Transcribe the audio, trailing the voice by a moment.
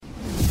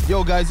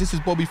Yo guys, this is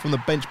Bobby from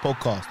the Bench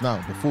Podcast. Now,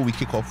 before we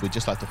kick off, we'd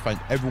just like to thank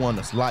everyone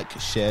that's liked,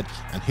 shared,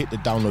 and hit the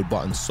download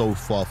button so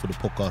far for the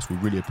podcast. We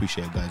really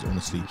appreciate it, guys.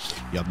 Honestly,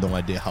 you have no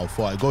idea how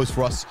far it goes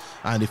for us.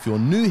 And if you're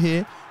new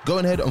here, go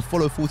ahead and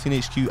follow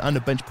 14HQ and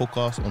the Bench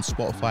Podcast on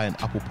Spotify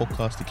and Apple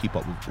Podcasts to keep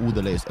up with all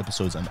the latest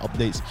episodes and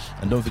updates.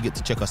 And don't forget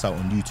to check us out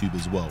on YouTube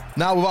as well.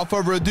 Now, without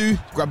further ado,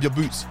 grab your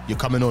boots. You're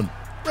coming on.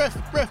 Ref,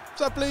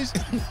 what's up, please?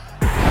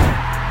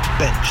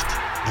 Benched,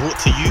 brought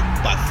to you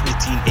by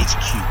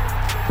 14HQ.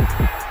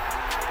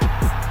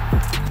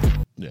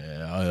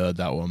 Yeah, I heard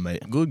that one,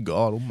 mate. Good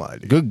God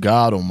Almighty. Good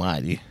God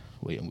Almighty.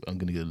 Wait, I'm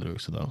going to get the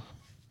lyrics to that.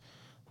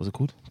 What's it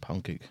called?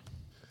 Pound cake.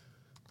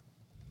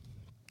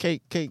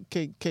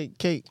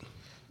 Cake.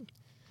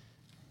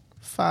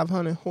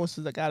 500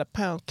 horses, I got a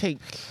pound cake.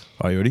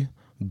 Are you ready?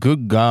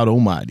 Good God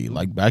Almighty.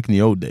 Like back in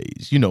the old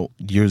days, you know,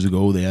 years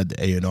ago, they had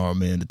the A&R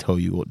man to tell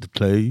you what to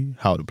play,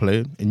 how to play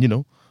it, and you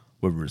know,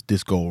 whether it's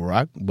disco or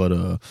rock.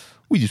 But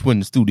we just went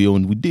in the studio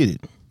and we did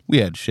it. We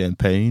had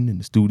champagne in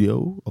the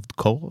studio, of the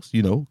course,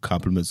 you know,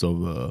 compliments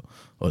of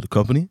the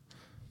company.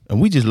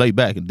 And we just laid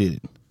back and did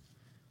it.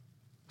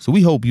 So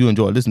we hope you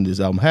enjoyed listening to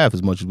this album half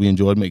as much as we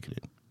enjoyed making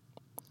it.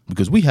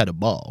 Because we had a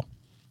ball.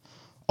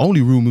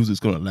 Only real music's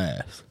going to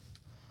last.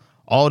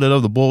 All that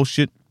other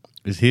bullshit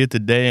is here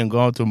today and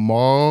gone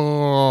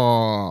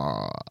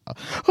tomorrow.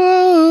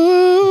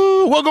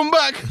 Welcome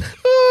back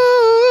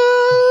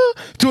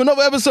to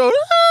another episode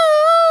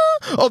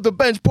of the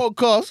Bench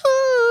Podcast.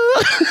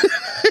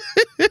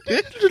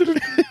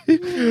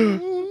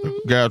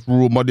 Gas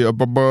rule, my dear.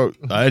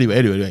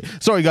 Anyway.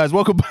 Sorry, guys.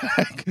 Welcome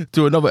back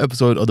to another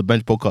episode of the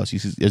Bench Podcast.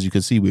 As you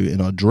can see, we're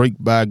in our Drake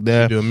bag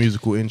there. We do a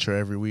musical intro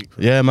every week.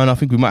 Yeah, man. I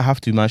think we might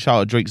have to, man.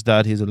 Shout out Drake's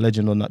dad. He's a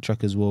legend on that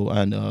track as well.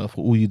 And for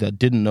all you that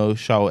didn't know,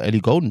 shout out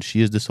Ellie Golden.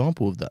 She is the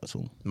sample of that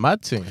song.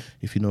 Mad thing.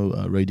 If you know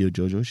Radio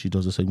Jojo, she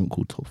does a segment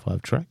called Top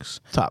 5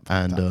 Tracks.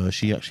 And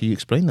she actually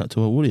explained that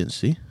to her audience.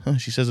 See?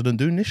 She says I don't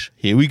do this.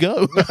 Here we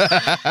go.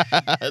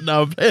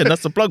 Now I'm playing.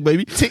 That's the plug,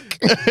 baby. Tick.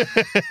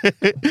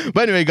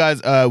 But anyway,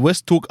 guys,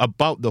 let's talk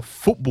about the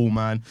football,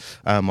 man.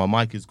 My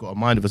mic has got a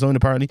mind of its own,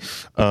 apparently.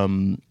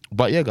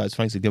 But yeah, guys,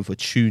 thanks again for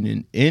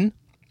tuning in.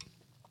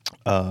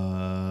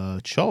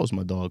 Charles,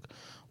 my dog,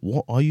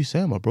 what are you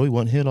saying, my bro? You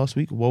weren't here last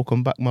week.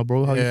 Welcome back, my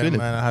bro. How you feeling?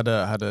 Man, I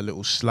had a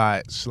little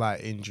slight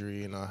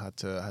injury, you know. I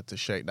had to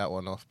shake that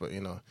one off, but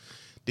you know,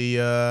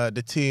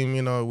 the team,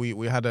 you know,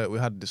 we had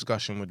a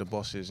discussion with the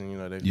bosses, and you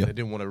know they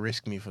didn't want to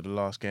risk me for the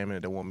last game,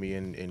 and they want me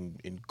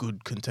in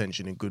good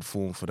contention, in good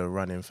form for the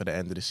run-in for the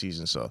end of the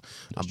season. So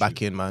I'm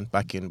back in, man,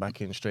 back in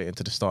straight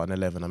into the starting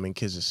 11. I'm in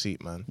Kizza's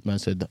seat, man. Man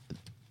said that.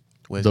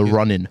 Where's the Kizza?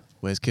 run-in.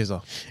 Where's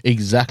Kizza?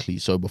 Exactly.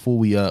 So before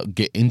we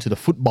get into the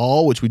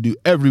football, which we do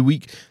every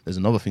week, there's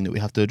another thing that we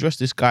have to address.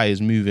 This guy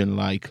is moving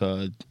like,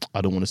 I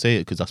don't want to say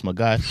it because that's my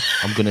guy.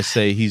 I'm going to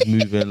say he's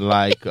moving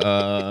like...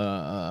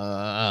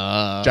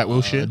 Jack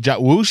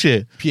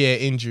Wilshere. Pierre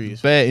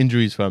injuries. Bare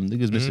injuries, fam.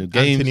 Niggas missing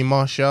games. Anthony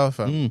Martial,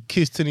 fam.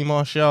 Kizza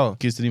Martial.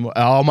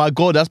 Oh my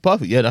God, that's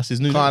perfect. Yeah, that's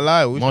his new Can't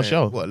lie.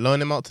 Martial. What,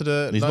 loan him out to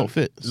the... He's not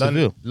fit. Loan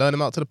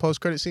him out to the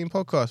post-credit scene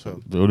podcast,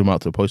 fam. Loan him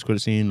out to the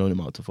post-credit scene. Loan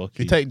him out to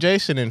fucking... You take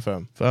Jason in,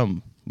 fam.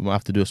 We might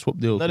have to do a swap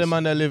deal. Another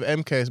man that live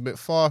MK is a bit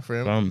far for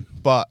him.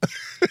 But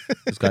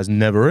this guy's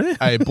never here.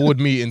 Hey, board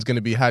meeting's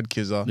gonna be had,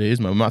 Kizza. It is,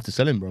 man. We might have to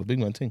sell him, bro. Big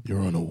man thing. You're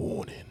on a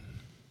warning.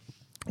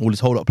 All this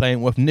hold up play ain't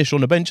worth niche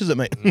on the bench, is it,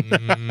 mate?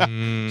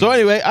 So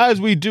anyway,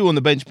 as we do on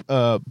the Bench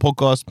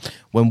podcast,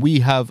 when we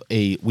have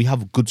a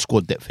good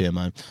squad depth here,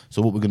 man.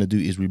 So what we're gonna do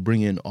is we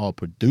bring in our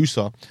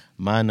producer,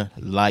 man,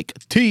 like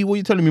T. What are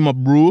you telling me, my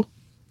bro?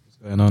 What's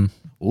going on?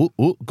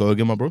 Oh, go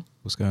again, my bro.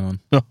 What's going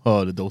on?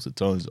 Oh, the dulcet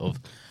tones of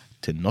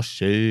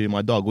Tenoche,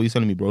 my dog. What are you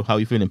telling me, bro? How are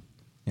you feeling?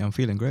 Yeah, I'm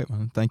feeling great,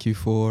 man. Thank you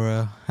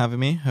for having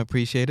me. I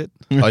appreciate it.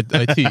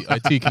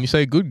 IT, can you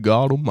say good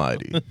God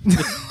Almighty?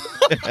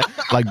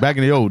 Like back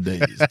in the old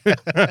days.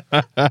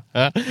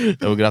 We're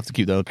gonna have to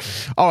keep that on.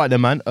 All right then,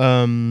 man.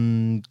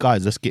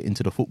 Guys, let's get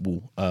into the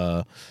football.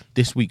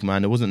 This week,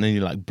 man, there wasn't any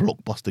like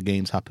blockbuster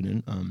games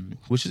happening,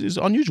 which is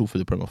unusual for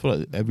the Premier. I feel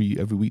like every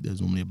week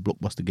there's normally a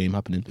blockbuster game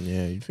happening.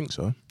 Yeah, you think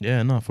so?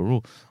 Yeah, no, for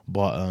real.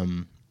 But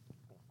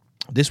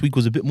this week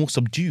was a bit more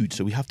subdued,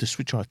 so we have to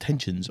switch our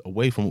attentions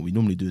away from what we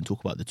normally do and talk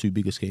about the two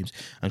biggest games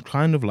and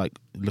kind of like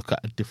look at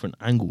a different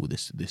angle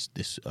this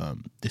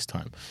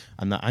time.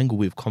 And that angle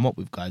we've come up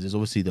with, guys, is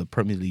obviously the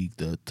Premier League,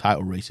 the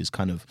title race is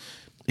kind of,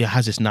 it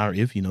has this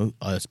narrative, you know,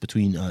 it's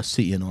between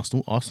City and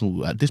Arsenal.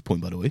 Arsenal at this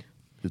point, by the way,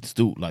 it's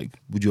still like,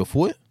 would you have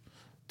thought it?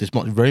 This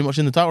much, very much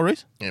in the title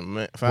race? Yeah,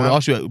 man. Would I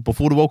ask you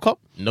before the World Cup?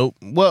 Nope.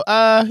 Well,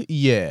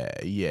 yeah,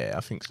 I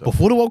think so.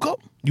 Before the World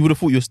Cup? You would have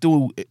thought you're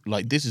still,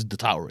 like, this is the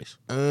title race.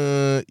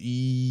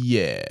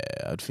 Yeah,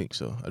 I'd think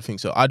so.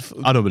 I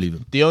don't believe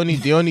him. The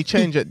only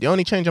change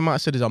I might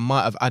have said is I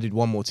might have added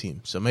one more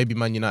team. So maybe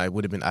Man United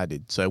would have been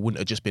added. So it wouldn't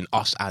have just been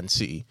us and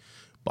City.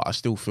 But I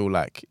still feel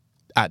like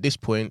at this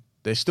point,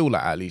 there's still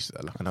like at least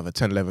like another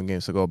 10, 11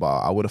 games to go. But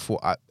I would have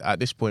thought at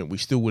this point, we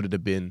still would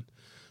have been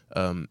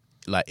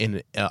like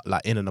in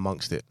and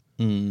amongst it.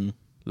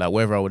 Like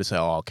whether I would have said,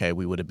 oh, okay,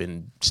 we would have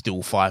been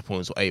still 5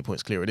 points or 8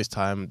 points clear at this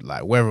time.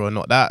 Like whether or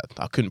not that,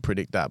 I couldn't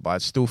predict that, but I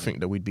still think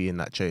that we'd be in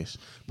that chase.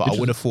 But I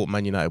would have thought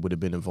Man United would have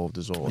been involved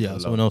as well. Yeah,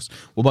 someone else.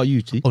 What about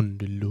you, T? On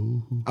the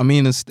low. I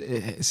mean,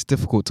 it's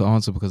difficult to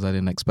answer because I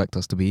didn't expect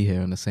us to be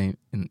here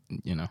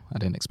I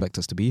didn't expect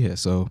us to be here.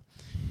 So,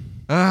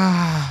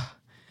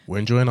 we're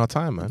enjoying our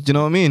time, man. do you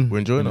know what I mean? We're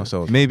enjoying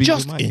ourselves. Maybe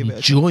Just we might give it a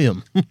enjoy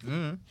them.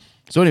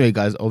 So anyway,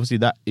 guys, obviously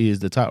that is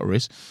the title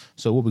race.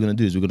 So what we're going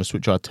to do is we're going to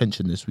switch our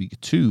attention this week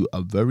to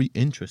a very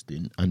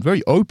interesting and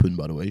very open,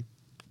 by the way,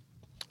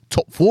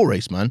 top 4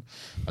 race, man.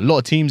 A lot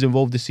of teams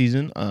involved this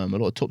season, a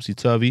lot of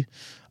topsy-turvy.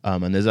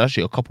 And there's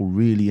actually a couple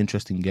really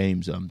interesting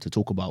games to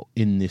talk about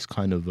in this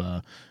kind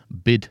of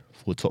bid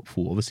for top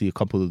 4. Obviously, a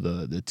couple of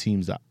the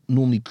teams that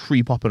normally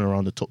creep up and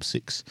around the top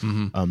 6.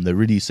 They're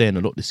really saying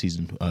a lot this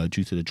season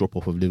due to the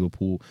drop-off of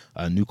Liverpool,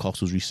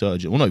 Newcastle's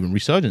resurgence. Well, not even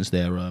resurgence,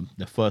 their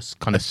first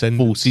kind of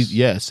full season.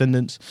 Yeah,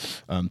 ascendance.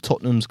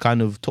 Tottenham's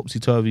kind of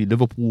topsy-turvy.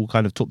 Liverpool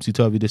kind of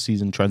topsy-turvy this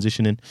season,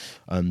 transitioning.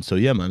 So,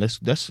 yeah, man,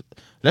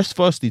 let's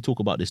firstly talk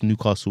about this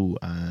Newcastle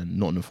and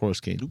Nottingham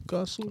Forest game.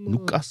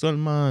 Newcastle,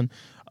 man.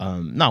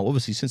 Now,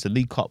 obviously, since the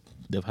League Cup,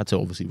 they've had to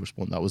obviously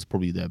respond. That was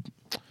probably the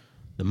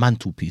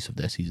mantelpiece of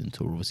their season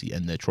to obviously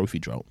end their trophy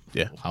drought.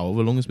 Yeah.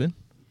 However long it's been.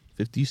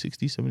 50,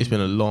 60, 70. It's been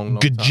a long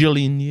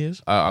gajillion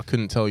years. I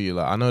couldn't tell you.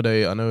 Like I know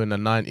in the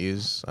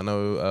 90s. I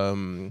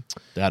know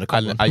They had a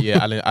couple.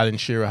 Alan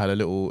Shearer had a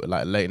little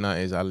like late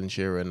 90s. Alan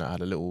Shearer and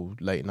had a little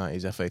late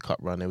 90s FA Cup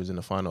run. They was in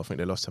the final. I think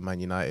they lost to Man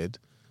United.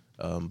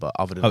 But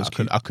other than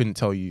that, I couldn't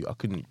tell you. I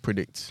couldn't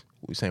predict.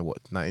 We're saying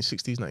what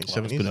 1960s,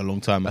 1970s. It's been a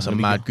long time. That's a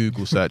mad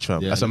Google search,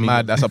 fam.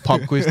 Yeah, that's a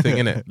pub quiz thing,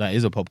 isn't it? That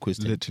is a pub quiz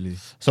thing. Literally.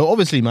 So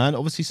obviously,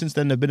 since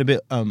then they've been a bit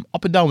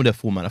up and down with their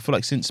format. I feel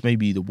like since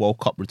maybe the World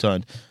Cup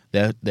returned,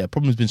 their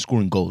problem's been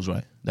scoring goals,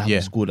 right? They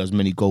haven't scored as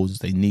many goals as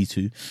they need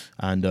to,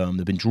 and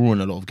they've been drawing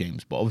a lot of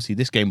games. But obviously,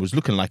 this game was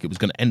looking like it was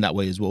going to end that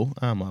way as well.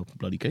 My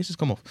bloody case has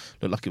come off.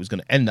 Looked like it was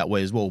going to end that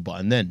way as well.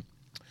 But and then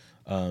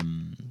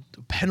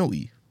the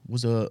penalty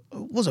was a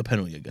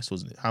penalty, I guess,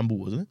 wasn't it? Handball,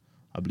 wasn't it?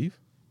 I believe.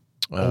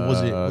 Or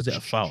was it a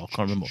foul? I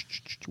can't remember.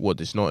 What,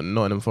 this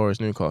Nottingham Forest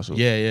Newcastle?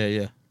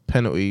 Yeah.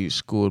 Penalty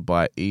scored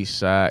by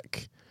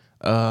Isak.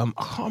 I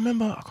can't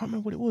remember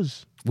what it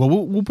was. Well,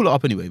 we'll pull it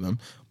up anyway, man.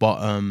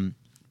 But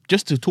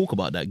just to talk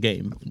about that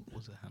game,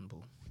 Was it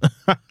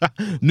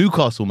handball?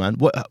 Newcastle, man.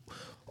 What?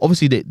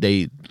 Obviously,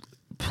 they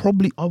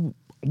probably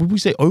would we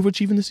say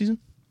overachieving this season?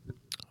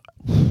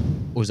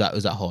 Or is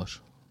that harsh?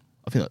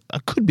 I think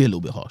that could be a little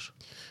bit harsh.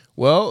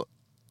 Well,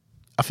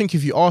 I think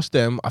if you ask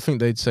them, I think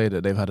they'd say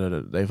that they've had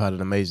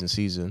an amazing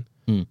season.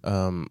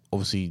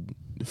 Obviously,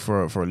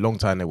 for a long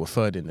time they were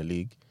third in the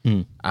league,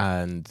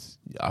 and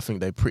I think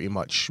they pretty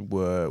much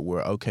were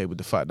okay with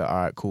the fact that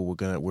all right, cool,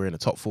 we're in a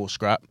top 4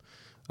 scrap.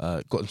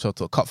 Got themselves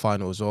to a cup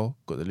final as well.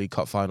 Got the League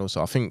Cup final.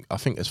 So I think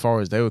as far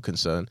as they were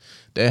concerned,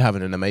 they're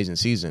having an amazing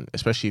season.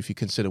 Especially if you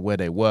consider where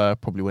they were.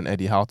 Probably when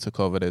Eddie Howe took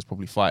over, they was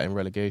probably fighting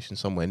relegation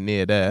somewhere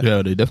near there.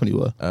 Yeah, they definitely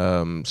were.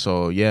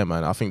 So yeah,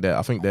 man, I think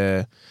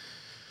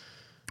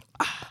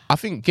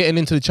getting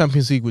into the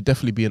Champions League would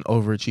definitely be an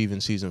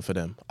overachieving season for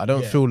them. I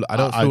don't feel like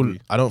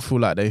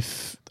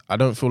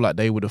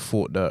they would have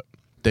thought that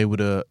they would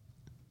have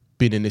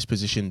been in this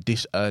position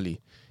this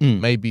early.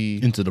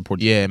 Maybe into the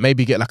project. Yeah,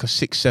 maybe get like a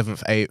 6th,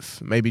 7th,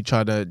 8th. Maybe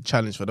try to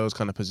challenge for those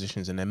kind of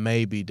positions, and then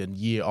maybe the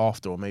year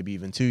after, or maybe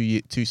even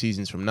two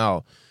seasons from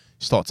now,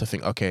 start to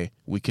think, okay,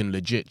 we can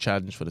legit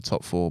challenge for the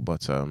top 4.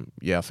 But I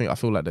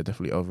feel like they're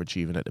definitely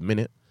overachieving at the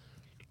minute.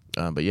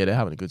 But yeah, they're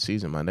having a good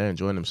season, man. They're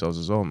enjoying themselves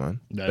as well,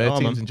 man. Their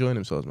team's enjoying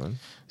themselves, man.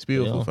 It's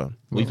beautiful, fam.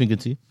 What are you thinking,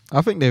 T?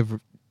 I think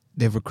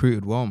they've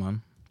recruited well,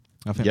 man.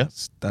 I think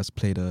that's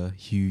played a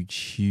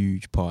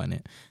huge part in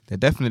it. They're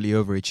definitely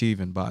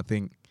overachieving, but I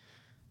think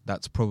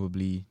that's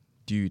probably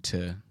due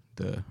to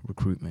the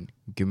recruitment.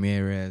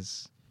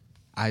 Guimaraes,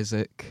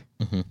 Isaac,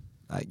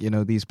 like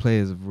these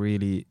players have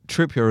really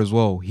Trippier as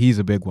well. He's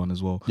a big one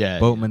as well. Yeah,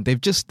 Boatman. Yeah.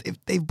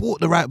 They've bought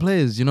the right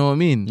players. You know what I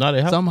mean? No,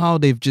 they have. Somehow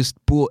they've just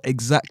bought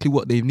exactly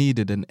what they've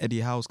needed, and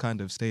Eddie Howe's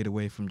kind of stayed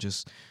away from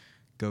just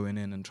going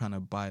in and trying to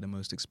buy the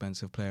most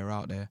expensive player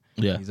out there.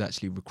 Yeah, he's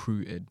actually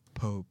recruited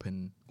Pope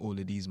and all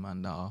of these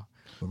man that are.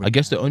 I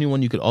guess the only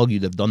one you could argue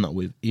they've done that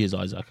with is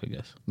Isaac, I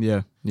guess.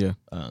 Yeah.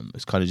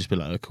 It's kind of just been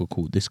like, okay,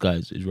 cool. This guy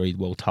is very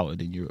well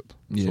touted in Europe,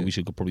 so we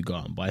should probably go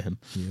out and buy him.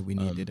 Yeah, we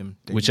needed him.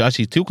 Which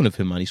actually, talking of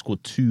him, man, he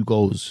scored 2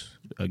 goals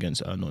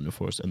against Nottingham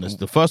Forest, and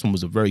the first one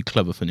was a very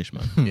clever finish,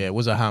 man. Yeah, it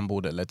was a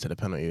handball that led to the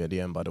penalty at the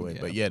end, by the way.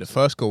 But yeah, the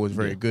first goal was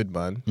very good,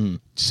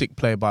 man. Sick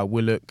play by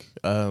Willock,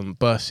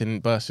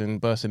 bursting into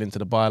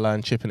the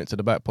byline, chipping it to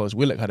the back post.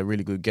 Willock had a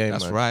really good game.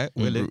 That's man. right,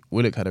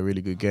 Willock had a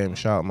really good game.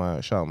 Shout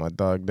out my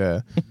dog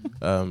there.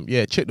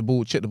 Chipped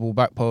the ball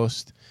back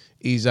post.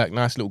 Isak,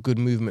 nice little good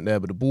movement there,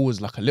 but the ball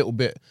was like a little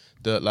bit.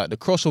 The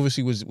cross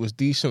obviously was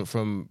decent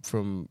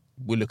from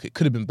Willock. It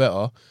could have been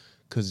better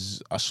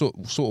because I sort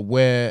of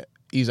where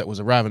Isak was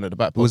arriving at the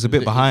back post. It was a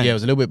bit behind. Yeah, it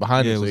was a little bit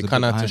behind him, so he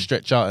kind of had to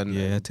stretch out and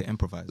had to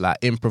improvise. Like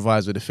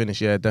improvise with the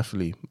finish, yeah,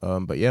 definitely.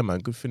 But yeah, man,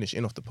 good finish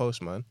in off the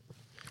post, man.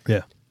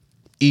 Yeah.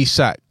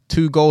 Isak,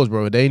 2 goals,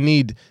 bro.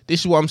 This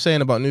is what I'm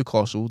saying about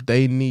Newcastle.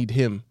 They need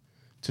him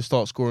to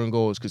start scoring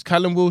goals because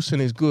Callum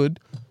Wilson is good,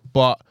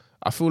 but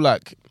I feel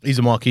like he's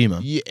a marquee,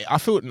 man. Yeah, I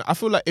feel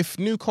like if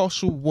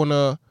Newcastle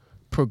wanna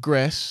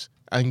progress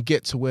and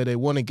get to where they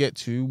want to get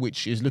to,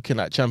 which is looking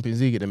at Champions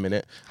League at the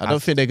minute, I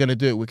don't think they're going to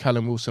do it with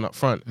Callum Wilson up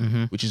front,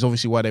 which is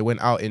obviously why they went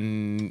out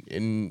in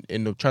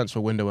the transfer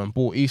window and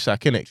bought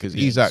Isak, innit? Because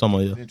Isak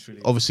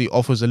obviously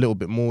offers a little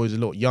bit more, he's a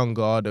lot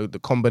younger, the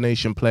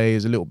combination play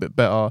is a little bit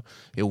better,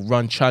 he'll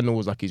run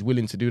channels, like he's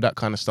willing to do that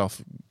kind of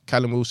stuff.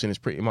 Callum Wilson is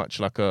pretty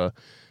much like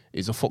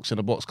is a fox in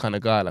the box kind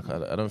of guy. Like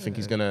I don't think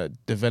he's gonna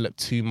develop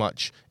too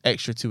much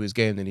extra to his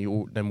game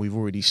than we've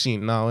already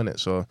seen now, innit?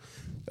 So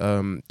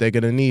they're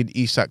gonna need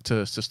Isak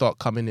to start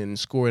coming in and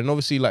scoring. And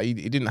obviously, like he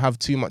didn't have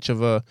too much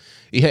of a.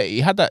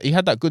 He had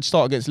that good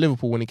start against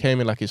Liverpool when he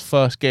came in, like his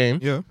first game.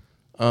 Yeah.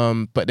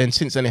 But then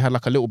since then he had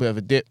like a little bit of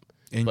a dip.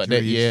 Injuries. But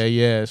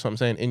that's what I'm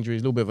saying.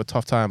 Injuries, a little bit of a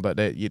tough time. But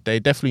they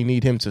definitely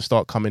need him to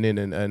start coming in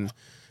and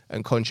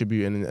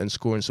contributing and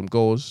scoring some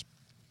goals.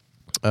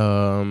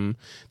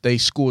 They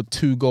scored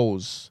 2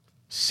 goals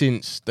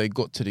since they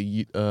got to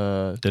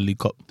the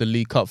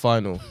League Cup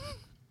final.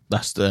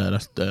 That's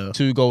the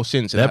 2 goals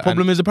since. Their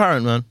problem is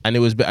apparent, man. And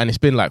it's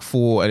been like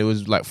 4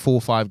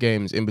 or 5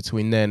 games in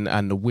between then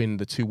and the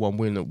 2-1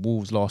 win at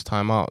Wolves last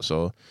time out.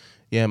 So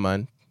yeah,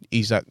 man,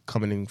 Isak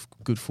coming in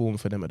good form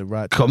for them at the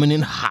right time. Coming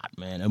in hot,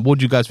 man. And what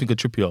do you guys think of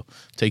Trippier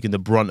taking the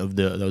brunt of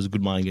those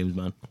good mind games,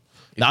 man?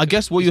 Now, I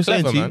guess what you're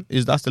saying, T,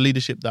 is that's the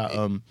leadership that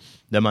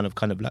their man have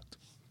kind of lacked.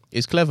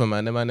 It's clever,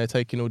 man. They're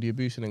taking all the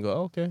abuse and go,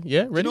 oh, okay,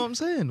 yeah, ready? You know what I'm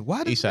saying?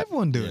 Why does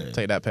everyone do it?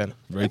 Take that pen.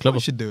 Very clever.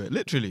 We should do it,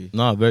 literally.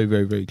 No, very,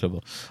 very, very clever.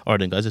 All right,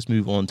 then, guys, let's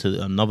move on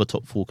to another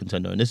top 4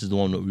 contender. And this is the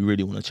one that we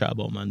really want to chat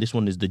about, man. This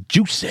one is the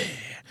juicy.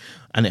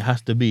 And it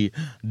has to be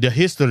the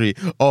history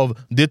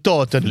of the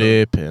Tottenham.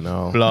 Flipping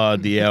out.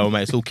 Bloody hell,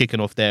 man. It's all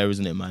kicking off there,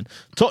 isn't it, man?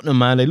 Tottenham,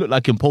 man, they look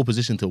like in pole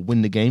position to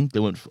win the game.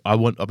 I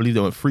believe they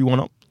went 3-1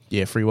 up.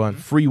 Yeah, 3-1.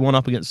 3-1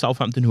 up against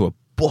Southampton, who are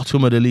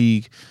bottom of the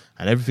league.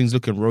 And everything's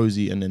looking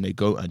rosy, and then they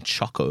go and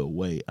chuck it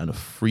away, and a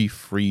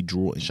 3-3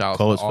 draw in shout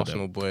out to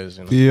Arsenal boys,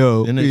 you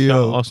know.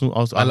 Yo.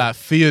 Arsenal. I like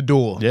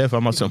Theodore. Yeah, if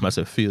I'm myself, I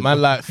said Theodore.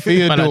 Man like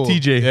Theodore. Man like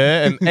TJ.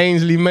 Yeah, and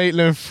Ainsley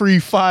Maitland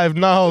 3-5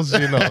 nows,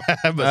 you know.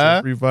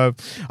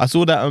 3-5. I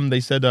saw that they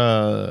said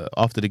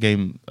after the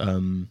game,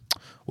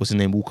 what's his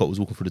name? Walcott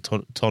was walking through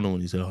the tunnel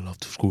and he said, I love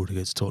to score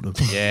against Tottenham.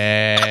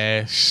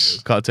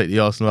 Yes. Can't take the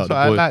Arsenal out.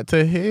 That's what I like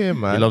to hear,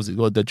 man. He loves it.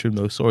 Got a dead trim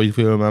though. Sorry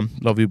for you, man.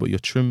 Love you, but your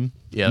trim,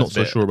 not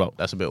so sure about.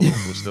 That's a bit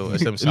awful still.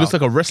 It's them it looks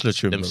like a wrestler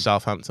trim. Them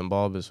Southampton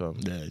barbers, fam.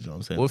 Yeah, you know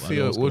what I'm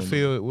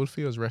saying? What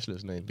Theo's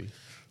wrestler's name be?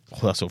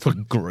 Oh, that's a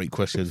fucking great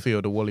question.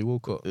 Theo the Wally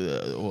Walcott.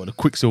 Or the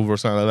Quicksilver or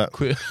something like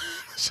that.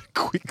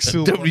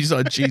 Quicksilver. Definitely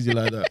something cheesy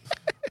like that.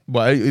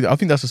 But I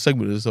think that's a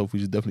segment in itself. We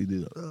should definitely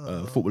do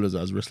that. Footballers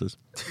as wrestlers.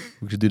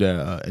 We should do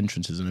their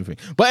entrances and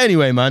everything. But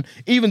anyway, man,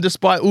 even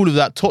despite all of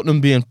that, Tottenham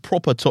being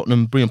proper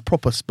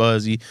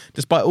Spursy,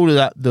 despite all of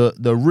that,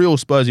 the real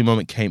Spursy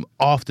moment came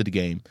after the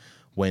game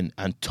when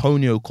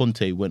Antonio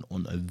Conte went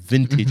on a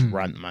vintage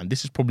rant, man.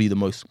 This is probably the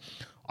most...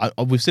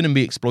 we've seen him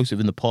be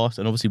explosive in the past,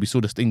 and obviously we saw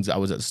the things that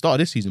was at the start of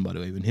this season, by the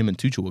way, when him and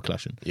Tuchel were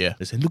clashing. Yeah,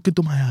 they said, "Look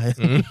at my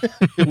eye,"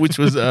 which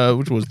was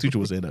Tuchel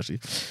was saying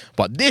actually.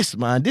 But this,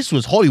 man, this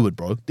was Hollywood,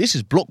 bro. This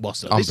is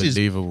blockbuster.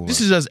 Unbelievable. This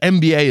is as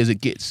NBA as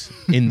it gets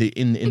in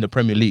the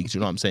Premier League. Do you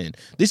know what I'm saying?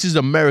 This is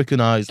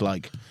Americanized.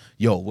 Like,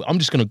 yo, I'm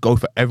just gonna go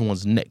for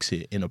everyone's necks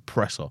here in a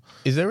presser.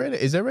 Is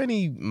there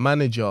any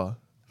manager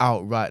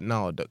out right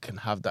now that can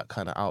have that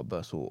kind of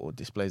outburst or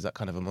displays that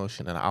kind of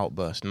emotion and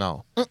outburst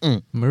now?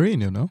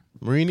 Mourinho, no?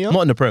 Mourinho?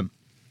 Not in the Prem.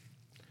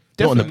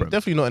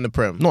 Definitely not in the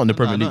Prem. Not in the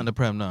Premier League. Not in the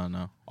Prem,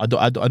 no. I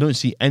don't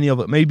see any of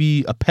it.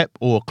 Maybe a Pep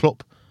or a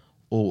Klopp,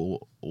 or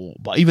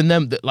but even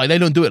them, like, they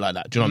don't do it like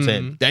that. Do you know what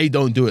I'm saying? They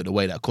don't do it the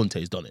way that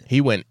Conte's done it.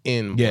 He went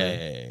in.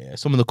 Yeah.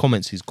 Some of the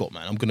comments he's got,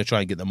 man, I'm gonna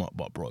try and get them up,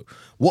 but bro,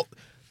 what?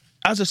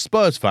 As a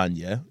Spurs fan,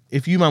 yeah,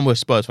 if you, man, were a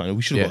Spurs fan,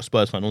 we should have got a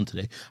Spurs fan on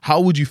today.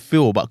 How would you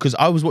feel about? Because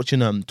I was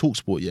watching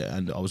TalkSport, yeah,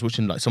 and I was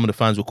watching, like, some of the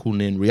fans were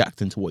calling in,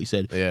 reacting to what he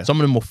said. Yeah. Some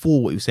of them were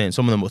for what he was saying.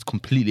 Some of them were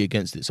completely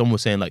against it. Some were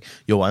saying, like,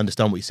 yo, I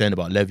understand what you're saying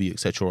about Levy,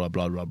 etc.,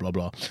 blah blah blah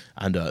blah.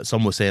 And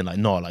some were saying, like,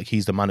 no, like,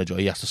 he's the manager,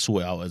 he has to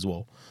sort it out as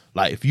well.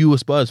 Like, if you were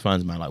Spurs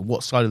fans, man, like,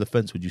 what side of the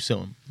fence would you sit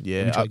on? Yeah,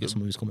 Let me try to get some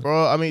of his comments.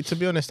 Bro, I mean, to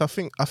be honest, I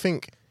think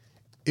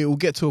it will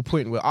get to a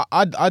point where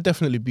I'd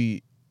definitely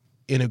be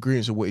in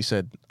agreement with what he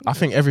said. I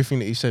think everything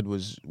that he said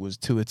was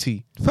to a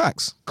T.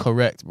 Facts.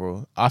 Correct,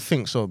 bro. I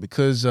think so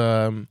because,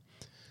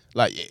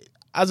 like,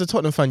 as a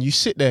Tottenham fan, you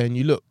sit there and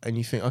you look and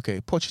you think,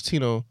 okay,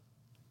 Pochettino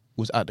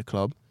was at the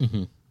club,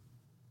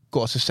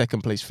 got us a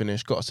second place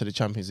finish, got us to the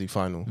Champions League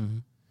final.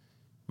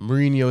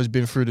 Mourinho has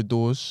been through the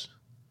doors.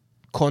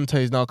 Conte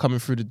is now coming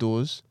through the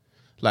doors.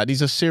 Like,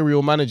 these are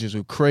serial managers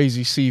with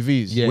crazy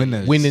CVs. Yeah.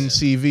 Winners. Winning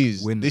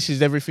CVs. Winners. This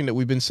is everything that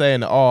we've been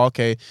saying. Oh,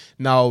 okay,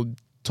 now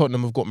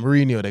Tottenham have got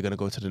Mourinho, they're going to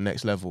go to the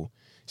next level.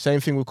 Same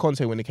thing with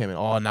Conte when he came in.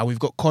 Oh, now we've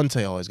got Conte,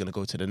 he's going to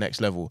go to the next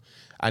level.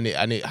 And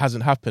it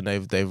hasn't happened.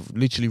 They've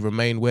literally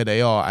remained where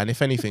they are, and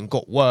if anything,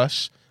 got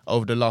worse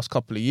over the last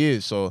couple of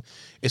years. So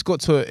it's got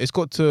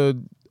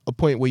to a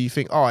point where you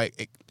think, all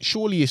right,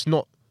 surely it's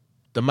not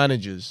the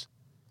managers.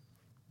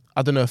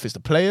 I don't know if it's the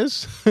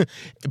players, but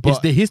it's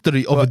the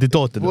history of the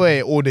Tottenham,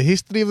 or the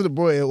history of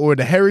the or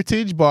the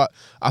heritage. But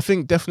I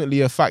think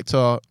definitely a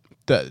factor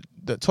that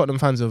Tottenham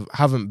fans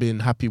haven't been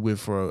happy with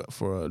for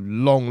a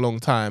long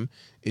time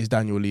is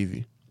Daniel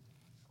Levy.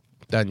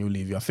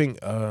 I think.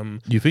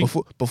 You think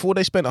before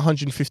they spent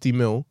 150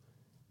 mil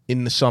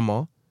in the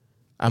summer,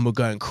 and we're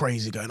going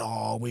crazy, going,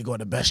 oh, we got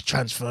the best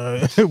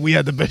transfer. We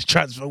had the best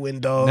transfer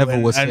window.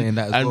 Neville was saying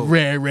that as well.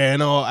 Rare,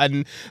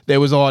 and there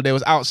was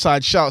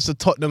outside shouts to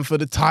Tottenham for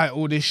the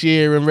title this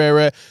year, and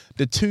rare.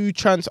 I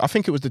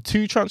think it was the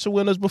two transfer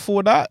winners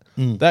before that.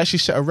 They actually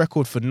set a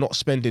record for not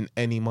spending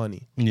any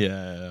money.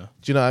 Yeah.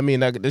 Do you know what I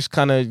mean? Like, this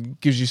kind of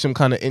gives you some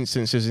kind of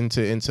instances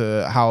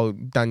into how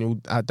Daniel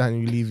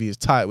Levy is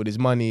tight with his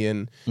money,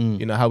 and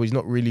you know how he's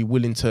not really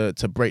willing to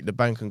break the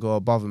bank and go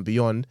above and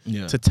beyond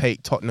to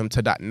take Tottenham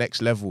to that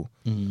next level.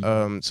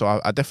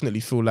 So I definitely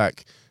feel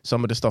like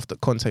some of the stuff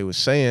that Conte was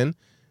saying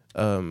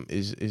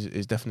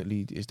is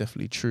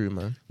definitely true,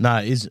 man.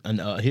 Nah, it is.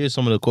 And here's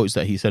some of the quotes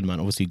that he said,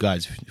 man. Obviously,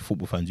 guys,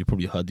 football fans, you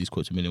probably heard these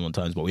quotes a million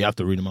times, but we have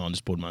to read them out on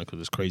this pod, man,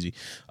 because it's crazy.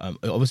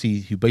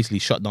 Obviously, he basically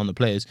shut down the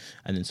players,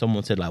 and then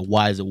someone said, like,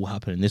 why is it all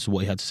happening? And this is what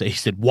he had to say. He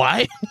said,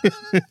 why?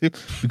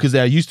 Because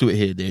they're used to it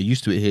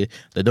here.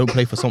 They don't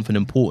play for something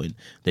important.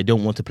 They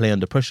don't want to play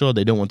under pressure.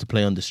 They don't want to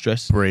play under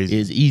stress. Crazy. It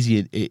is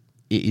easy.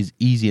 It is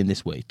easy in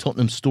this way.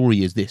 Tottenham's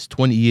story is this: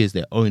 20 years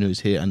their owner is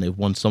here and they've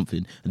won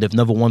something, and they've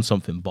never won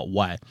something. But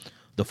why?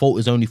 The fault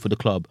is only for the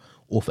club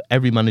or for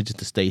every manager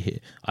to stay here.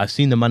 I've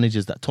seen the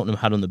managers that Tottenham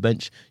had on the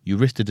bench. You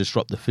risk to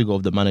disrupt the figure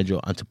of the manager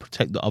and to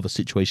protect the other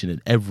situation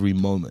in every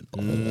moment.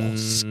 Oh,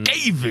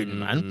 scathing,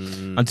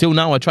 man. Until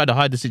now, I tried to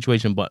hide the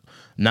situation, but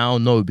now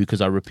no, because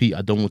I repeat,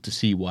 I don't want to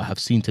see what I have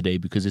seen today,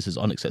 because this is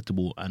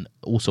unacceptable and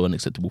also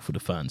unacceptable for the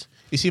fans.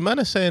 You see, man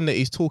is saying that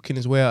he's talking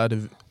his way out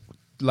of,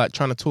 like,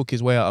 trying to talk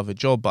his way out of a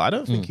job, but I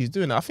don't think he's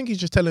doing that. I think he's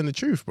just telling the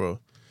truth, bro.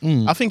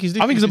 I think it's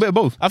a bit of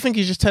both. I think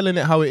he's just telling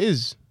it how it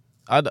is.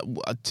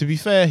 To be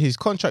fair, his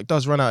contract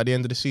does run out at the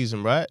end of the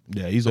season, right?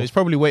 Yeah, he's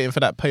probably waiting for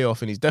that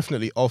payoff, and he's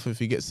definitely off if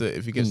he gets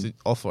the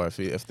offer. If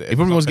he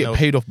probably wants to get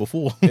paid off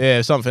before. Yeah,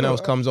 if something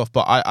else comes off.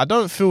 But I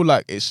don't feel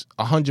like it's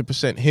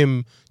 100%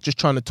 him just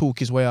trying to talk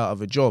his way out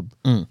of a job.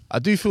 I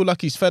do feel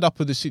like he's fed up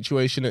with the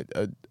situation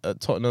at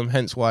Tottenham,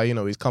 hence why, you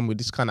know, he's come with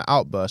this kind of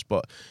outburst.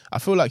 But I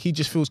feel like he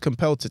just feels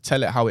compelled to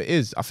tell it how it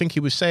is. I think he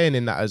was saying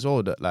in that as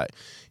well that, like,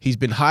 he's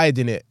been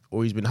hiding it,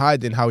 or he's been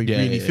hiding how he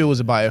really feels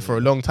about it for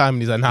a long time,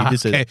 and he's like, nah,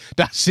 okay,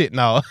 that's it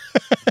now.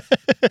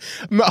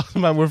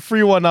 Man, we're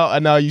 3-1 out,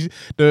 and now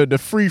the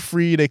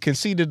 3-3, they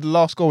conceded the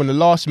last goal in the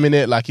last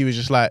minute. Like, he was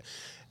just like,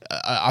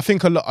 I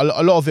think a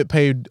lot of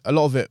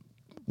it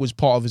was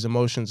part of his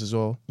emotions as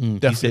well.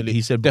 Definitely.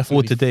 He said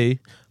before today,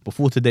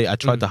 I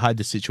tried to hide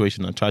the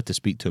situation. I tried to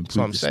speak to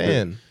improve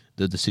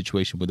the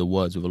situation with the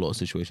words, with a lot of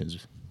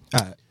situations.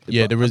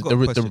 Yeah,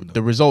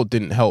 the result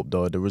didn't help,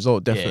 though. The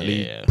result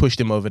definitely pushed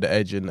him over the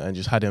edge and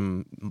just had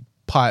him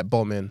pipe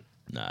bombing.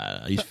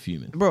 Nah, he's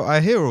fuming. Bro,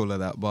 I hear all of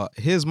that, but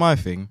here's my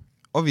thing.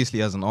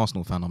 Obviously, as an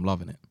Arsenal fan, I'm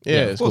loving it.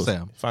 Yeah, of course I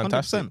am.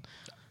 Fantastic. 100%.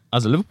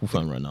 As a Liverpool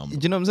fan right now, man.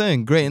 Do you know what I'm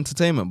saying? Great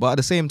entertainment, but at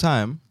the same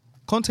time,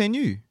 Conte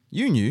knew.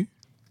 You knew.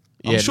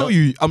 Yeah,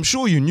 I'm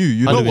sure you knew.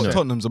 You know what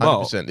Tottenham's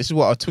about. 100%. This is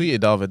what I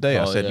tweeted the other day.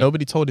 I said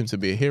nobody told him to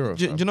be a hero.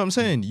 Do you know what I'm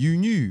saying? You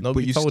knew,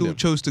 but you still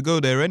chose to go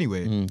there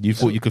anyway. You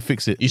thought you could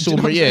fix it. You saw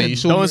me. Yeah, you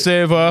saw. Don't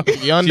save her.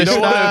 You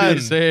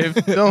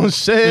understand? Don't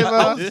save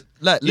her.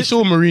 Like, you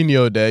saw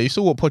Mourinho there. You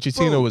saw what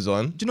Pochettino was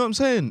on. Do you know what I'm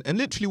saying? And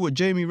literally what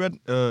Jamie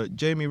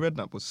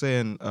Redknapp was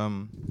saying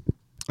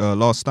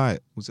last night.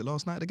 Was it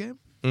last night the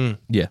game?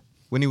 Yeah.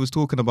 When he was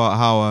talking about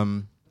how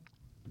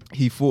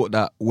he thought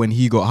that when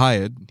he got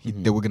hired,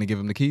 they were going to give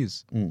him the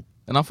keys.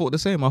 And I thought the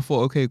same. I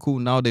thought, okay, cool.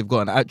 Now they've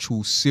got an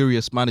actual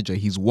serious manager.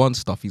 He's won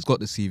stuff. He's got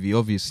the CV.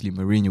 Obviously,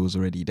 Mourinho was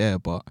already there,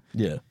 but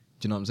yeah. Do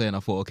you know what I'm saying? I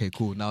thought, okay,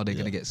 cool. Now they're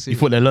going to get serious.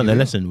 You thought they learned their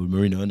lesson with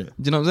Mourinho, innit? Do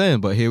you know what I'm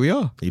saying? But here we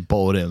are. He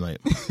balled it, mate.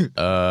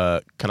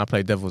 Can I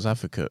play devil's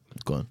advocate?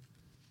 Go on.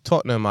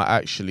 Tottenham are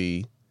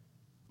actually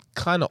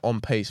kind of on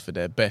pace for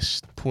their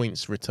best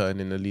points return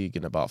in the league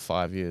in about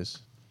 5 years.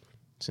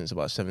 Since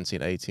about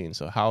 17-18.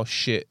 So how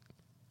shit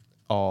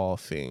are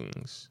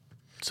things?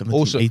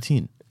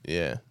 17-18?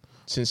 Yeah.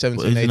 Since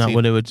 17-18. Isn't that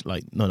when they were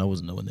like... No, that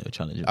wasn't when they were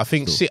challenging. I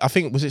think was it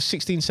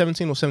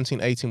 16-17 or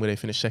 17-18 where they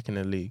finished second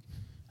in the league?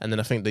 And then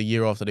I think the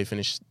year after they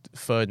finished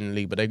third in the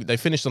league. But they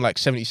finished on like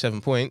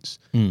 77 points,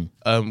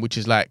 which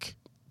is like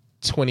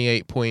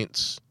 28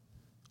 points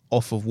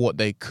off of what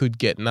they could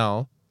get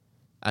now.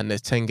 And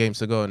there's 10 games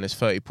to go and there's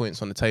 30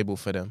 points on the table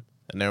for them.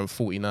 And they're on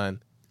 49.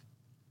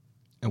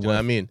 And you know what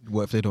I mean?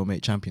 What if they don't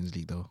make Champions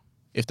League though?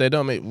 If they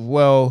don't make,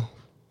 well,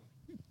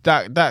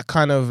 that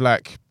kind of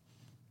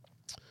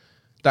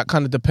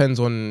depends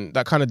on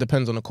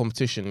the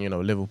competition. You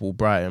know, Liverpool,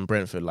 Brighton,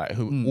 Brentford, like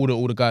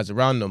all the guys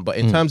around them. But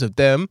in terms of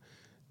them,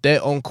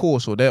 they're on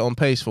course or they're on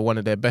pace for one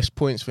of their best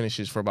points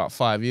finishes for about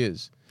 5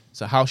 years.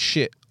 So how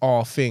shit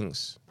are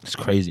things? It's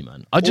crazy,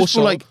 man. I just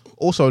feel like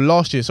also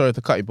last year, sorry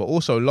to cut you, but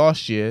also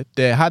last year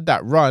they had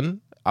that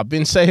run. I've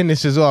been saying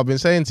this as well. I've been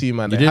saying to you,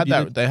 man.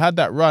 They had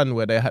that run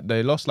where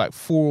they lost like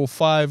 4 or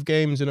 5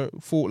 games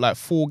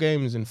four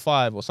games in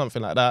 5 or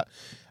something like that.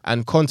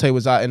 And Conte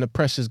was out in the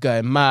pressers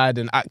going mad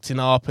and acting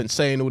up and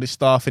saying all this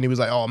stuff, and he was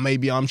like, "Oh,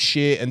 maybe I'm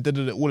shit," and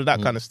all of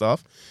that kind of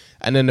stuff.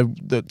 And then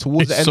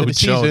towards the end of the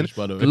season,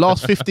 the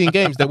last 15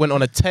 games, they went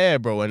on a tear,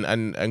 bro,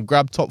 and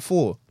grabbed top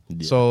 4.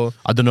 Yeah. So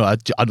I don't know. I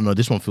don't know.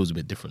 This one feels a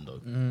bit different though.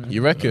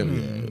 You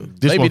reckon?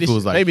 This one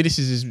feels like maybe this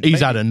is his.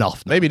 He's had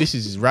enough. Maybe this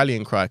is his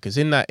rallying cry, because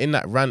in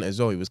that rant as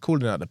well, he was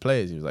calling out the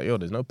players. He was like, "Yo,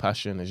 there's no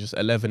passion. There's just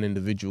 11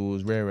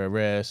 individuals,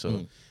 rare."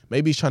 So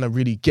maybe he's trying to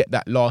really get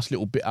that last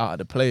little bit out of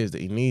the players that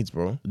he needs,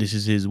 bro. This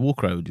is his war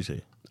cry, would you say?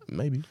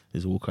 Maybe.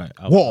 His war cry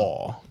out.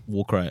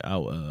 War cry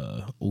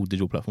out all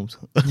digital platforms.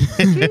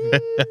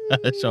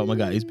 Shout out my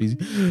guy, he's busy.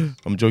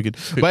 I'm joking.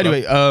 But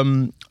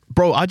anyway,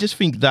 bro, I just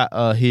think that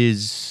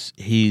his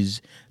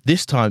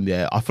this time,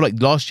 I feel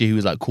like last year he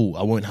was like, cool,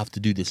 I won't have to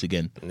do this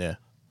again. Yeah.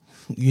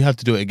 You have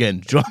to do it again.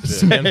 Do you know what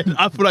I'm saying?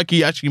 I feel like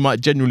he actually might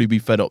genuinely be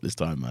fed up this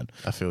time, man.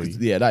 I feel you.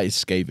 Yeah, that is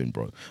scathing,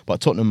 bro.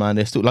 But Tottenham, man,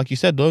 they're still, like you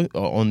said, though,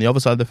 on the other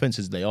side of the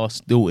fences, they are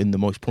still in the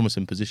most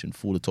promising position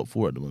for the top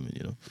 4 at the moment,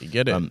 you know. You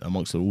get it.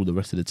 Amongst all the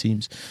rest of the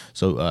teams.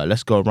 So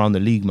let's go around the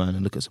league, man,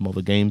 and look at some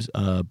other games.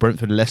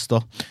 Brentford,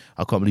 Leicester.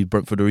 I can't believe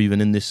Brentford are even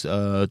in this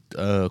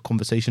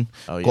conversation.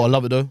 Oh, yeah. Gotta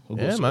love it, though.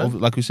 Man.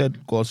 Like we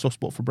said, got a soft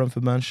spot for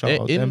Brentford, man. Shout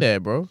out in them. there,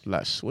 bro.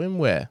 Like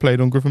swimwear. Played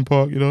on Griffin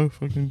Park, you know.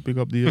 Fucking big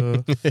up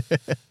the...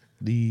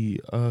 the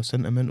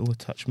sentimental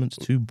attachments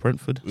to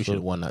Brentford. We should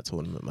have won that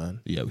tournament, man.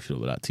 Yeah, we should have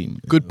won that team.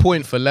 Good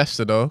point for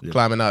Leicester, though. Yeah.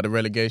 Climbing out the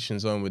relegation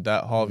zone with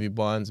that. Harvey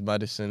Barnes,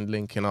 Maddison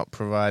linking up,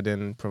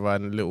 providing a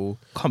little...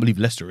 Can't believe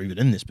Leicester are even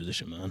in this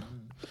position, man.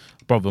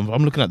 Brother,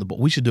 I'm looking at the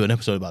bottom. We should do an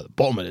episode about the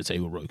bottom of the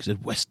table, bro, because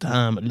there's West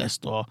Ham,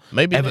 Leicester,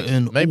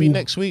 Everton. Maybe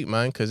next week,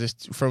 man, because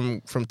it's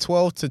from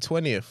 12th to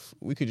 20th.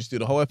 We could just do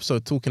the whole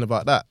episode talking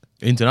about that.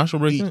 International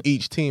break?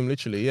 Each team,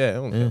 literally, yeah. I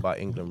don't care about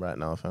England right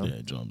now, fam. Yeah, do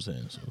you know what I'm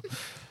saying? So...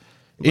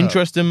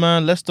 Interesting,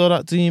 man. Leicester,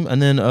 that team. And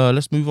then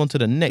let's move on to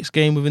the next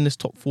game within this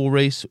top 4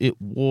 race. It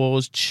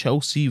was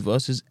Chelsea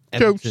versus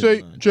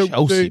Everton.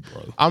 Chelsea,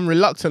 bro. I'm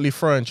reluctantly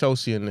throwing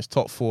Chelsea in this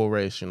top 4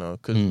 race, you know,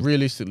 because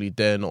realistically,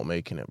 they're not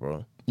making it,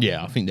 bro.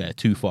 Yeah, I think they're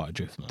too far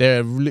adrift, man.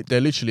 They're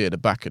literally at the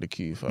back of the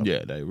queue, fam.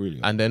 Yeah, they really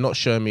are. And they're not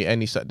showing me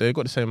any... They've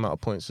got the same amount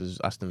of points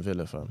as Aston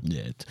Villa, fam.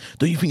 Yeah.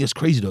 Don't you think it's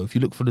crazy, though? If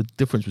you look for the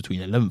difference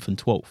between 11th and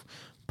 12th,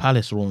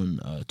 Palace are on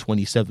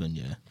 27,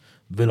 yeah.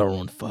 Villa are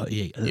on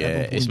 38. Yeah,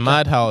 it's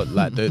mad how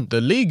like the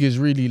league is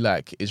really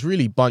like it's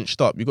really bunched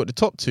up. You got the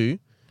top 2,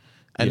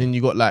 and then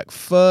you got like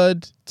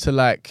 3rd to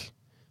like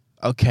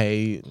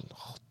okay.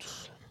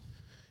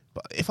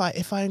 But if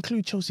I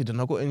include Chelsea, then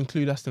I've got to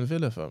include Aston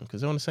Villa, fam, because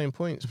they're on the same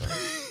points. Fam.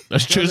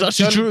 That's true. It's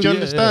actually true. Do you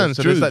understand?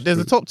 So true, there's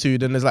the top 2,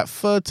 then there's like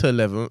 3rd to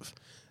 11th,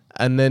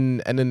 and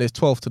then there's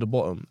 12th to the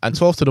bottom. And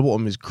 12th to the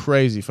bottom is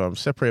crazy, fam.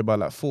 Separated by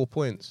like 4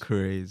 points.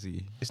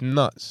 Crazy. It's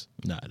nuts.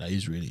 Nah, that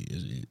is really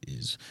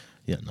is.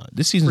 Yeah, no.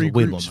 This season's a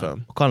weird one,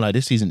 man. I can't lie.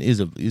 This season is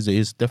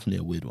definitely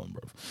a weird one,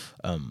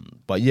 bro.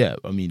 But yeah,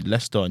 I mean,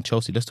 Leicester and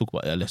Chelsea. Let's talk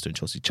about Leicester and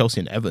Chelsea. Chelsea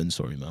and Everton.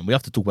 Sorry, man. We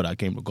have to talk about that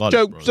game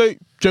regardless, bro.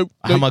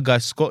 I have my guy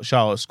Scott.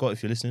 Shout out Scott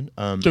if you're listening.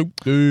 I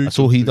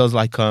saw he does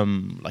like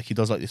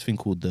this thing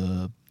called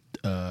the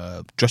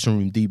dressing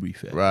room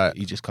debrief. Yeah? Right.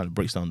 He just kind of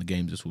breaks down the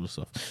games and all the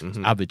stuff.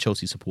 Mm-hmm. Avid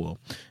Chelsea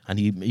supporter, and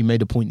he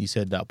made a point. He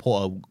said that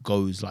Potter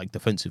goes like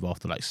defensive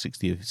after like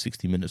 60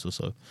 minutes or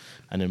so,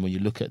 and then when you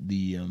look at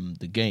the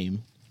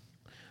game.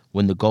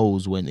 When the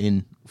goals went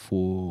in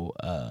for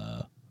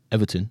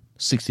Everton,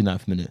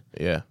 69th minute,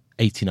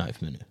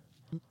 89th minute.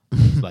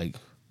 It's like,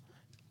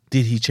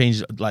 did he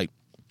change? Like,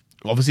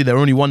 obviously they're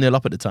only 1-0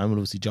 up at the time, and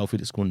obviously João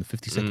Felix scored in the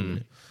 52nd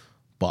minute.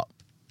 But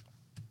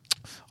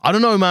I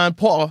don't know, man.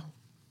 Potter,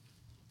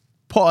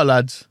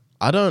 lads.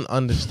 I don't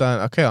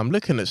understand. Okay, I'm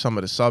looking at some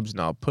of the subs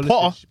now.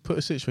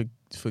 Pulisic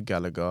for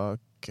Gallagher.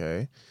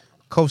 Okay,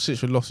 Kovacic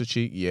for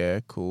Loftus-Cheek. Yeah,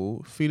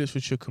 cool. Felix for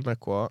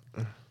Chukwuemeka.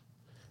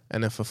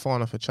 And then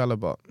Fofana for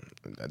Chalobah.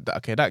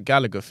 Okay, that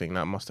Gallagher thing,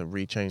 that must have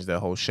rechanged their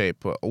whole shape.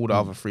 But all the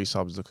other 3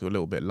 subs look a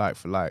little bit like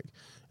for like.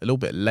 A little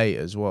bit late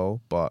as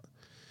well. But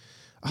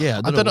yeah,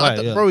 I don't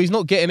know. Bro, he's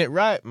not getting it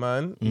right,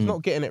 man. He's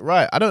not getting it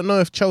right. I don't know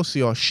if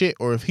Chelsea are shit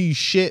or if he's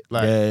shit.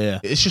 Like,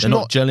 it's just they're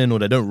not gelling or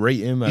they don't rate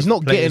him. He's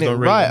not getting it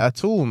right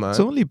at all, man. It's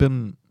only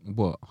been,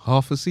 what,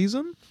 half a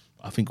season?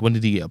 I think, when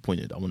did he get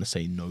appointed? I want to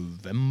say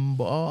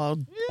November,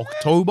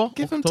 October.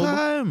 Give him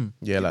time.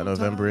 Yeah, like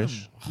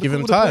November-ish. Give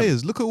him time.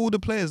 Look at all the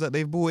players that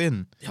they've brought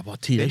in. Yeah, but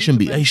they shouldn't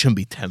be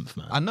 10th,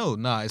 man. I know.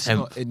 It's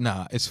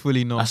not. It's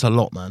fully not. That's a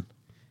lot, man.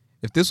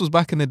 If this was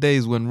back in the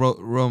days when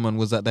Roman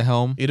was at the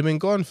helm, he'd have been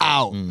gone.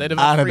 Out. They'd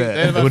have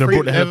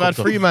had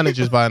 3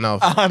 managers by now.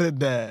 Out of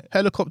there.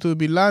 Helicopter would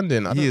be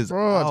landing. He is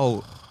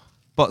out.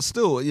 But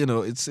still, you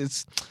know, it's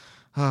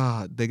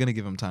they're gonna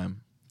give him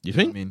time. You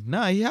think? I mean,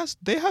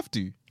 they have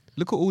to.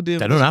 Look at all the...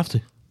 They don't have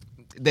to.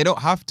 They don't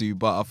have to,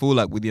 but I feel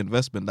like with the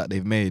investment that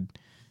they've made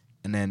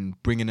and then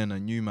bringing in a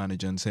new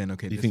manager and saying,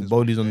 okay... Do you think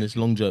Bowley's on this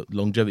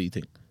longevity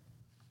thing?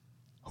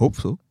 Hope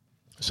so.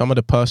 Some of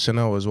the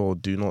personnel as well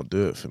do not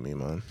do it for me,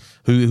 man.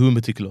 Who in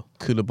particular?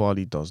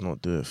 Koulibaly does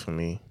not do it for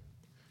me.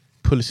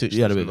 Pulisic,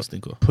 Yeah,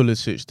 stinker.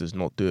 Pulisic does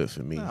not do it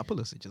for me. Nah,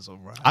 Pulisic is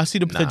alright. I see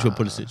the potential of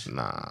Pulisic.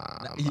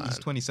 He's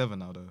 27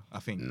 now, though. I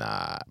think.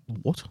 Nah.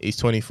 What? He's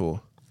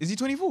 24. Is he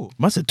 24?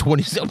 I said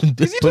 27.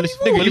 Is he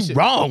 24? Nigga, you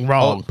wrong.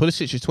 Oh,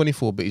 Pulisic is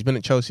 24, but he's been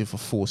at Chelsea for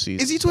 4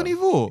 seasons. Is he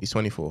 24? He's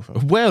 24.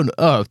 Fam. Where on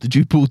earth did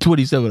you pull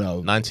 27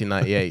 out?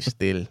 1998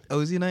 still.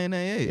 Oh, is he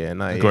 1998? Yeah,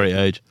 98. Great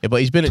age. Yeah,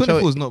 but he's been at 24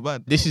 Chelsea. is not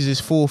bad. This is his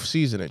 4th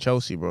season at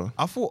Chelsea, bro.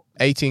 I thought.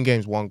 18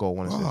 games, 1 goal,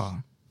 1 assist.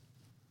 Ah.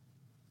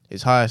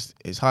 His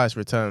highest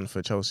return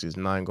for Chelsea is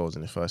 9 goals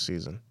in his first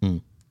season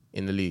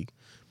in the league.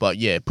 But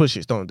yeah,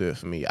 Pulisic don't do it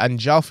for me, and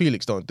João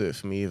Felix don't do it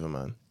for me either,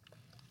 man.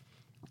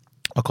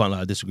 I can't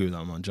lie, I disagree with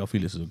that, man. João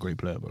Felix is a great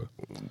player, bro.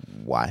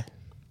 Why?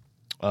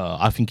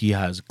 I think he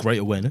has great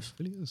awareness.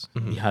 Really is.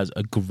 He has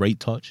a great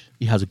touch.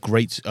 He has a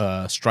great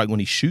strike when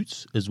he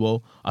shoots as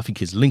well. I think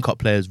his link-up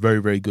play is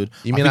very, very good.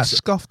 You mean that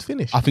scuffed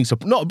finish? I think so.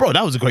 No, bro,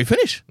 that was a great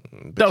finish.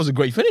 That was a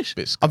great finish.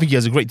 I think he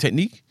has a great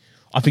technique.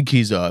 I think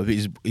his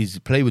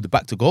play with the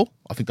back to goal,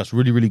 I think that's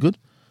really, really good.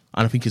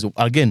 And I think his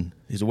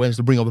awareness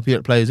to bring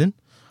other players in.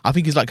 I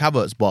think he's like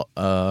Havertz, but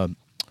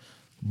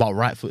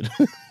right footed.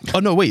 Oh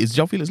no, wait, is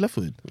João Felix left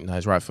footed? No,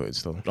 he's right footed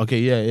still. Okay,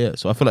 yeah.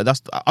 So I feel like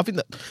that's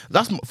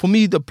for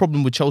me the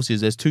problem with Chelsea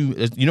is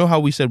you know how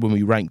we said when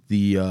we ranked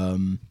the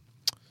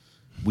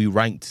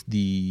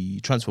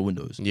transfer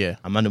windows. Yeah.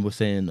 Amanda was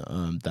saying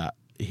that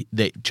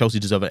Chelsea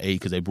deserve an A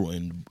because they brought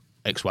in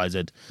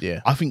XYZ.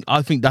 Yeah. I think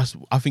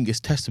it's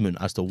testament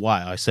as to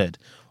why I said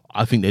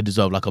I think they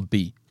deserve like a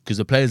B because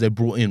the players they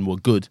brought in were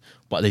good,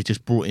 but they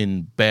just brought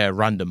in bare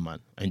random man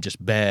and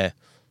just bare.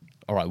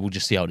 All right, we'll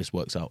just see how this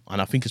works out,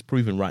 and I think it's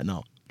proven right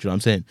now. Do you know what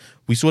I'm saying?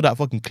 We saw that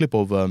fucking clip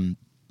of them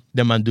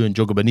man doing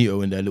Jogo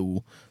Bonito in their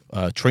little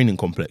training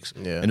complex,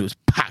 and it was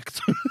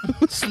packed.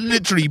 It's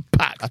literally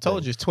packed. I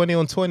told you, it's 20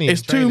 on 20.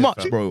 It's too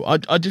much, bro. I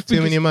just think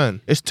too many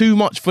man. It's too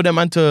much for them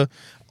man to.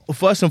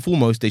 First and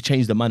foremost, they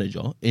changed the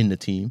manager in the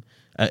team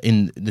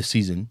in the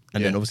season,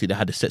 and then obviously they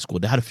had a set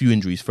squad. They had a few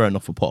injuries, fair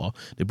enough for Potter.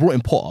 They brought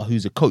in Potter,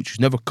 who's a coach who's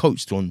never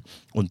coached on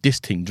this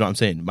thing. Do you know what I'm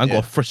saying? Man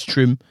got a fresh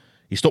trim.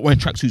 He stopped wearing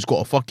tracksuits,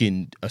 got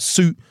a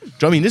suit. Do you know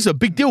what I mean? This is a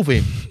big deal for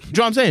him. Do you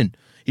know what I'm saying?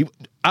 He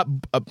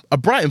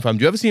at Brighton, fam,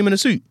 do you ever see him in a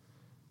suit?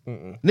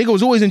 Nigga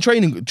was always in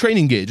training gear. Do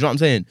you know what I'm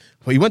saying?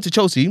 But he went to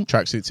Chelsea.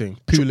 Tracksuit thing.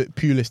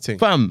 Pulis thing.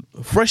 Fam,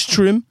 fresh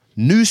trim,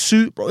 new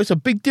suit. Bro, it's a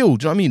big deal.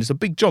 Do you know what I mean? It's a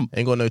big jump.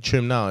 Ain't got no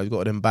trim now. He's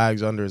got them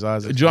bags under his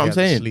eyes. Do you know what I'm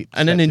saying?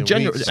 And then in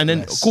January,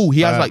 cool,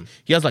 he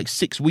has like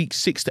 6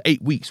 to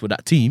 8 weeks with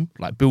that team,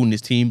 like building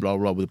his team, blah,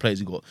 blah, with the players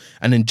he got.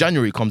 And then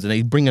January comes and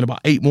they bring in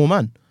about 8 more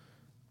man.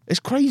 It's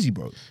crazy,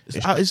 bro.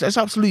 It's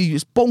absolutely,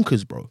 it's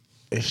bonkers, bro.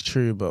 It's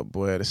true, but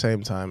boy, at the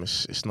same time,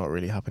 it's not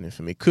really happening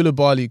for me.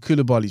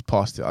 Koulibaly's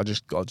past it. I'll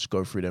just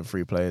go through them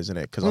 3 players in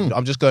it because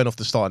I'm just going off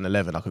the starting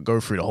 11. I could go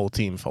through the whole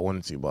team if I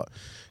wanted to, but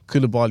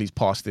Koulibaly's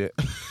past it.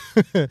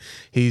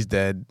 He's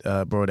dead,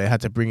 bro. They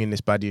had to bring in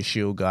this Badia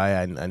Shield guy,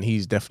 and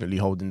he's definitely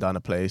holding down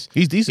a place.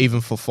 He's decent.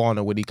 Even for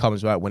Fofana, when he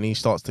comes back, when he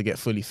starts to get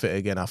fully fit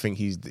again, I think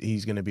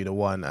he's going to be the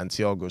one. And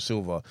Thiago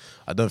Silva,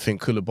 I don't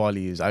think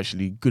Koulibaly is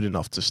actually good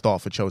enough to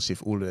start for Chelsea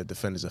if all of the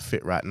defenders are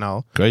fit right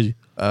now. Crazy.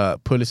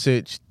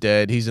 Pulisic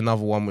dead. He's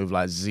another one with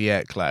like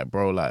Ziyech, like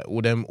bro, like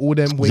all them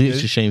wingers.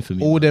 Ziyech's a shame for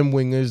me. All them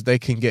wingers, they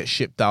can get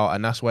shipped out,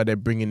 and that's why they're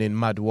bringing in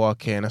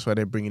Madueke, and that's why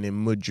they're bringing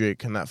in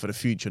Mudryk, and that for the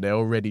future. They're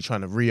already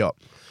trying to re-up.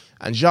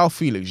 And João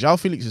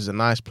Felix is a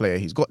nice player.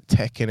 He's got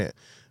tech in it,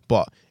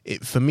 but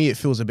for me, it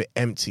feels a bit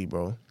empty,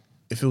 bro.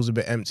 It feels a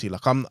bit empty.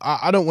 Like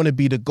I don't want to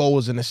be the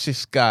goals and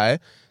assists guy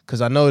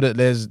because I know that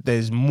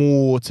there's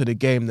more to the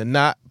game than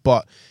that.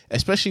 But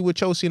especially with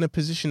Chelsea in a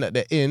position that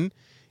they're in,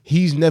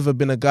 he's never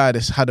been a guy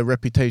that's had a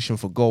reputation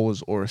for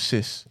goals or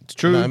assists. It's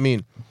true. You know what I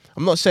mean?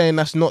 I'm not saying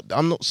that's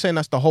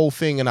the whole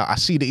thing, and I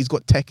see that he's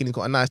got tech and he's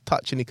got a nice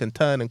touch and he can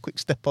turn and quick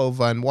step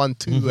over and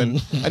 1-2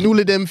 and all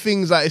of them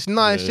things. Like it's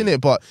nice,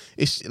 innit? But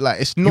it's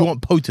like it's not. You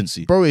want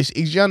potency, bro.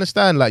 You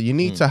understand? Like you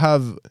need to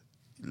have.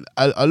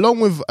 Along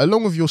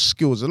with your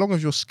skills, along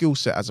with your skill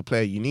set as a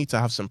player, you need to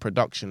have some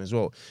production as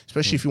well.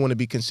 Especially if you want to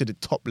be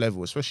considered top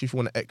level. Especially if you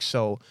want to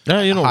excel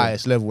at the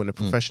highest level in the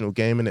professional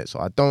game, innit? So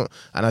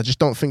I just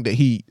don't think that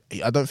he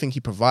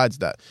provides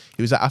that.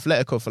 He was at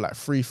Atletico for like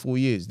 3-4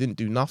 years, didn't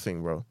do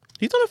nothing, bro.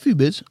 He's done a few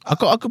bits. I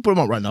could put him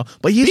up right now,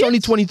 but he's only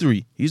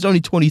 23. He's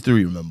only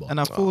 23. Remember? And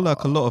I feel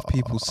like a lot of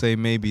people say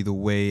maybe the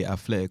way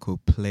Atletico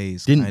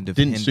plays kind of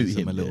didn't hinders suit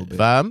him a little bit.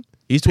 Fam.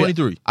 He's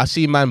 23. I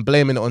see man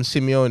blaming it on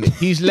Simeone.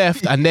 He's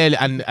left, and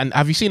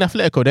have you seen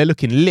Atletico? They're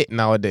looking lit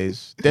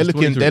nowadays. They're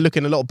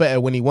looking a lot better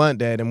when he weren't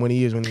there than when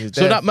he is when he's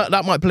there. So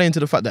that might play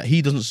into the fact that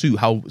he doesn't suit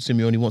how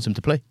Simeone wants him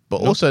to play.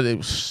 But also,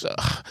 so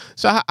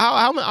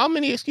how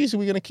many excuses are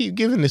we gonna keep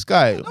giving this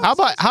guy? How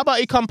about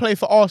he come play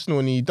for Arsenal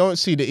and you don't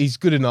see that he's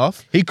good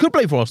enough? He could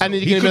play for Arsenal.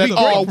 And then you're gonna be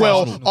like, oh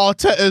well,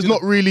 Arteta's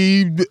not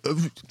really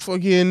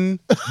fucking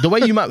the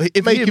way you might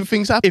making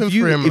things happen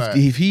for him.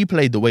 If he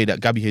played the way that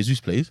Gabby Jesus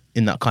plays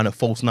in that kind of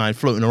false nine,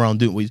 floating around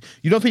doing what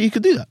you don't think he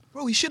could do that?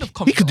 Bro, he should have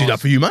come. He could do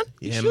that for you, man.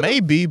 Yeah,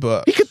 maybe,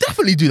 but He could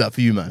definitely do that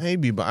for you, man.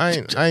 maybe, but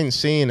I ain't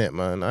seeing it,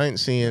 man. I ain't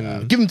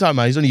seeing. Give him time,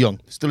 man. He's only young.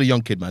 Still a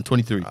young kid, man.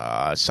 23.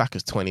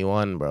 Saka's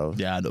 21, bro.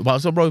 Yeah, I know. But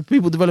so, bro,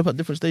 people develop at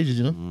different stages,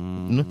 you know.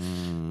 You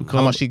know?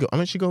 How much he go? How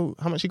much he go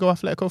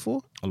Atletico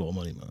for? A lot of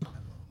money, man.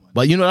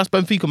 But you know, that's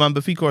Benfica, man.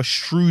 Benfica are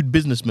shrewd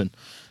businessmen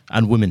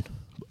and women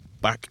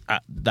back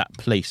at that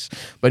place.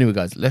 But anyway,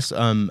 guys, let's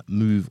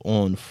move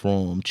on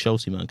from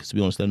Chelsea, man, because to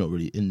be honest, they're not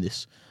really in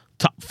this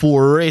top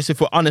 4 race,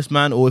 if we're honest,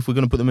 man, or if we're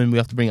going to put them in, we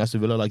have to bring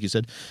Aston Villa, like you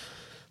said.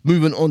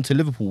 Moving on to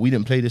Liverpool, we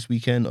didn't play this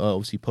weekend,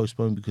 obviously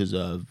postponed because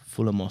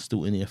Fulham are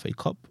still in the FA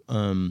Cup.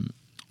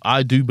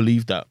 I do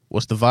believe that.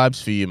 What's the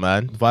vibes for you,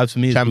 man? The vibes for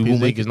me is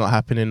Champions League is not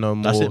happening no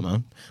more. That's it,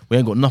 man. We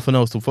ain't got nothing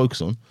else to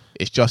focus on.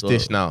 It's just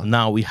this now.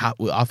 Now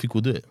I think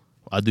we'll do it.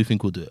 I do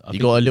think we'll do it. You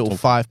got a little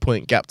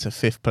 5-point gap to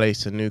 5th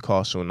place in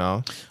Newcastle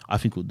now. I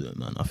think we'll do it,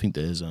 man. I think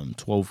there's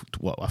 12.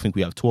 Well, I think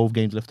we have 12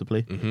 games left to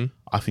play. Mm-hmm.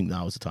 I think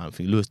now is the time. I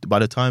think Lewis. By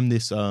the time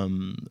this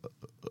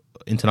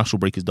international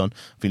break is done,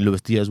 I think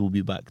Luis Diaz will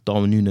be back.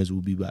 Darwin Núñez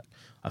will be back.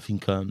 I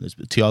think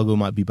Thiago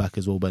might be back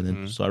as well by then.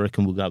 Mm-hmm. So I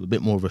reckon we'll have a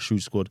bit more of a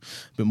shrewd squad,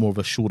 a bit more of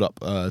a shored up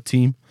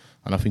team,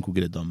 and I think we'll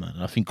get it done, man.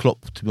 And I think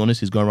Klopp, to be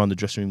honest, is going around the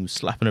dressing room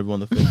slapping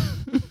everyone on the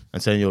face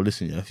and saying, "Yo,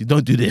 listen, if you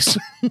don't do this."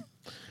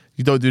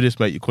 You don't do this,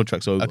 mate, your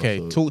contract's over. Okay,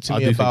 so talk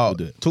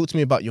to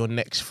me about your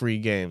next 3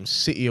 games.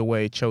 City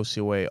away,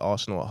 Chelsea away,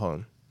 Arsenal at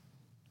home.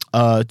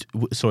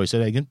 Sorry, say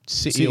that again.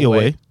 City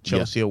away,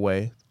 Chelsea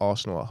away,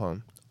 Arsenal at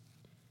home.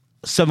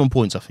 7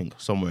 points, I think,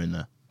 somewhere in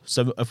there.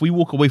 7. If we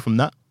walk away from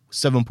that,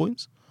 7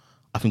 points,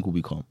 I think we'll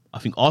be calm. I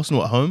think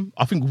Arsenal at home,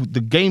 I think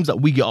the games that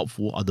we get up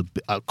for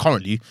are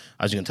currently,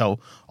 as you can tell,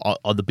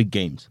 are the big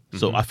games. Mm-hmm.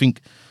 So I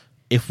think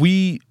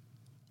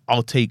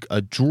I'll take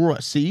a draw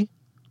at City.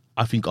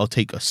 I think I'll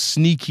take a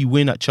sneaky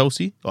win at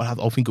Chelsea. I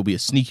think it'll be a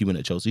sneaky win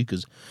at Chelsea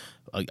because,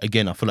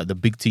 again, I feel like the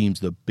big teams,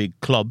 the big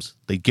clubs,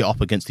 they get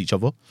up against each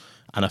other.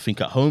 And I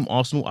think at home,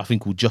 Arsenal, I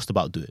think we'll just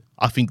about do it.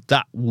 I think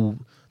that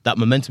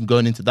momentum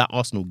going into that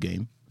Arsenal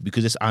game,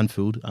 because it's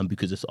Anfield and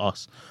because it's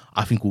us,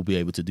 I think we'll be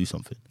able to do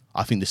something.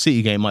 I think the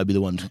City game might be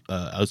the one,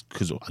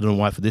 because I don't know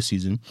why for this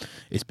season,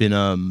 it's been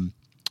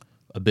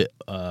a bit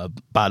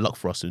bad luck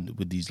for us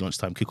with these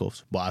lunchtime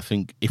kickoffs. But I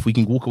think if we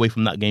can walk away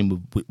from that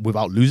game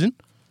without losing,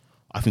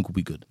 I think we'll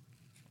be good.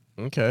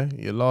 Okay,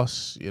 your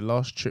last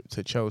trip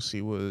to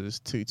Chelsea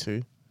was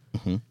 2-2.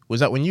 Mm-hmm.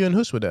 Was that when you and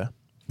Huss were there?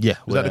 Yeah.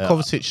 Was that the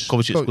Kovacic?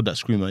 Kovacic scored that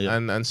screamer, yeah.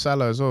 And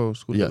Salah as well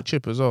scored the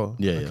chip as well.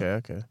 Yeah.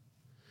 Okay.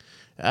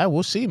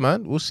 We'll see,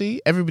 man. We'll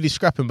see. Everybody's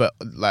scrapping, but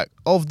like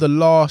of the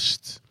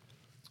last,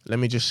 let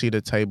me just see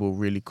the table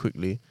really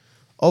quickly.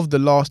 Of the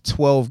last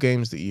 12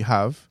 games that you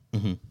have,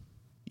 mm-hmm.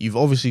 you've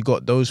obviously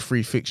got those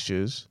 3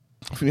 fixtures.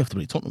 I think we have to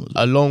play Tottenham as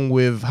well. Along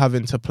with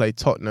having to play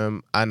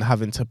Tottenham and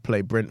having to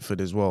play Brentford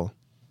as well.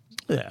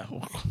 Yeah.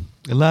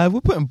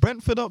 We're putting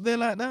Brentford up there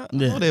like that?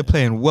 Yeah. Oh, they're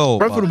playing well.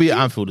 Brentford will be at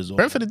Anfield as well.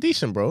 Brentford are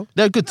decent, bro.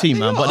 They're a good team,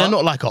 man, but they're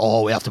not like,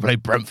 we have to play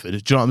Brentford. Do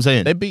you know what I'm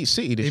saying? They beat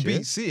City this year. They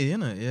beat City,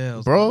 innit?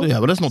 Yeah. Bro. Yeah,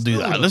 but let's not do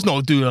that. Let's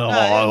not do, we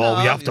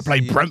have to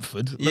play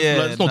Brentford.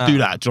 Let's not do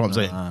that. Do you know what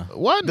I'm saying?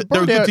 Why?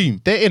 They're a good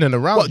team. They're in and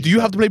around. What, do you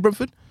have to play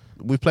Brentford?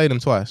 We've played them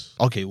twice.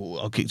 Okay,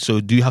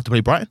 so do you have to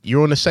play Brighton?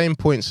 You're on the same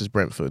points as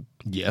Brentford.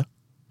 Yeah.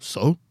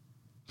 So?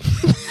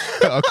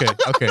 Okay,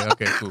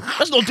 cool.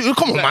 Let's not do.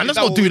 Come on, man. Let's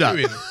not do that.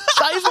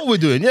 That is what we're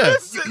doing. Yeah,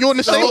 you're on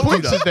the same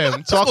points as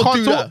them, so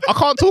I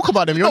can't talk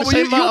about them. You're on the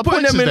same amount of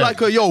points as them. Like,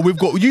 we've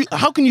got you.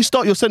 How can you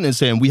start your sentence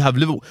saying we have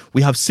Liverpool,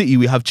 we have City,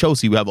 we have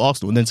Chelsea, we have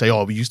Arsenal, and then say,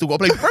 but you still got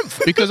to play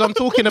Brentford? Because I'm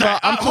talking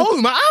about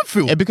home at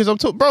Anfield. Yeah, because I'm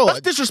talking, bro.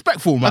 That's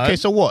disrespectful, man. Okay,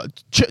 so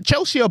what?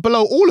 Chelsea are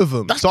below all of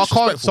them. That's I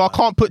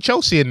can't put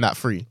Chelsea in that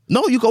 3.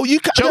 No, you go. You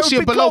can't. Chelsea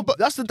are below.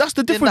 That's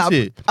the difference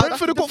here.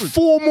 Brentford have got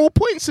 4 more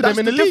points than them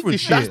in the league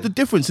this year. That's the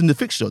difference in the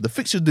fixture.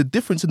 The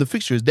difference in the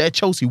fixture is they're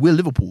Chelsea, we're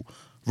Liverpool.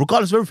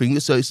 Regardless of everything,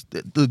 so it's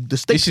the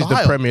stakes are higher. This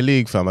is the Premier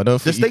League, fam. I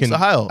don't think the stakes are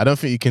higher. I don't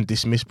think you can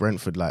dismiss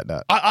Brentford like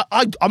that.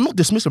 I'm not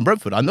dismissing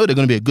Brentford. I know they're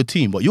going to be a good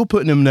team, but you're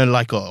putting them there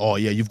like,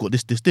 you've got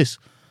this.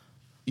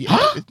 Yeah,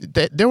 huh?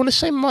 They're on the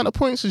same amount of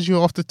points as you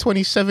after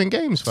 27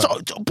 games, fam.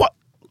 But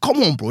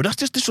come on, bro. That's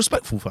just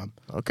disrespectful, fam.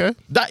 Okay.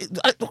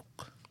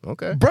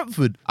 Okay.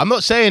 Brentford. I'm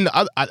not saying,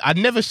 I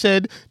never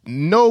said,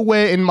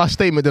 nowhere in my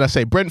statement did I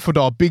say Brentford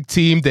are a big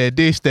team, they're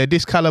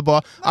this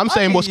caliber. I'm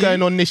saying what's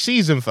going on this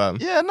season, fam.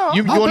 Yeah, no.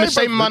 You're on the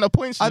same amount of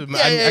points as them,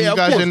 and you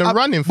guys are in the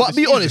running for But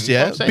be honest,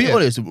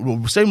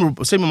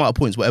 same amount of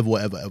points,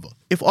 whatever.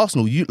 If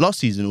Arsenal, last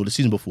season or the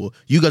season before,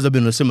 you guys have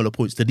been on similar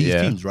points to these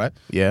teams, right?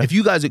 Yeah. If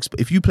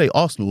you play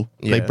Arsenal,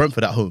 play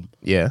Brentford at home,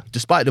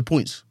 despite the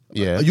points,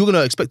 you're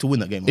gonna expect to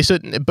win that game.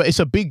 It's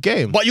a big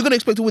game. But you're gonna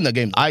expect to win that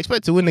game. I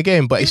expect to win the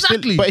game, but it's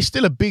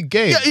still a big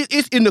game. Yeah,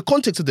 it's in the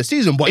context of the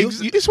season. But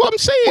it's what I'm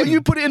saying. But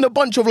you put it in a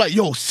bunch of like,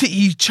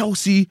 City,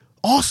 Chelsea,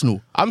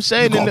 Arsenal. I'm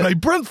saying you gotta play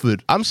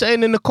Brentford. I'm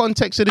saying in the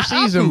context of the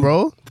season,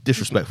 bro.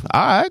 Disrespectful.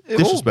 All right,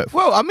 Disrespectful.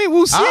 Well, I mean,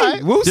 we'll see.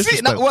 Alright. We'll see.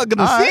 Disrespectful. We're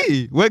gonna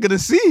see. We're gonna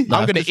see.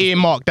 I'm gonna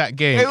earmark that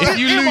game. If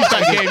you lose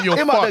that game, you're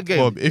Earmark that fucked, game.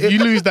 Bob. If you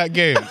lose that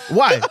game,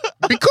 why?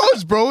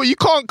 Because, bro, you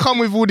can't come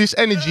with all this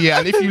energy,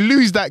 and if you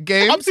lose that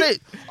game, I'm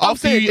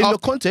saying in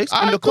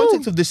the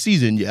context of this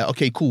season, yeah,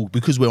 okay, cool,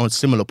 because we're on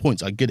similar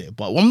points, I get it,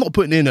 but I'm not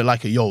putting in it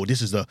like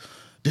this is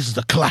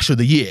the clash of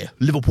the year,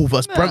 Liverpool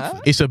versus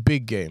Brentford. It's a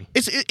big game.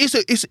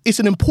 It's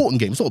an important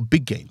game. It's not a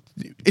big game.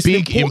 It's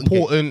Big, an important.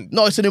 important.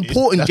 No, it's an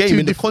important That's game two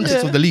in the different-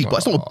 context of the league, but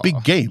it's not a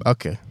big game.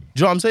 Okay. Do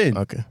you know what I'm saying?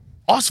 Okay.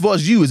 Us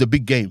versus you is a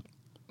big game.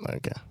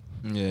 Okay.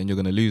 Yeah, and you're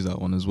gonna lose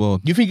that one as well.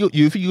 You think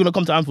you're gonna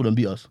come to Anfield and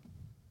beat us?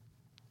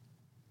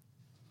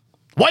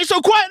 Why you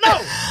so quiet now?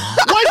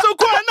 Why you so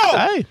quiet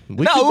now? Hey,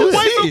 we No, can do we'll it.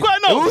 Why you so see.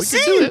 quiet now? We'll We can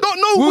see. do it.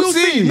 We'll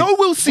see. No,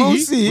 we'll see. We'll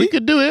see. We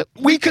could do it.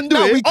 We can do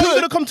No, it. we Are you could.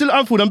 gonna come to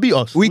Anfield and beat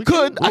us? We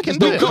could. we I can just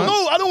do don't it, go. man.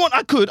 No, I don't want.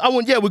 I could. I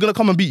want. Yeah, we're gonna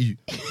come and beat you.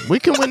 We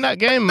can win that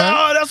game, man.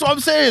 No, that's what I'm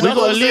saying. We That's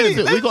got what a I'm league.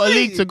 saying. We got a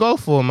league to go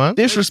for, man.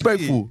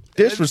 Disrespectful.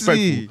 Let's Disrespectful.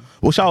 see.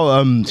 Well,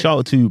 shout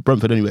out to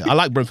Brentford anyway. I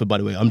like Brentford, by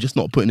the way. I'm just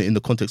not putting it in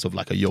the context of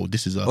like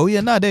this is a. Oh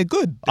yeah, they're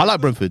good. I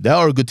like Brentford. They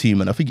are a good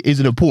team, and I think it is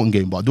an important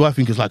game. But do I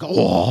think it's like, we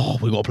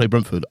got to play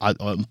Brentford?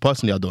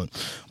 Personally, I don't.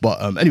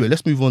 But anyway,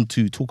 let's move on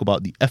to talk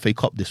about the FA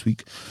Cup this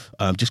week.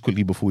 Just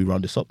quickly before we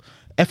round this up,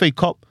 FA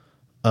Cup.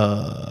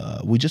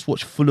 We just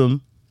watched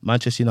Fulham,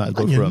 Manchester United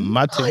go for a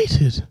mad team.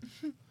 United.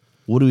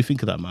 What do we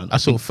think of that, man? I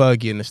saw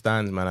Fergie in the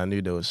stands, man. I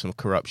knew there was some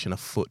corruption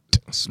afoot.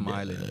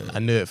 Smiling. I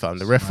knew it, fam.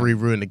 The referee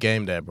ruined the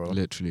game there, bro.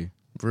 Literally.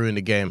 Ruined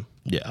the game.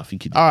 Yeah, I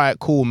think he did. All right,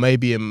 cool.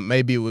 Maybe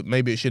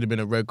it should have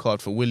been a red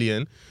card for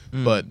Willian,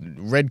 but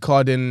red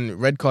carding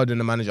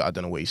the manager. I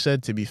don't know what he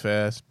said, to be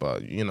fair,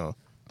 but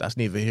that's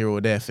neither here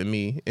or there for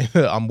me.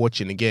 I'm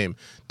watching the game.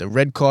 The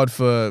red card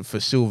for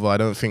Silva, I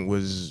don't think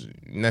was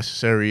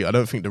necessary. I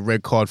don't think the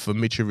red card for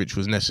Mitrovic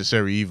was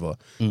necessary either.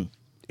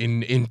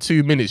 In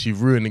 2 minutes,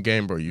 you've ruined the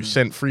game, bro. You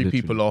sent three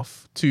people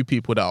off, 2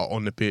 people that are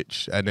on the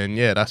pitch, and then,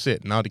 that's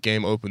it. Now the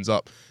game opens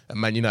up,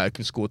 and Man United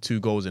can score 2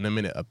 goals in a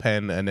minute, a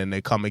pen, and then they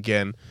come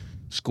again,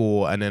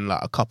 score, and then like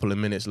a couple of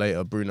minutes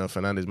later, Bruno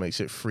Fernandes makes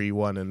it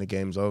 3-1, and the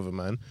game's over,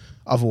 man.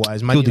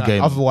 Otherwise, Man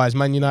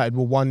United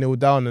were 1-0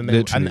 down, and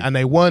they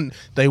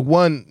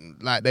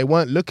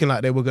weren't looking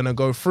like they were gonna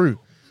go through.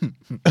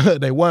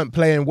 They weren't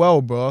playing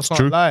well, bro. I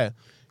can't lie.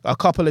 A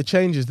couple of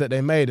changes that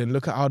they made, and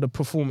look at how the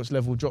performance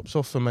level drops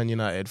off for Man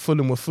United.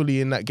 Fulham were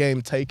fully in that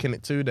game, taking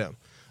it to them.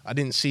 I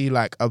didn't see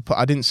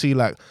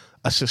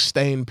a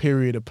sustained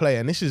period of play,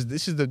 and this is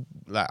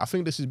I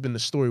think this has been the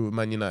story with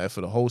Man United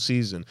for the whole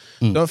season.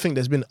 I don't think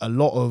there's been a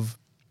lot of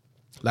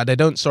they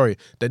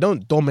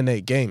don't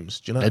dominate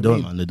games. Do you know what I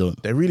mean? Man, they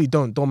don't. They really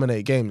don't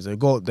dominate games. They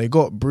got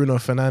Bruno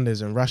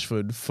Fernandes and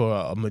Rashford for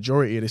a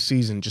majority of the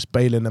season, just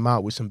bailing them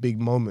out with some big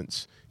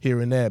moments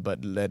here and there, but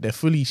they're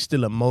fully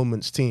still a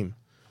moments team.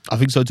 I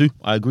think so too.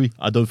 I agree.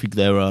 I don't think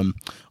they're.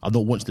 I've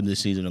not watched them this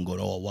season and gone,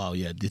 oh wow,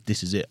 yeah,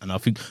 this is it. And I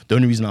think the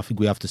only reason I think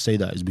we have to say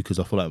that is because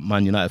I feel like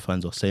Man United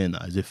fans are saying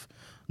that as if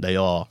they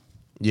are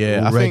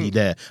already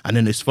there. And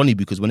then it's funny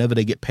because whenever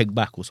they get pegged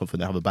back or something,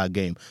 they have a bad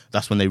game.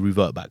 That's when they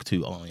revert back to,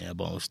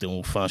 but I'm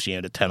still first year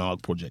of the Ten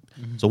Hag project.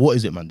 So what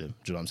is it, man? Do you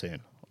know what I'm saying?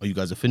 Are you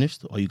guys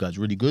finished? Are you guys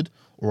really good,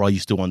 or are you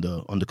still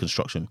under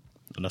construction?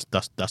 And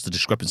that's the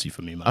discrepancy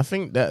for me, man. I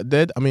think that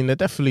they're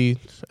definitely,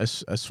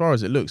 as far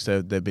as it looks,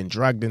 they've been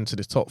dragged into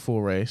the top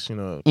 4 race.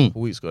 A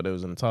couple weeks ago they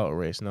was in the title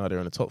race. Now they're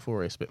in the top 4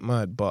 race. A bit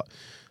mad, but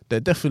they're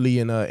definitely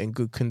in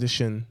good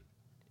condition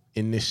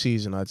in this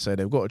season. I'd say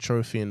they've got a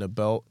trophy in the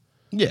belt.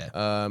 Yeah.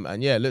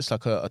 It looks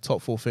like a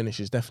top 4 finish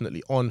is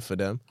definitely on for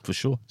them. For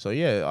sure. So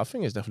yeah, I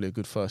think it's definitely a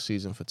good first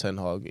season for Ten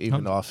Hag.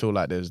 Even though I feel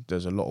like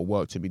there's a lot of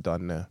work to be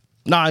done there.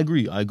 No, I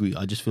agree. I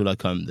just feel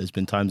like there's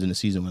been times in the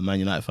season when Man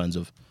United fans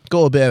have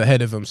got a bit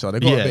ahead of them, so they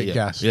got a bit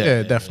gas.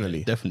 Yeah,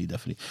 definitely.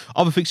 Definitely.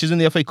 Other fixtures in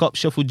the FA Cup: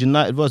 Sheffield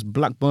United versus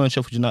Blackburn.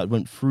 Sheffield United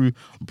went through.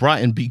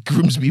 Brighton beat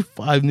Grimsby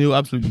 5-0.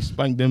 Absolutely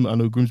spanked them. I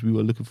know Grimsby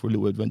were looking for a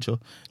little adventure.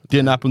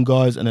 Didn't happen,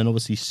 guys. And then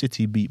obviously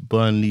City beat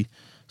Burnley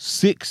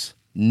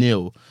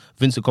 6-0.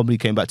 Vincent Kompany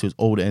came back to his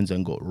old ends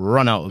and got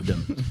run out of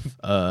them.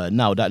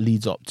 Now that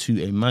leads up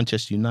to a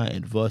Manchester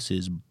United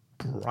versus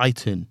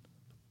Brighton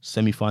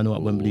semi-final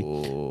at Wembley,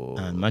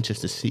 and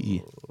Manchester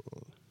City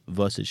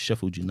versus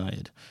Sheffield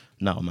United.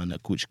 Now, man,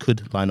 which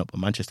could line up a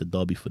Manchester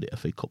derby for the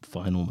FA Cup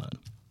final, man.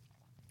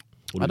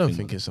 I don't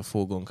think it's a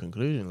foregone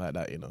conclusion like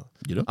that, You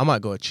know? I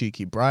might go a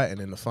cheeky Brighton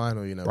in the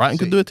final, Brighton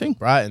could do a thing.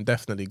 Brighton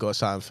definitely got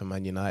something for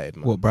Man United,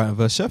 man. What, Brighton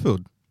versus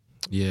Sheffield?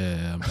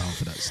 Yeah, I'm down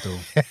for that still.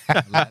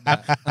 I like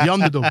that. The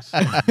underdogs.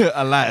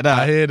 I like that.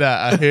 I hear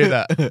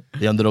that.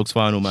 The underdogs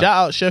final, man.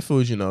 Shout out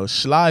Sheffield,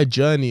 sly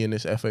journey in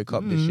this FA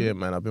Cup this year,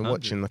 man. I've been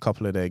watching a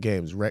couple of their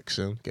games.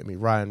 Wrexham, get me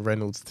Ryan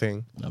Reynolds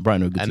thing.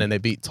 Brighton are good. And then they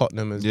beat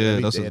Tottenham as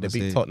well. They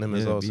beat Tottenham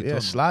as well. So,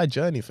 sly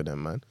journey for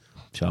them, man.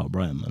 Shout out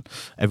Brighton, man.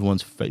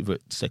 Everyone's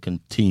favourite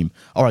second team.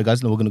 All right,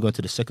 guys, now we're going to go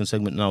into the second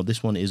segment now.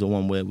 This one is a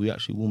one where we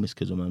actually will miss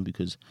Kizzo, man,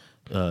 because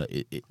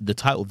the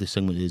title of this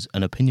segment is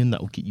An Opinion That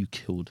Will Get You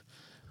Killed.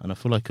 And I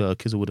feel like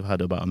Kizza would have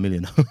had about 1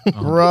 million.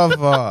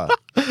 Brother.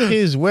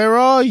 Kiz, where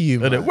are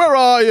you, man? Where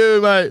are you,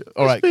 mate?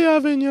 All right. Be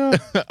having you.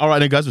 All right,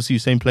 then, guys. We'll see you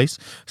same place,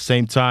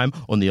 same time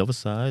on the other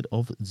side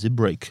of the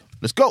break.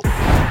 Let's go.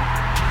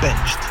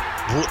 Benched.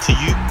 Brought to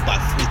you by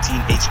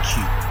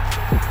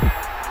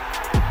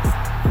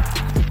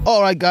 14HQ.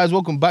 All right, guys.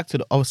 Welcome back to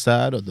the other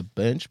side of the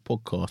bench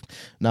podcast.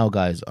 Now,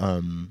 guys,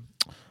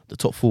 the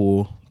top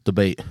 4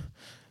 debate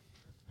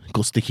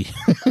got sticky.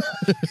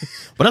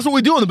 But that's what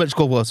we do on the bench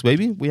podcast,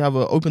 baby. We have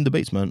open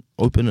debates, man.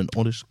 Open and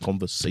honest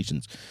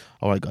conversations.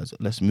 All right, guys,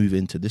 let's move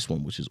into this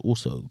one, which is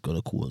also going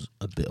to cause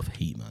a bit of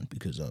heat, man,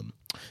 because if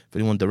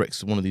anyone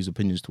directs one of these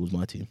opinions towards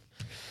my team,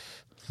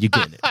 you're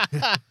getting it.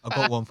 I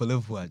got one for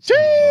Liverpool, actually.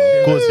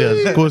 Of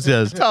course he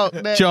has.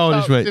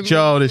 Childish, mate.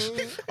 Childish.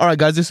 All right,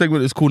 guys, this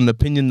segment is called An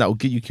Opinion That Will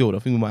Get You Killed. I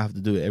think we might have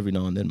to do it every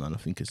now and then, man. I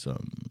think it's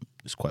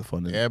quite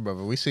fun. Yeah,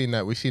 brother. We seen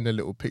that. We seen a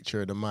little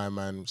picture of the My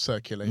Man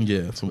circulating.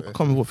 Yeah, I can't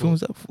remember what film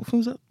was that. What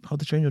film was that? How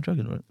to Train Your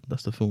Dragon, right?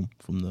 That's the film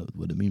from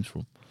where the meme's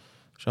from.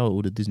 Shout out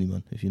all the Disney,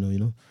 man. If you know, you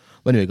know.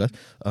 But anyway, guys,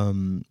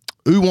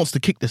 who wants to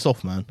kick this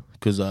off, man?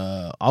 Because,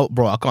 I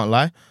can't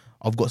lie.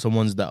 I've got some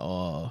ones that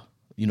are,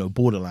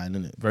 borderline,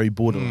 innit? Very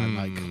borderline.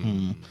 Like,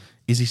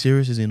 is he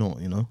serious? Is he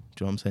not? You know?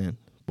 Do you know what I'm saying?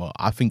 But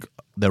I think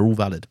they're all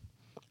valid.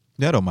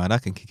 Yeah, I don't mind. I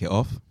can kick it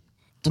off.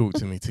 Talk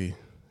to me, T.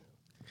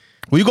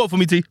 What you got for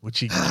me, T? What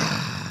you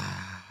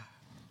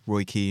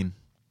Roy Keane.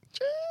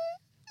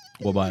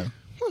 What about him?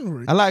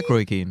 I like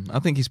Roy Keane. I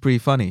think he's pretty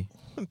funny.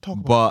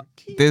 But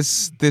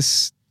this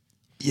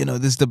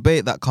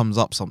debate that comes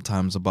up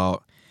sometimes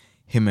about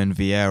him and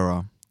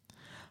Vieira,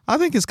 I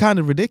think it's kind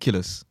of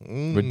ridiculous.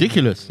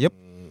 Ridiculous? Yep.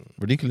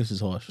 Ridiculous is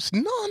harsh. It's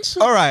nonsense.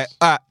 All right.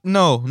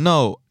 No.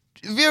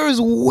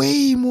 Vieira's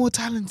way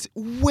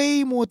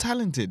more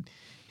talented.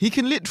 He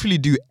can literally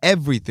do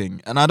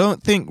everything. And I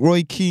don't think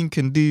Roy Keane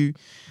can do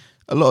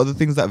a lot of the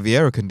things that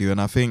Vieira can do. And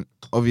I think,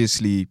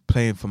 obviously,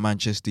 playing for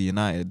Manchester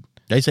United.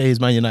 They say he's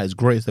Man United's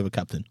greatest ever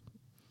captain.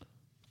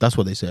 That's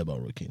what they say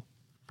about Roy Keane.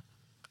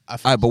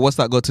 But what's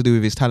that got to do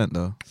with his talent,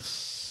 though?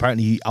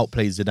 Apparently, he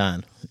outplayed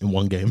Zidane in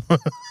one game.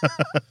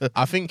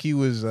 I think he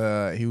was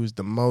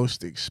the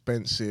most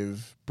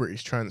expensive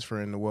British transfer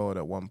in the world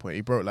at one point.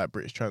 He broke like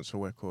British transfer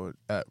record.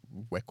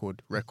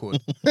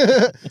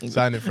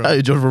 Signing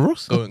from Jonathan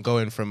Ross?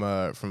 going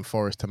from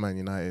Forest to Man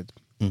United.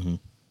 Mm-hmm.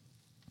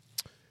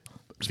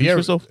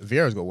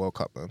 Vieira's got World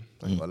Cup, man.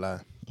 I ain't gonna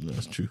lie. Yeah,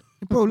 that's true.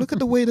 Bro, look at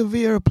the way the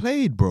Vieira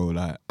played, bro.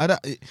 Like, I'm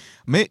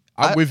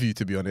with you,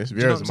 to be honest.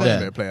 Vieira's a much saying?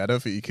 better player. I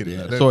don't think you can.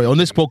 Yeah. Sorry, on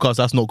this podcast,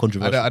 that's not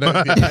controversial. I don't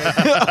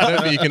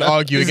think you can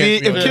argue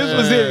against me.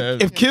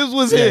 If Kiz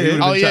was here,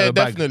 oh yeah,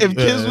 definitely. If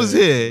Kiz was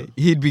here,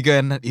 he'd be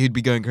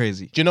going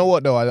crazy. Do you know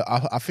what though?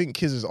 I think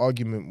Kiz's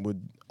argument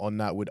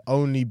would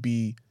only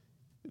be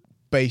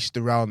based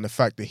around the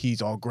fact that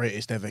he's our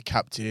greatest ever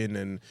captain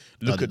and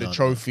look at the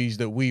trophies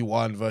that we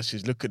won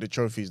versus look at the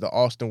trophies that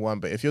Arsenal won.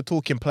 But if you're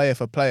talking player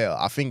for player,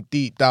 I think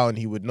deep down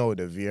he would know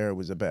that Vieira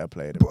was a better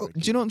player than Bro, do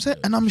you know what I'm saying?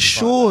 And I'm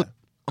sure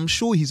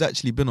he's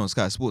actually been on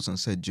Sky Sports and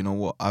said, you know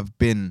what, I've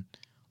been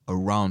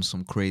around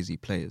some crazy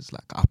players.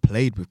 Like, I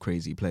played with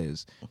crazy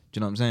players. Do you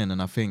know what I'm saying?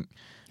 And I think...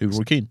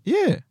 Roy Keane?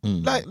 Yeah.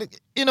 Like,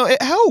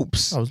 it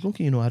helps. I was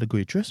looking, I had a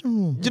great dressing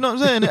room. Do you know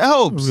what I'm saying? It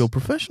helps. A real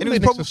professional. It was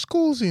probably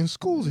Schoolsy.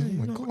 Oh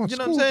my God. Do you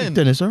know what I'm saying?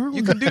 Dennis Earl.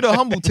 You can do the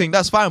humble thing,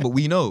 that's fine, but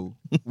we know.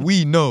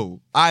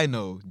 I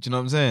know. Do you know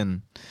what I'm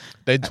saying?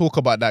 They talk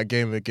about that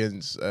game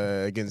against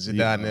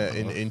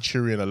Zidane in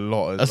Turin a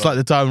lot. That's like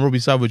the time Robbie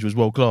Savage was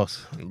world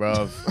class.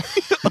 Bruv.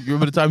 You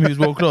remember the time he was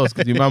world class?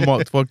 Because your man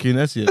marked fucking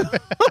Essien.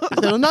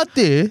 They were not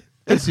there.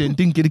 Essien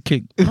didn't get a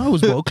kick. I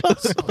was world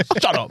class.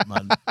 Shut up,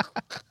 man.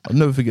 I'll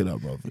never forget that,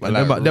 bro.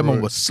 That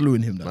man was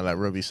slewing him. Man, like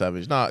Robbie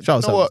Savage. Nah, you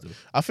know what?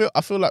 I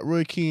feel like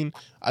Roy Keane.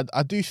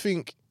 I do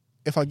think,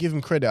 if I give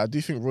him credit, I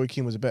do think Roy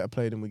Keane was a better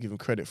player than we give him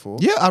credit for.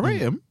 Yeah, I rate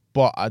him,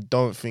 but I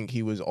don't think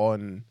he was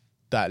on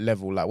that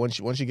level. Like once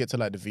you get to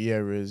like the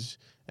Vieiras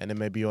and then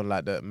maybe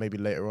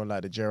later on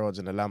like the Gerrards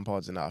and the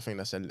Lampards and that, I think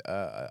that's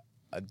a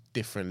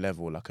different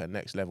level, like a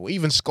next level.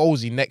 Even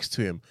Scholesy next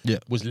to him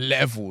was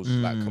levels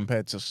like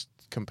compared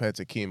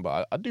to Keane.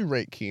 But I do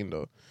rate Keane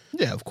though.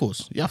 Yeah, of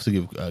course. You have to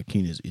give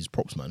Keane his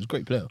props, man. He's a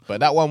great player.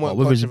 But that one went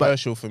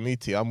controversial for me,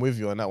 T. I'm with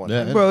you on that one.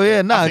 Yeah. Bro,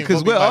 yeah, nah,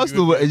 because we're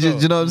Arsenal. Do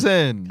you know what I'm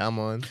saying? Come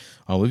on.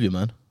 I'm with you,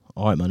 man.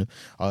 All right, man.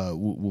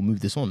 We'll move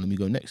this on. Let me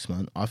go next,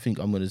 man. I think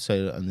I'm going to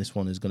say that, and this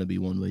one is going to be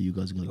one where you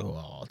guys are going to go,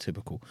 oh,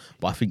 typical.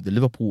 But I think the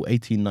Liverpool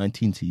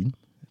 18-19 team,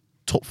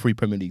 top 3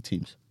 Premier League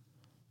teams.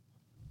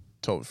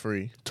 Top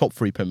 3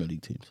 Premier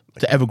League teams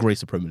to ever grace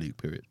the Premier League,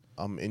 period.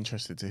 I'm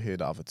interested to hear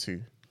the other 2.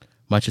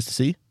 Manchester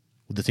City,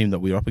 the team that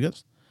we're up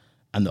against.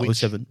 And the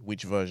 07.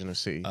 Which version of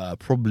City?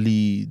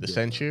 Probably the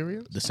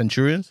Centurions? The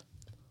Centurions.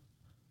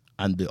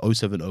 And the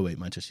 07-08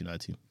 Manchester United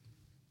team.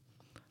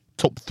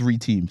 Top 3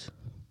 teams.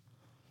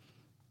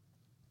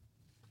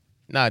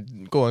 Nah,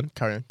 go on.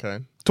 Carry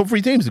on. Top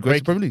 3 teams, the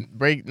greatest Premier League.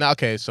 Why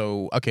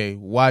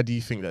do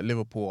you think that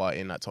Liverpool are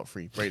in that top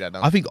 3? Break that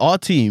down. I think our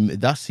team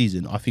that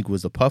season,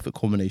 was the perfect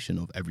combination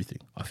of everything.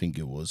 I think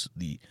it was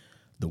the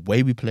the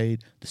way we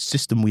played, the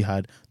system we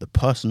had, the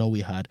personnel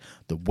we had,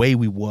 the way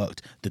we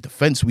worked, the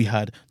defense we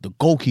had, the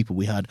goalkeeper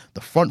we had,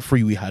 the front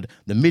three we had,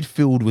 the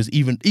midfield was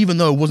even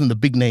though it wasn't the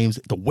big names,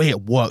 the way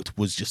it worked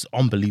was just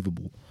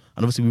unbelievable.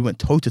 And obviously we went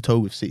toe-to-toe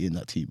with City in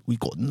that team. We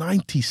got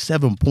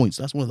 97 points.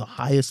 That's one of the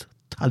highest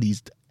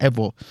tallies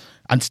ever.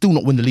 And still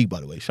not win the league, by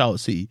the way. Shout out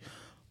City.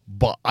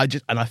 But I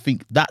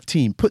think that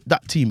team, put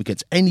that team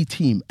against any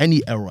team,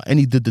 any era,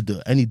 any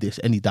any this,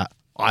 any that,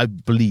 I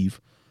believe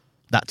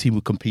that team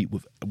would compete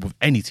with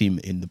any team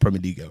in the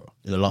Premier League era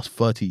in the last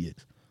 30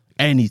 years.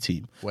 Any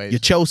team. Your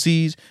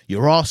Chelseas,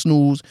 your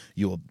Arsenals,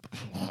 your...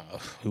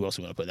 Who else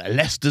am I going to put there?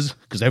 Leicester's,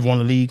 because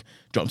everyone in the league. Do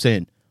you know what I'm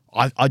saying?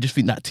 I just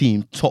think that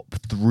team, top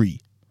 3.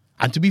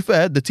 And to be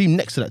fair, the team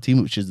next to that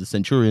team, which is the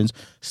Centurions,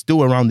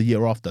 still around the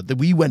year after, that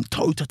we went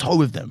toe-to-toe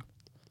with them.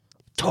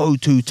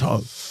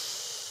 Toe-to-toe.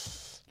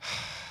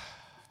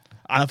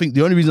 And I think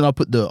the only reason I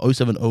put the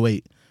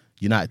 07-08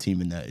 United team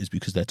in there is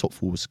because their top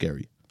 4 was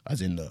scary.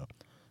 As in the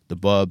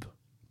Berber,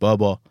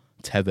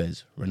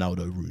 Tevez,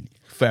 Ronaldo, Rooney.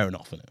 Fair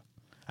enough, innit?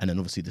 And then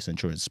obviously the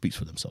Centurions speaks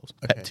for themselves.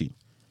 Okay. Pep team.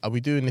 Are we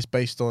doing this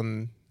based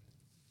on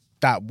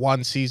that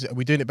one season? Are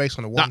we doing it based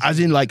on one season? As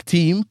in like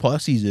team per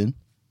season,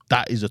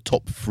 that is a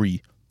top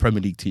 3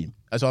 Premier League team.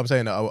 That's what I'm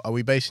saying. Are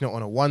we basing it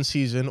on a one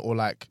season or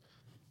like...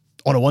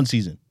 On a one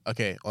season.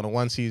 Okay, on a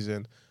one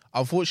season.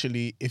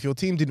 Unfortunately, if your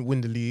team didn't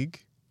win the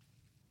league,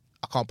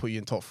 I can't put you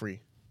in top 3.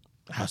 It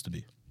has to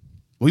be.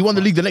 We won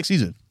the league the next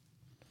season.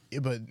 Yeah,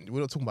 but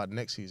we're not talking about the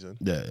next season.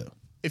 Yeah.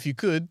 If you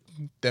could,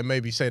 then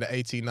maybe say the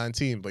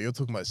 18-19, but you're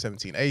talking about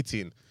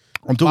 17-18.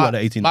 I'm talking about the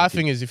 18-19. My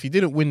thing is, if you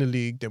didn't win the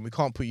league, then we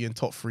can't put you in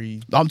top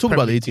 3. I'm talking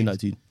about the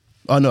 18-19.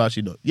 Oh, no,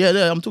 actually, no.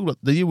 Yeah, I'm talking about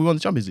the year we won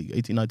the Champions League,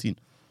 18-19.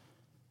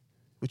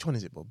 Which one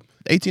is it, Bob?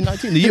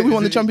 18-19, the year we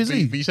won the Champions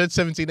League. But you said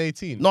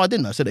 17-18. No, I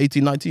didn't. I said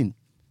 18-19.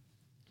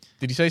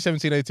 Did you say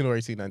 17-18 or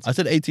 18-19? I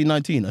said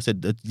 18-19. I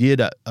said the year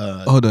that...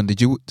 Hold on,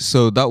 did you...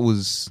 So that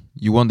was...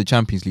 You won the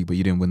Champions League, but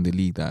you didn't win the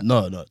league that...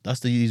 No. That's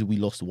the year we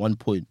lost 1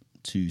 point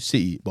to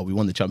City, but we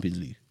won the Champions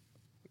League.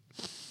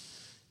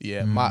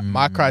 Yeah,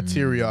 my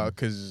criteria,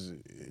 because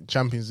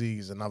Champions League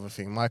is another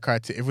thing. My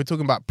criteria... If we're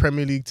talking about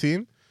Premier League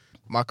team,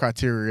 my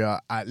criteria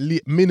at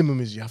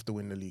minimum is you have to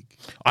win the league.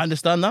 I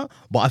understand that,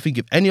 but I think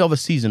if any other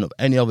season of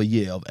any other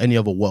year of any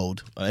other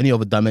world or any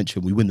other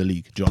dimension, we win the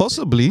league.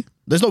 Possibly.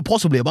 There's no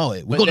possibly about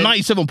it. We got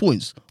 97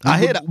 points. I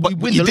hear that,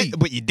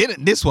 but you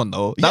didn't this one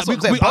though. That's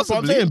what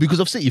I'm saying. Because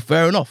of City.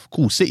 Fair enough.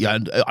 Cool, City.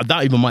 And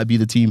that even might be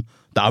the team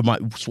that I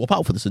might swap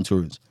out for the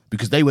Centurions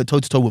because they went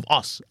toe-to-toe with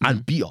us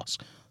and beat us.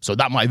 So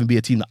that might even be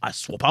a team that I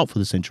swap out for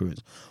the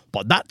Centurions.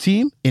 But that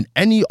team in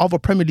any other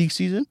Premier League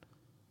season...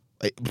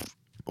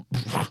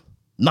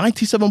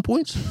 97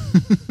 points?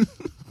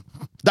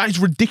 That is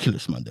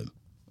ridiculous, man.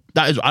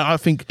 That is, I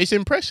think... It's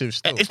impressive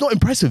still. It's not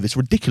impressive. It's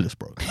ridiculous,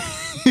 bro.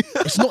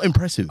 It's not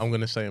impressive. I'm going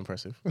to say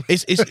impressive.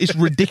 It's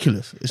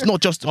ridiculous. It's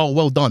not just, oh,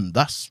 well done.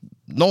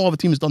 No other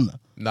team has done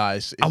that. Nah,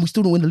 and we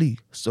still don't win the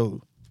league,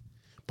 so...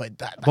 But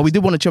we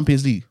did win a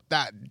Champions League.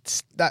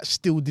 That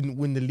still didn't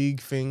win the league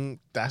thing.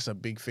 That's a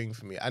big thing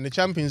for me. And the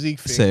Champions League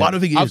thing... I don't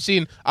think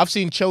I've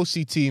seen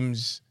Chelsea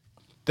teams...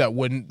 that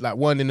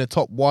weren't in the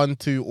top 1,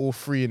 2, or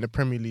 3 in the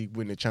Premier League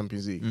win the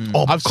Champions League.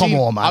 Oh, come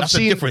on, man. That's a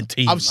different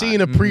team. I've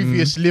seen a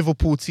previous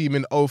Liverpool team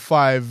in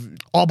 05.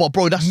 Oh, but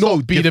bro, that's not so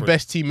be different. The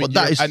best team. But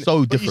that is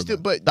so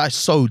different. That's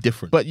so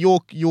different. But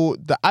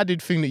the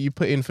added thing that you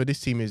put in for this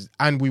team is,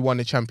 and we won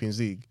the Champions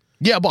League.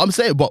 Yeah, but I'm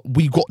saying, but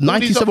we got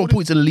 97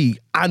 points in the league,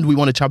 and we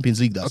won a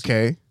Champions League.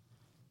 Okay.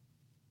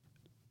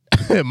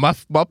 my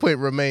point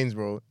remains,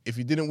 bro. If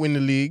you didn't win the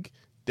league,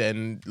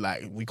 then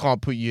like we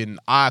can't put you in.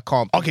 I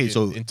can't. Put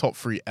you in top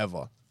 3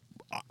 ever.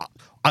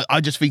 I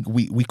just think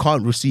we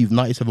can't receive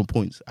 97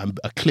 points and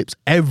eclipse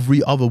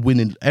every other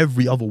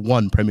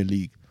one Premier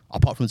League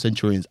apart from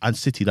Centurions and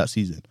City that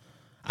season,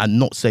 and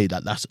not say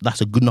that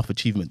that's a good enough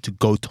achievement to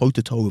go toe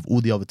to toe with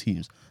all the other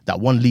teams that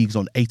won leagues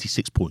on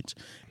 86 points,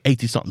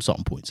 80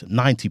 something points,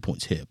 90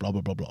 points here, blah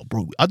blah blah blah.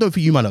 Bro, I don't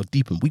think you man are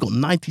deep in. We got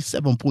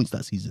 97 points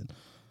that season.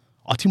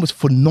 Our team was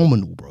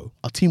phenomenal, bro.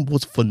 Our team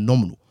was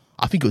phenomenal.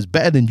 I think it was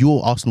better than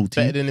your Arsenal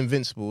team. Better than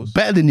Invincibles.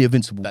 Better than the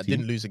Invincibles that team.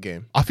 Didn't lose a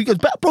game. I think it was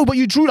better, bro, but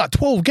you drew like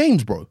 12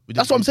 games, bro.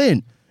 That's what I'm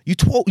saying. You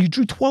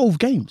drew 12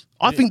 games.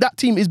 I think that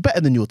team is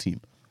better than your team.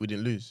 We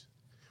didn't lose.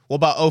 What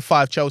about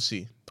 05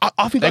 Chelsea?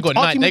 I think our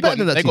team is better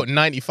than that team. They got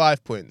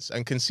 95 points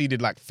and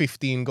conceded like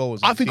 15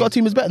 goals. I think our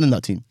team is better than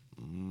that team.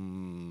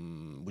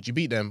 Would you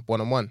beat them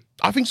 1-on-1?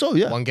 I think so,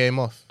 yeah. 1 game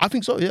off? I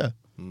think so, yeah.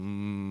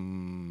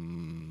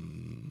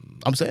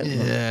 I'm saying it,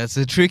 bro. Yeah, it's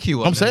a tricky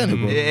one. I'm saying it,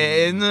 bro.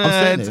 Yeah, no,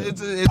 I'm saying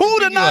it. Pull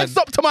the knives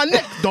up to my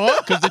neck,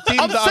 dog. Because the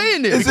teams I'm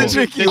saying it. It's a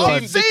tricky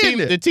one.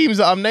 The teams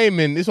that I'm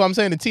naming, this is what I'm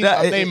saying, the teams that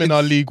I'm naming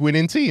are league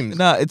winning teams.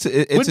 Nah, it's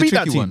a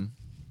tricky one.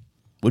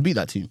 Would beat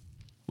that team.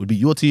 Would beat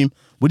your team.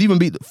 Would even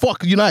beat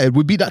United.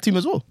 Would beat that team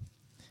as well.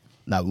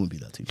 Nah, we wouldn't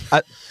beat that team.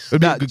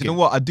 Do you know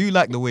what? I do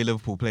like the way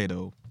Liverpool play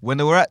though. When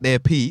they were at their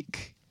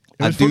peak,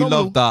 I do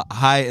love that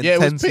high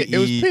intensity. It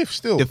was piff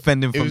still.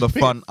 Defending from the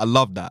front. I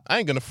love that. I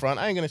ain't gonna front.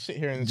 I ain't gonna sit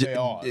here and say,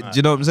 do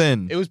you know what I'm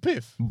saying? It was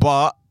piff.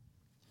 But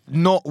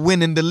not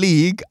winning the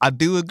league, I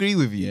do agree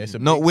with you. it's a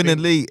not big winning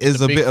thing. the league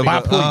is a bit of By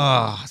a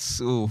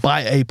point.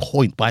 By a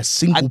point, by a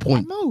single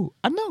point.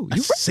 I know. A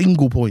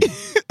single point.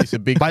 It's a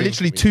big By thing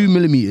literally for me, 2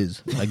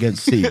 millimeters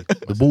against City.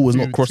 The ball was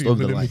not crossed 2 over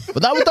the line. millimeters.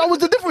 But that was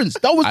the difference.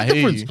 That was I the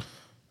hear difference. you.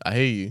 I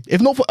hear you.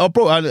 If not for,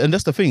 bro, and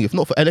that's the thing. If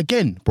not for, and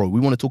again, bro, we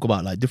want to talk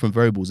about like different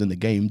variables in the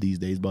game these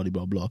days, blah,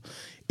 blah, blah.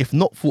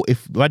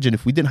 Imagine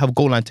if we didn't have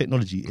goal line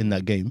technology in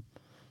that game,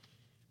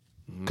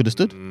 could have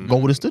stood. Goal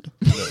would have stood.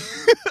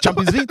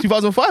 Champions League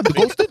 2005, the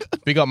goal stood.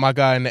 Big up my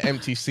guy in the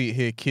empty seat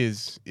here,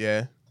 Kiz.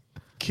 Yeah.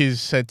 Kiz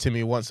said to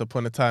me once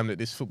upon a time that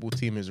this football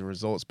team is a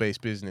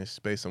results-based business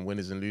based on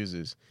winners and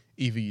losers.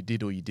 Either you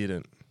did or you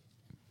didn't.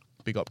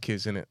 Big up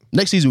Kiz, innit?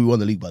 Next season we won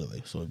the league, by the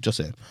way. So just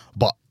saying.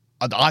 But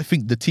I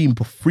think the team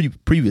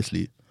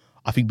previously,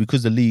 I think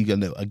because the league,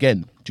 and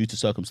again, due to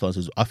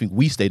circumstances, I think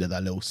we stayed at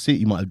that level.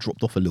 City might have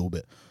dropped off a little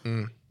bit.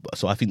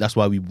 So I think that's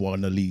why we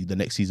won the league the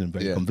next season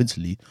very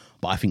convincingly.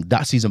 But I think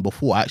that season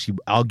before, I actually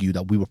argued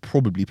that we were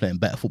probably playing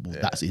better football.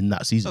 That's in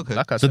that season. Okay.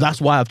 Like I So said, that's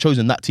why I've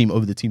chosen that team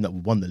over the team that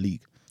won the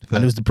league.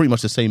 And it was pretty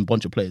much the same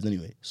bunch of players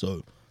anyway.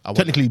 So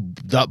technically,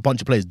 that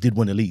bunch of players did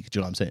win the league. Do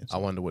you know what I'm saying? I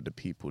wonder what the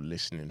people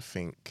listening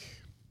think.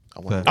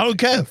 I don't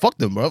care. Fuck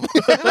them, bro.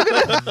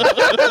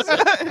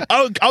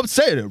 I'm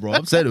saying it, bro.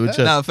 I'm saying it with chest.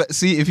 Now,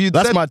 see, if you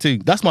That's my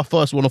team. That's my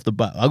first one off the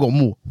bat. I got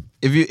more.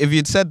 if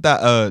you'd said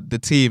that the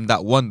team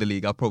that won the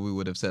league, I probably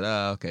would have said,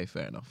 okay,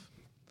 fair enough.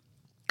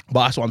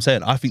 But that's what I'm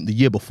saying. I think the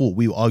year before,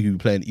 we were arguably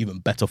playing even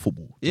better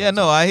football. Yeah,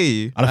 no, I hear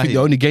you. And I think the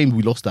only game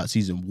we lost that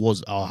season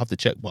was, I'll have to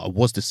check, but it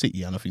was the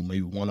City, and I think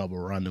maybe one other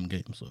random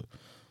game. So,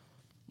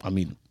 I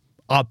mean,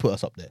 I'd put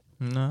us up there.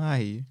 No, I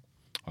hear you.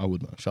 I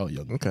would, man. Shout out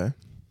Young. Okay.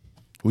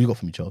 What you got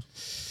for me, Charles?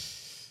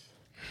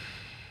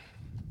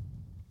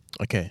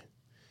 Okay.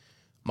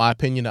 My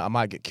opinion that I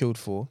might get killed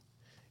for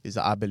is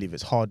that I believe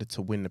it's harder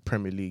to win the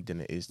Premier League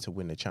than it is to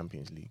win the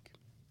Champions League.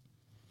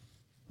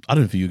 I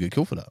don't think you'd get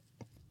killed for that.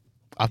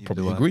 I Neither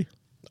probably do I. agree.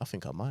 I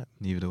think I might.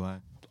 Neither do I.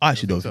 I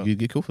actually don't think think you'd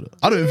get killed for that.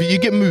 I don't think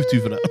you'd get moved to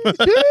for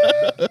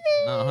that.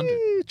 No,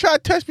 100. Try to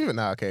test me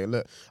now. Okay,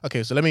 look.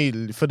 Okay, so let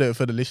me for the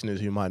listeners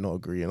who might not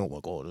agree. And oh my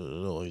god,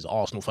 he's an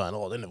Arsenal fan.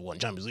 Oh, they never won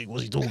Champions League.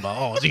 What's he talking about?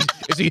 Oh,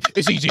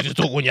 it's easy to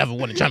talk when you haven't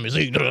won the Champions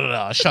League.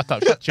 Shut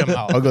up, shut your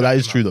mouth. Oh, God, that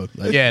is true, though.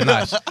 Like, Yeah,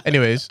 nice.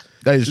 Anyways,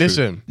 that is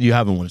listen. true. You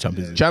haven't won a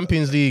Champions League.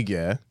 Champions League,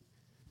 yeah.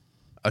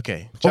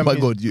 Okay. Oh, my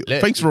Champions-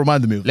 God. Thanks for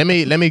reminding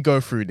me. Let me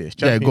go through this.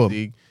 Yeah, Champions go on.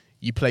 League.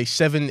 You play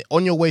 7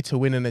 on your way to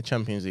winning the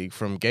Champions League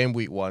from game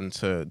week 1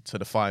 to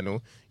the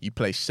final. You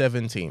play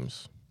 7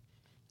 teams.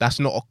 That's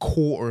not a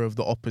quarter of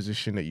the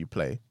opposition that you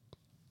play.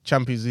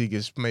 Champions League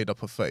is made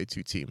up of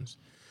 32 teams.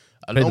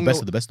 Play the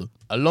best of the best, though.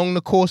 Along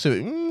the course of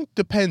it,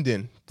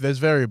 depending, there's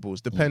variables,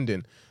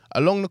 depending.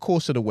 Along the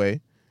course of the way,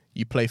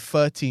 you play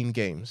 13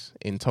 games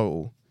in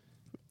total.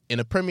 In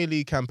a Premier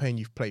League campaign,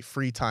 you've played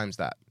 3 times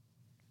that.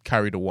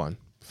 Carry the 1.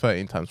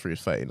 13 times 3 is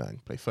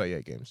 39. Play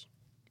 38 games.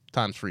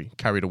 Times 3,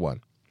 carry the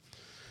 1.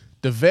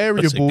 The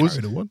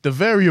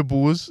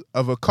variables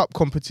of a cup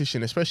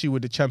competition, especially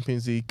with the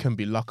Champions League, can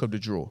be luck of the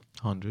draw.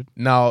 100.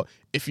 Now,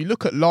 if you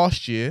look at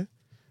last year,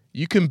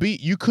 you could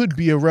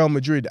be a Real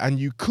Madrid, and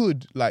you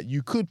could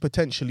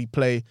potentially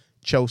play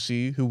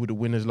Chelsea, who were the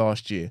winners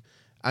last year,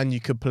 and you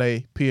could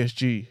play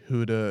PSG,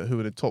 who are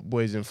the top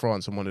boys in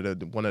France and one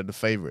of the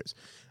favourites,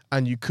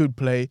 and you could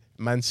play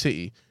Man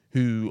City,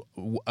 who,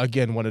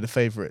 again, one of the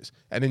favourites.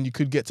 And then you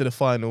could get to the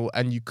final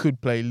and you could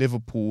play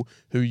Liverpool,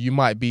 who you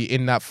might be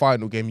in that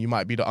final game, you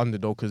might be the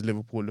underdog because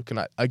Liverpool looking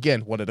at,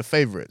 again, one of the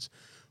favourites.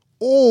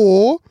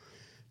 Or,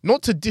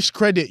 not to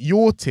discredit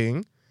your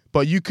thing,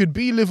 but you could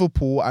be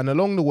Liverpool and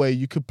along the way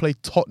you could play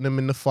Tottenham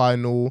in the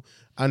final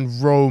and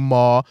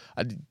Roma.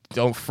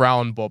 Don't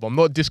frown, Bob. I'm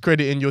not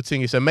discrediting your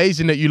thing. It's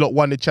amazing that you lot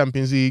won the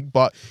Champions League,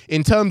 but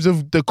in terms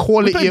of the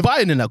quality We of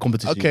played Bayern in that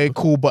competition. okay,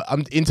 cool. But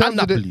in terms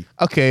of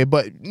Napoli.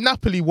 but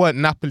Napoli weren't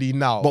Napoli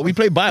now. But we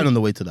played Bayern on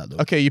the way to that, though.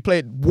 okay, you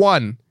played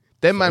 1.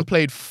 Then man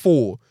played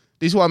 4.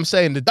 This is what I'm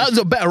saying. That was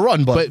a better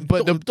run, but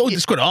But don't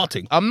discredit our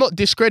thing. I'm not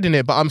discrediting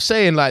it, but I'm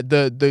saying like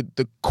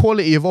the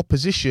quality of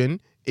opposition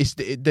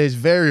there's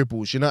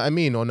variables. You know what I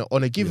mean?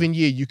 On a given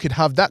year, you could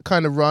have that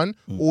kind of run,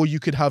 or you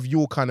could have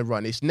your kind of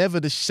run. It's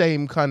never the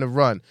same kind of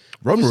run.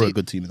 Roma were a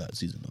good team in that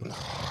season, though.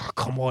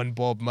 Come on,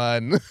 Bob,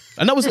 man.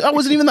 And that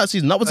wasn't even that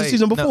season. That was the Wait,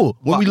 season no, before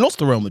when we lost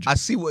to Real Madrid. I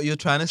see what you're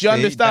trying to say. Do you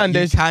understand?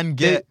 That you can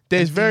get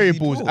there's an easy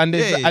variables, draw. and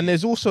Yeah.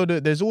 there's also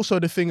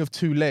the thing of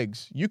 2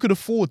 legs. You could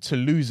afford to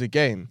lose a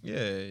game.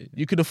 Yeah.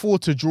 You could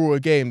afford to draw a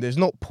game. There's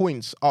not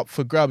points up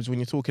for grabs when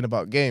you're talking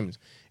about games.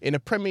 In a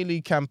Premier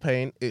League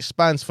campaign, it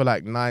spans for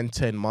like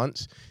 9-10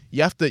 months.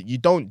 You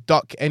don't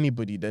duck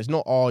anybody. There's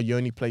not, you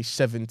only play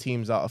 7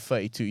 teams out of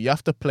 32. You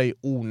have to play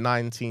all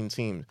 19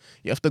 teams.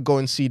 You have to go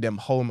and see them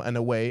home and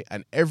away.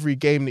 And every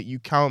game that you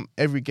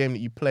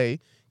play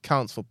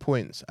counts for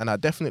points. And I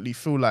definitely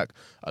feel like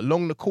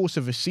along the course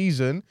of a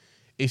season,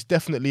 it's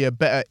definitely a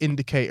better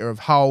indicator of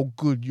how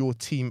good your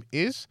team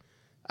is.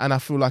 And I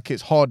feel like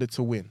it's harder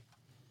to win.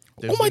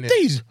 Oh my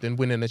days! Than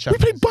winning the We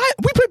Champions played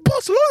we played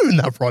Barcelona in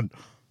that run.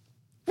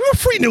 We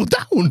were 3-0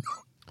 down.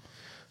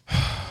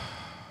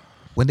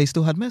 When they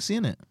still had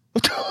Messi, innit?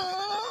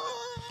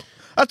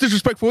 That's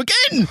disrespectful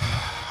again.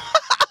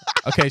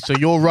 Okay, so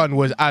your run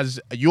was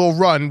as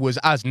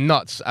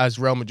nuts as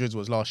Real Madrid's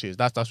was last year's.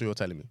 That's what you're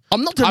telling me.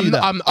 I'm not telling you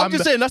that. I'm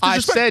just saying that's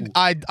disrespectful.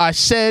 I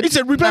said. He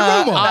said we play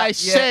Roma. I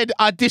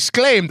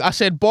disclaimed. I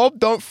said, Bob,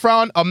 don't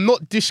frown. I'm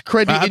not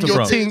discrediting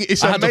your team.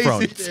 It's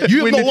amazing.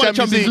 You've not won the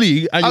Champions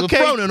League and you're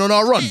frowning on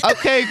our run.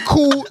 Okay,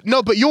 cool.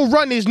 No, but your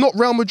run is not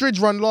Real Madrid's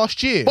run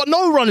last year. But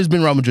no run has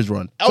been Real Madrid's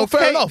run. So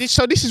fair enough.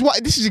 So this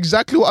is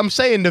exactly what I'm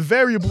saying. The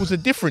variables are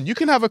different. You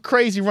can have a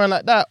crazy run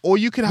like that, or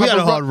you can have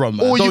a hard run,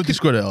 man. Or don't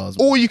discredit ours.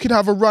 Or you could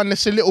have a run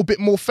that's a little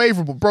bit more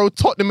favourable, bro.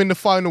 Tottenham in the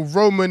final,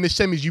 Roma in the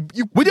semis.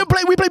 We didn't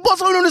play. We played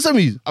Barcelona in the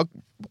semis.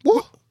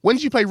 What? When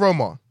did you play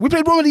Roma? We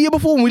played Roma the year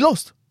before when we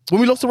lost. When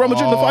we lost to Real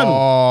Madrid in the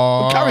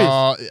final.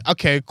 Carriers.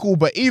 Okay, cool.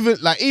 But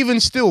even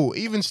still,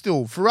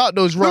 throughout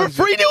those runs,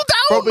 we were 3-0 down,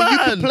 bro, but man. you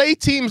can play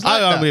teams like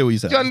that. I hear what you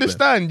said. Do you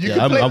understand?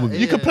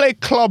 You can play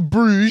Club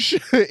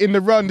Bruges in the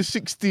round of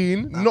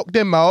 16, knock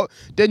them out.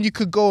 Then you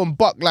could go and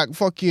buck like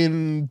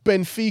fucking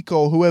Benfica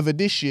or whoever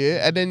this year,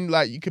 and then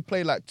like you could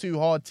play like two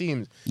hard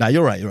teams. Nah,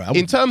 you're right.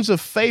 In terms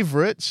of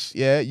favourites,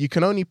 yeah, you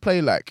can only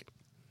play like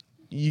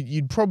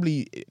you'd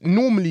play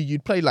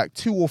like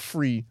 2 or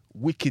 3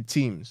 wicked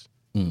teams.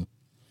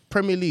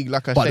 Premier League,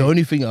 like I said. But the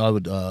only thing I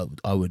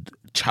would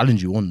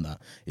challenge you on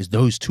that is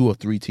those 2 or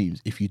 3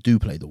 teams. If you do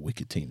play the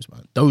wicked teams,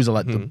 man, those are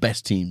like the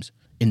best teams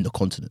in the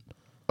continent.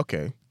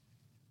 Okay.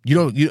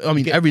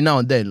 Every now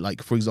and then,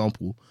 like for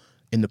example,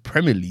 in the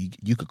Premier League,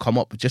 you could come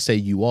up. Just say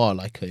you are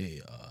like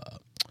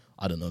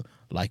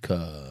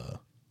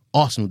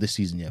Arsenal this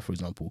season, yeah. For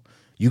example,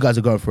 you guys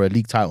are going for a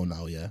league title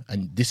now, yeah,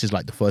 and this is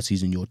like the first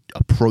season you're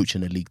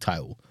approaching a league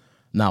title.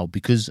 Now,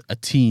 because a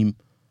team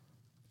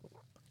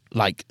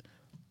like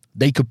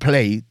they could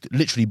play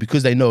literally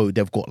because they know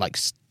they've got like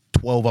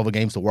 12 other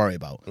games to worry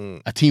about.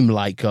 A team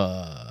like,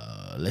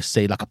 let's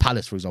say like a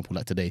Palace, for example,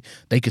 like today,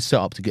 they could set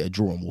up to get a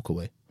draw and walk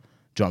away. Do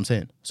you know what I'm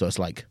saying? So it's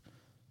like,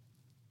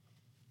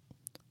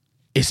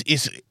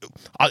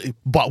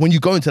 but when you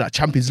go into that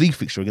Champions League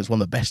fixture against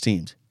one of the best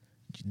teams,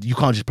 you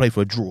can't just play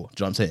for a draw. Do you know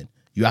what I'm saying?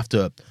 You have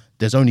to,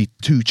 there's only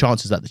 2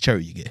 chances at the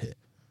cherry you get hit.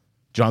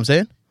 Do you know what I'm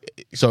saying?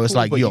 So it's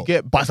like,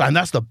 and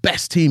that's the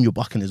best team you're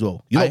bucking as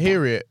well. I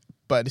hear it.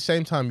 But at the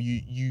same time,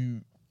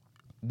 you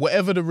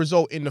whatever the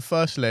result in the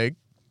first leg,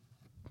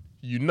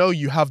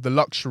 you have the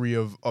luxury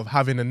of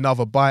having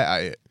another bite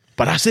at it.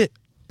 But that's it.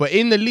 But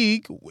in the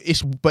league,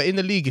 it's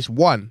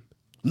one.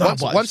 No,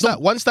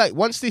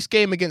 once this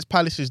game against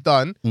Palace is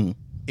done,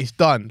 it's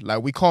done.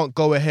 Like we can't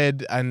go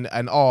ahead and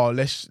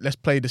let's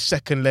play the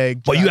second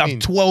leg. But you have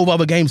 12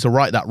 other games to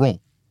right that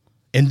wrong.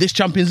 In this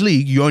Champions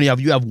League, you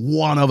have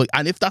one other,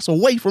 and if that's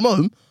away from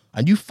home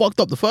and you fucked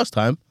up the first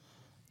time.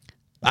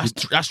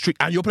 That's true,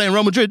 and you're playing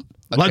Real Madrid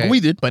like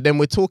we did. But then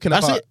we're talking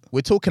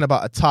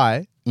about a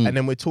tie, and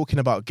then we're talking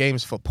about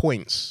games for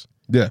points.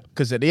 Yeah,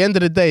 because at the end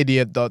of the day,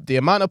 the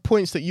amount of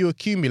points that you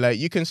accumulate,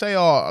 you can say,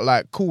 "Oh,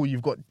 like cool,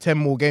 you've got 10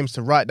 more games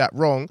to right that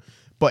wrong."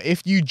 But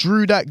if you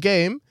drew that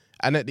game,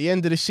 and at the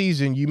end of the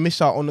season you miss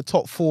out on the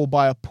top 4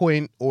 by a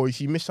point, or if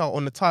you miss out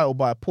on the title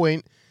by a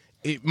point,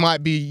 it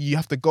might be you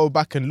have to go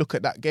back and look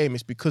at that game.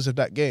 It's because of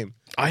that game.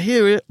 I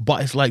hear it,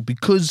 but it's like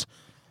because.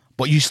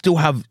 But you still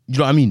have, you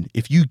know what I mean?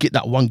 If you get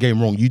that one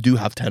game wrong, you do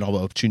have 10 other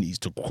opportunities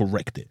to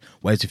correct it.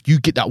 Whereas if you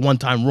get that one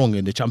time wrong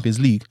in the Champions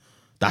League,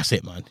 that's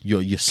it, man.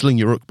 You sling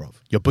your hook, bruv.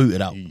 You're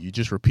booted out. You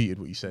just repeated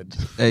what you said.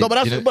 Hey, no,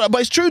 but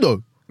it's true,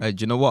 though. Hey,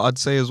 do you know what I'd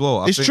say as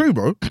well? It's true,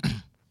 bro. Do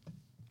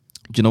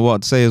you know what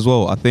I'd say as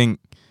well? I think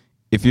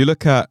if you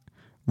look at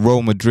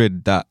Real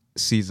Madrid that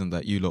season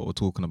that you lot were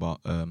talking about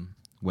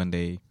when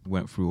they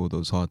went through all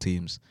those hard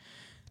teams,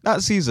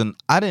 that season,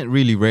 I didn't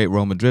really rate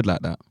Real Madrid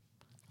like that.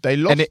 They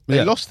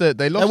lost their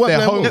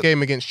home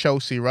game against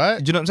Chelsea,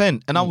 right? Do you know what I'm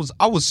saying? And I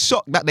was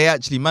shocked that they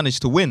actually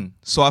managed to win.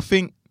 So I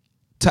think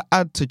to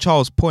add to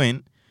Charles'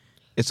 point,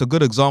 it's a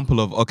good example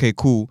of, okay,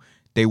 cool,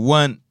 they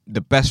weren't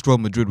the best Real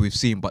Madrid we've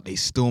seen, but they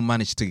still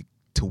managed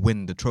to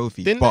win the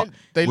trophy. But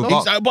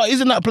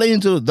isn't that playing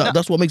to that?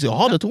 That's what makes it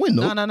harder to win,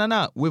 though.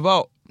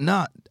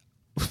 No.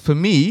 For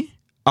me,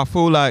 I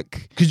feel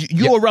like because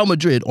you're Real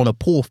Madrid on a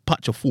poor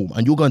patch of form,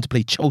 and you're going to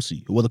play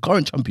Chelsea, who are the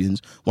current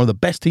champions, one of the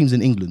best teams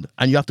in England,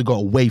 and you have to go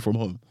away from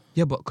home.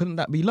 Yeah, but couldn't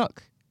that be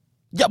luck?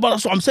 Yeah, but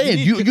that's what I'm saying.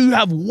 You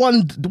have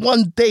one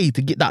day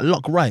to get that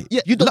luck right.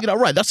 Yeah, you don't get that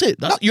right. That's it.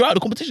 You're out of the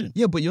competition.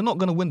 Yeah, but you're not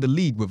going to win the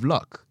league with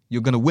luck.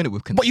 You're going to win it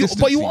with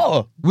consistency. But you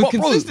are. With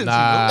consistency.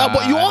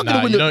 But you are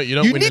going to win it.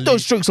 You need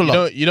those strokes of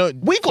luck.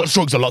 We got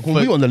strokes of luck when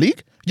we won the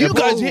league. You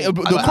guys hit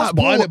the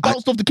crossbar and it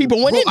bounced off the keeper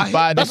and went in.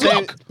 That's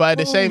luck. But at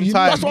the same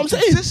time, that's what I'm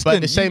saying. But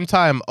at the same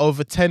time,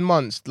 over 10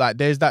 months, like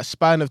there's that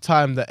span of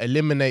time that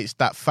eliminates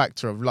that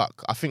factor of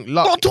luck. I think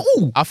luck. Not at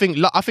all. I think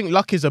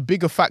luck is a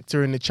bigger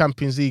factor in the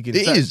Champions League in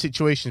certain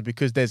situations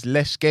because there's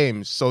less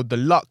games. So the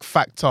luck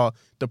factor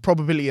the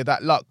probability of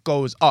that luck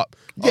goes up.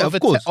 Yeah, of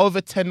course.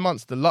 Over 10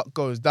 months, the luck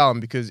goes down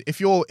because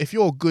if you're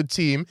a good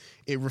team,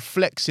 it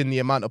reflects in the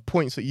amount of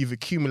points that you've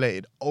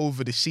accumulated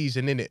over the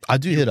season, innit? I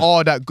do hear that. You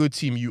are that good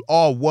team. You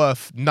are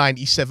worth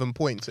 97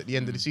 points at the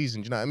end of the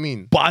season. Do you know what I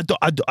mean? But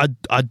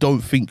I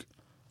don't think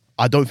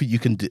you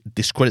can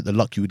discredit the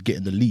luck you would get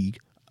in the league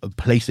and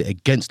place it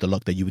against the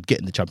luck that you would get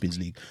in the Champions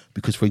League.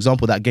 Because, for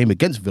example, that game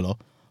against Villa,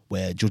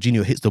 where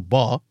Jorginho hits the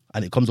bar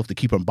and it comes off the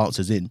keeper and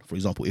bounces in, for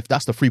example, if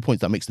that's the 3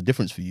 points that makes the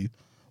difference for you,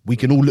 we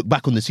can all look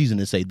back on the season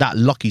and say that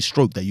lucky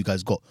stroke that you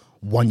guys got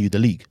won you the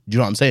league. Do you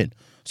know what I'm saying?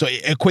 So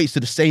it equates to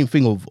the same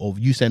thing of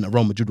you saying that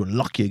Real Madrid were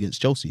lucky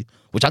against Chelsea,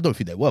 which I don't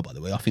think they were, by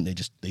the way. I think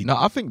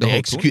I think they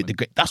execute the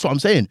great. That's what I'm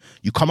saying.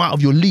 You come out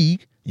of your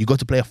league, you go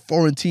to play a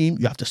foreign team,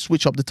 you have to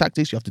switch up the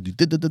tactics, you have to do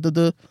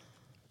da-da-da-da-da.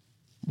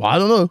 Well, I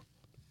don't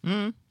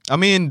know. I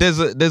mean, there's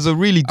a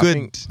really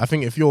good. I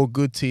think if you're a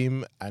good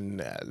team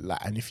and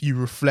if you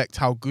reflect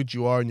how good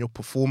you are in your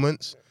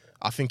performance,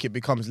 I think it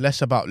becomes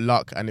less about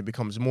luck and it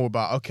becomes more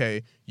about,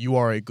 okay, you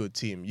are a good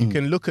team. You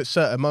can look at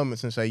certain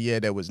moments and say, yeah,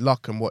 there was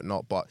luck and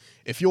whatnot, but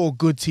if you're a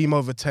good team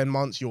over 10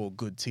 months, you're a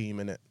good team,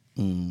 innit?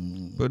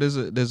 But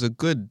there's a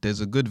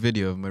good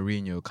video of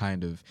Mourinho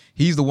kind of.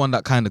 He's the one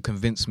that kind of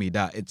convinced me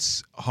that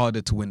it's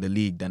harder to win the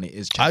league than it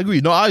is. I agree.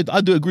 No, I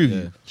do agree with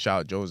you. Shout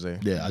out Jose.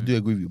 Yeah, I do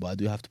agree with you, but I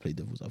do have to play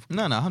devil's advocate.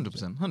 No,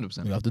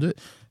 100%. You have to do it.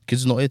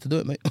 Kids are not here to do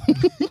it, mate.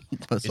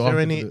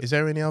 Is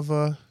there any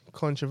other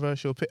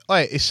controversial pick?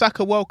 Wait, is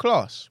Saka world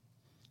class?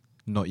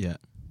 Not yet.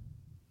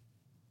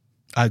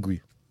 I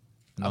agree.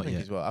 Not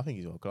yet. I think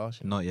he's world class.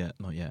 Not yet.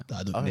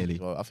 I don't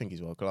Nearly. I think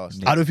he's world class.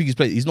 I don't think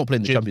he's not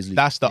playing the Champions League.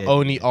 That's the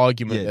only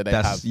argument that they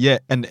have. Yeah,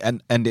 and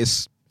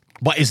it's.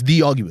 But it's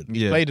the argument.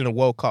 He played in a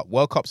World Cup.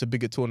 World Cup's a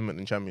bigger tournament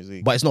than Champions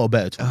League. But it's not a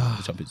better tournament than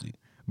the Champions League.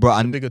 Bro,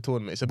 It's a bigger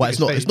tournament. But it's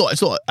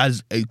not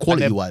as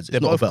quality wise. They're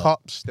It's not both better.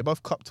 cups. They're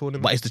both cup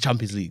tournaments. But it's the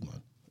Champions League,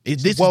 man.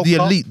 This is World the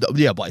Cup. elite.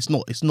 Yeah, but it's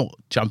not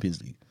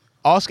Champions League.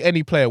 Ask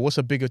any player what's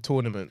a bigger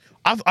tournament.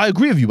 I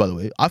agree with you, by the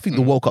way. I think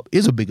the World Cup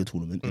is a bigger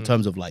tournament in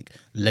terms of like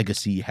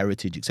legacy,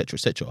 heritage, etc.,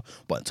 etc.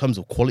 But in terms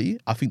of quality,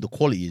 I think the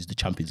quality is the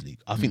Champions League.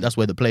 I think that's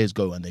where the players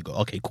go and they go,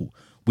 okay, cool,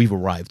 we've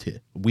arrived here.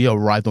 We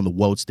arrived on the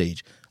world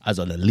stage as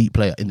an elite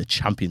player in the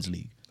Champions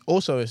League.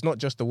 Also, it's not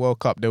just the World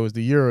Cup. There was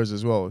the Euros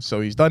as well.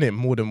 So he's done it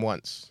more than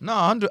once.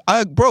 No,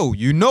 bro,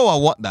 you know I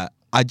want that.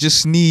 I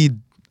just need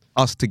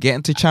us to get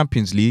into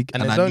Champions League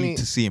and I need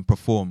to see him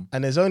perform.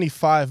 And there's only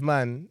 5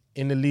 man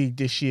in the league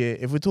this year.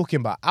 If we're talking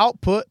about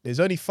output, there's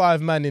only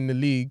 5 man in the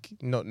league,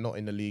 not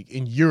in the league,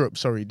 in Europe,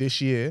 this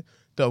year,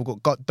 that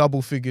have got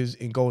double figures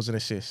in goals and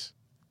assists.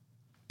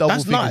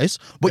 That's nice,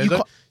 but you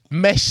can't...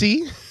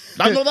 Messi.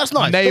 No, that's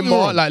nice.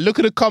 Neymar, like, look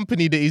at the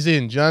company that he's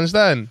in. Do you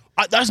understand?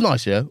 That's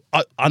nice, yeah.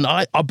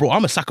 Bro,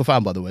 I'm a Saka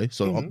fan, by the way,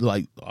 so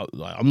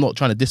I'm not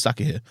trying to diss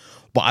Saka here,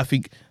 but I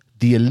think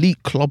the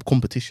elite club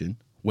competition,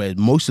 where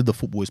most of the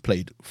football is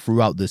played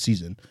throughout the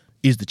season,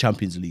 is the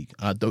Champions League.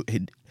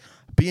 And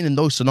being in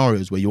those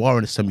scenarios where you are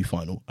in a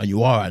semi-final and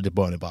you are at the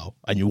Bernabeu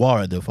and you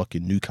are at the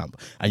fucking Nou Camp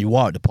and you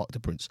are at the Parc des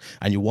Princes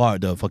and you are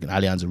at the fucking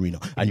Allianz Arena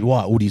and you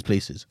are at all these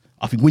places,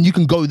 I think when you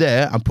can go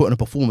there and put in a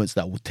performance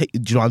that will take, do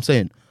you know what I'm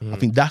saying? I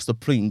think that's the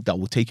thing that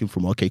will take him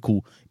from, okay,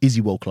 cool, is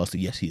he world class to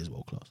yes, he is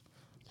world class.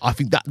 I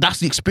think that's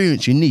the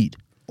experience you need.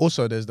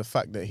 Also, there's the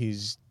fact that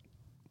he's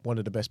one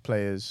of the best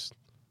players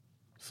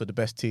for the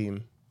best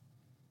team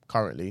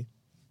currently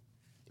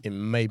in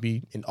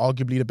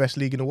arguably the best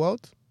league in the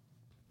world.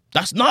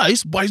 That's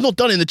nice, but he's not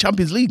done it in the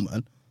Champions League,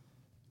 man.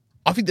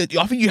 I think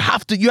you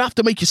have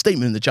to make your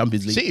statement in the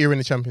Champions League. City are in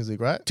the Champions League,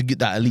 right? To get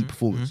that elite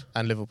performance.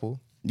 And Liverpool.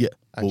 Yeah.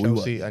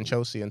 And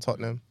Chelsea and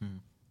Tottenham.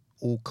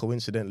 All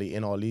coincidentally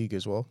in our league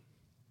as well.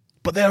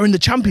 But they're in the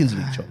Champions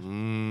League, Charles.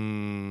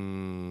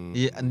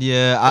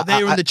 Yeah.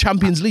 They're in the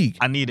Champions League.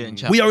 I need it in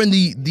Champions. We are in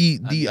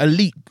the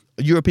elite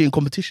European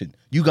competition.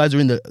 You guys are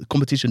in the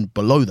competition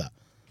below that.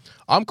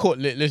 I'm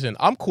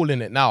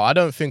calling it now. I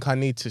don't think I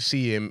need to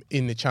see him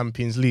in the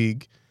Champions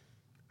League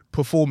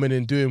performing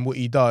and doing what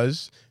he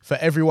does for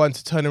everyone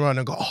to turn around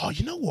and go, oh,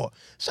 you know what?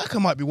 Saka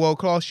might be world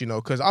class,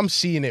 because I'm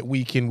seeing it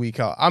week in,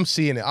 week out. I'm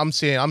seeing it. I'm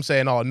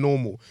saying, oh,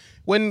 normal.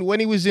 When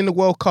he was in the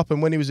World Cup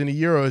and when he was in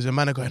the Euros, and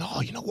man are going,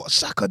 oh, you know what?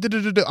 Saka,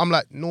 I'm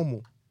like,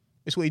 normal.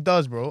 It's what he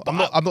does, bro.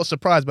 I'm not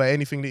surprised by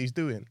anything that he's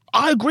doing.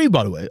 I agree,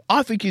 by the way.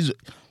 I think he's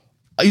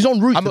on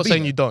route. I'm not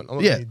saying you don't.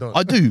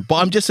 I do, but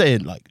I'm just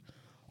saying, like,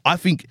 I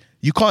think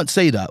you can't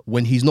say that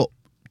when he's not.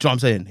 Do you know what I'm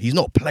saying? He's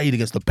not played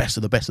against the best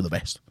of the best of the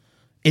best.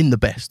 In the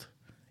best.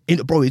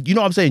 Bro, you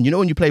know what I'm saying? You know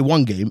when you play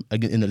one game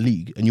in the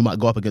league and you might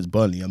go up against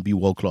Burnley and be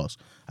world class,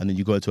 and then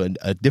you go into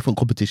a different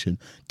competition,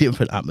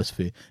 different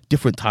atmosphere,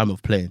 different time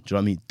of playing. Do you know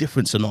what I mean?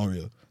 Different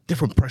scenario,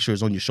 different pressure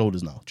is on your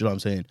shoulders now. Do you know what I'm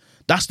saying?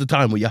 That's the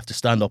time where you have to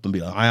stand up and be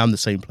like, I am the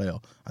same player,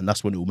 and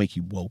that's when it will make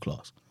you world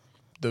class.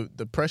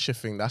 The pressure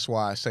thing. That's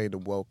why I say the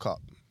World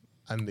Cup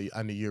and the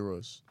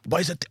Euros.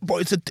 But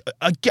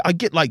I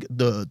get like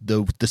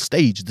the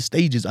stage. The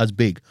stage is as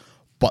big,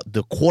 but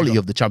the quality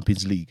of the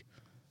Champions League.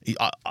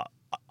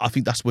 I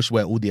think that's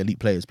where all the elite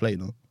players play,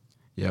 no?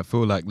 Yeah, I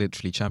feel like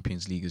literally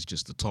Champions League is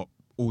just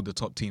all the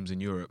top teams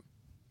in Europe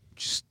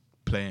just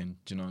playing.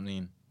 Do you know what I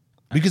mean?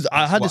 Because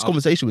I had this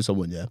conversation with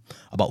someone,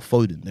 about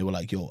Foden. They were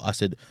like, I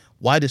said,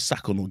 why does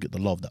Saka not get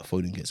the love that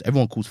Foden gets?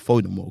 Everyone calls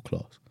Foden world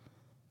class.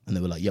 And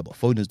they were like, yeah, but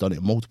Foden's done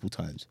it multiple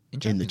times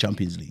in the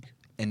Champions League.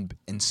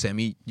 In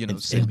semi,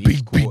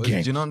 big quarters.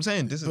 games. Do you know what I'm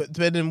saying?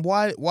 But then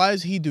why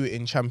does he do it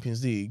in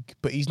Champions League,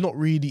 but he's not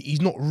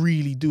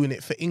really doing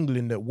it for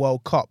England at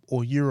World Cup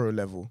or Euro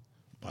level?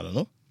 I don't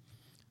know.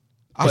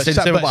 I said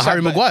the same about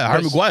Harry Maguire.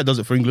 Harry Maguire does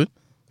it for England.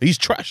 He's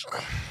trash.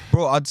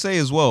 Bro, I'd say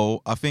as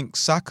well, I think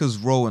Saka's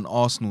role in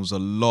Arsenal's a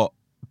lot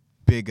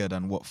bigger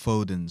than what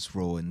Foden's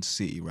role in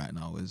City right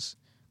now is.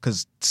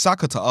 Because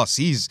Saka to us,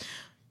 he's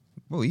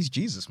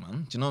Jesus,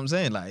 man. Do you know what I'm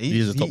saying? Like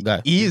he's a top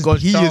guy. He's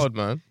God's child,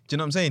 man. Do you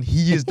know what I'm saying?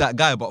 He is that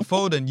guy. But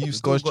Foden, you've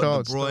still got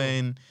child, De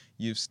Bruyne,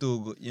 you've still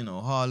got,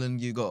 Haaland,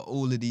 you got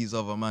all of these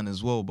other men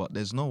as well. But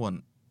there's no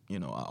one,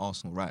 at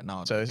Arsenal right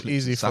now. So it's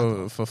easy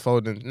for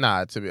Foden.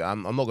 Nah,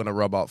 I'm not gonna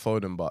rub out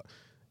Foden, but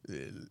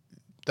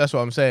that's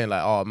what I'm saying.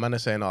 Like, man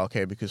is saying,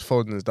 okay, because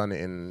Foden's done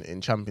it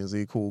in Champions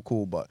League,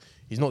 cool, but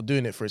he's not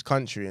doing it for his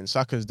country, and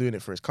Saka's doing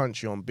it for his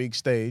country on big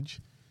stage.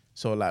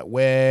 So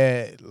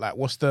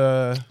what's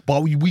the?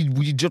 But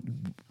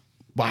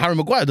but Harry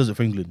Maguire does it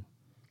for England.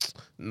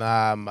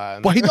 Nah,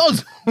 man. But he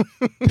does.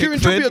 Kieran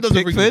Trippier does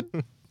it for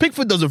England.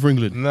 Pickford does it for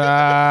England.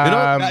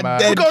 Nah, man.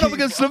 We're going up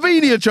against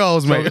Slovenia,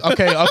 Charles, mate.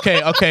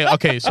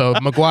 Okay. So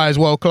Maguire's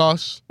world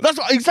class. That's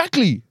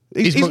exactly.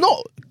 He's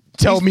not.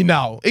 Tell me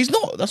now. He's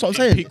not. That's what I'm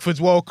saying.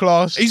 Pickford's world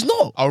class. He's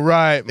not. All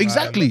right, man.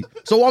 Exactly.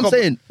 So what I'm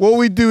saying. What are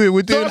we doing?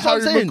 We're doing that's what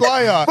I'm Harry saying.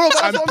 Maguire Bro,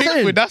 that's and what I'm Pickford.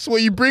 saying. That's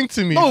what you bring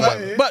to me. No,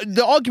 man. but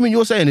the argument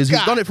you're saying is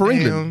he's done it for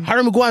damn. England.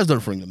 Harry Maguire's done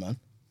it for England, man.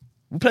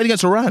 We played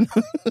against Iran.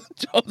 Do you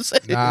know what I'm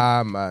saying?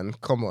 Nah, man.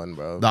 Come on,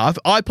 bro. Nah,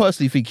 I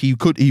personally think he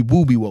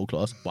will be world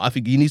class, but I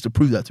think he needs to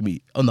prove that to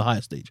me on the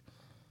highest stage.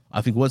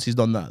 I think once he's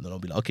done that, then I'll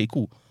be like, okay,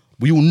 cool.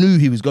 We all knew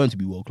he was going to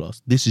be world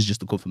class. This is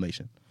just a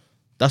confirmation.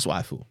 That's what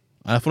I feel.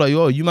 And I feel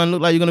like, you man look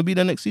like you're going to be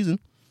there next season.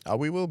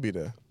 We will be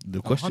there.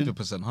 The question,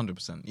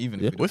 100%.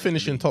 Even if we're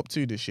finishing top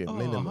 2 this year,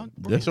 minimum.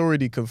 It's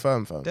already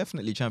confirmed, fam.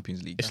 Definitely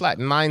Champions League. It's like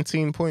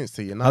 19 points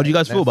to United. How do you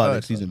guys feel about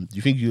next season? Do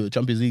you think your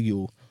Champions League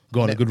you'll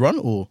go on a good run,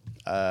 or?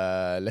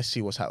 Let's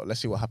see what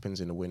happens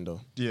in the window.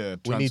 Yeah,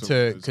 we need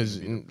to, because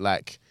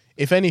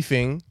if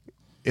anything,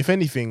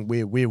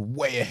 we're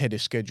way ahead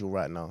of schedule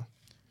right now,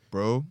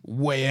 bro.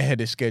 Way ahead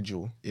of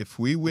schedule. If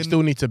we win, we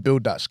still need to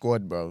build that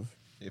squad, bro.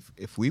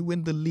 If we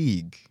win the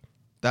league,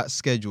 that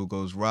schedule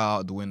goes right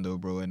out the window,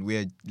 bro, and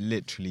we're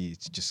literally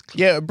just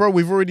bro.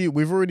 We've already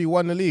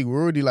won the league. We're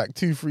already like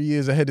 2-3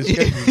 years ahead of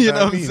schedule. You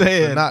know what I'm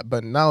saying?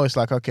 But now it's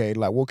like, okay,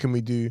 like what can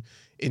we do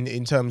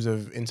in terms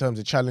of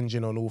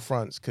challenging on all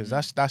fronts? Because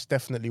that's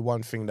definitely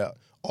one thing that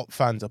op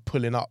fans are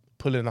pulling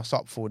us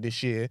up for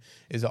this year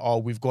is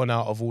that we've gone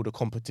out of all the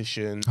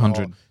competition.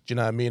 100. Do you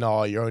know what I mean?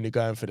 You're only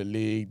going for the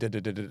league.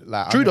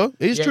 Like, true though,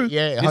 it is true.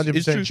 Yeah,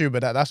 100% true.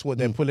 But that's what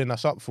they're pulling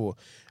us up for,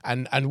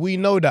 and we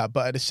know that.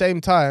 But at the same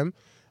time,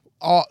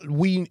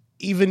 we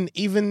even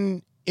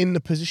in the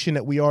position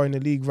that we are in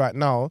the league right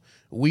now,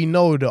 we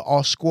know that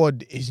our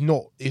squad is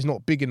not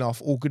big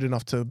enough or good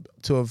enough to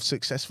have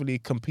successfully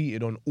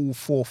competed on all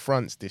 4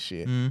 fronts this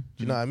year. Do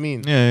you know what I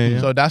mean? Yeah.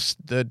 So that's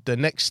the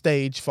next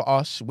stage for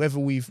us, whether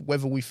we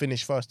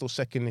finish first or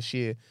second this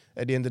year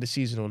at the end of the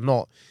season or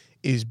not,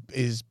 is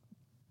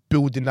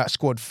building that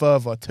squad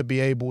further to be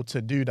able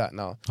to do that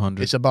now.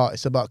 100.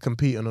 It's about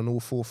competing on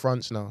all 4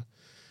 fronts now.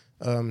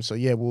 So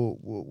yeah,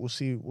 we'll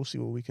see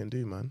what we can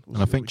do, man. And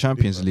I think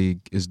Champions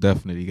League is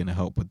definitely going to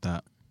help with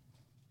that.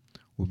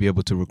 We'll be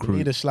able to recruit. We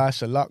need a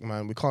slice of luck,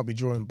 man. We can't be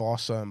drawing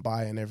Barca and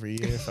Bayern every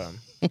year, fam.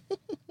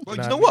 Well,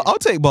 you know what? I'll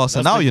take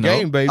Barca now.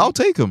 Baby. I'll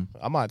take him.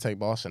 I might take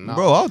Barca now,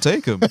 bro. I'll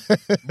take him.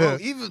 Bro,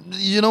 even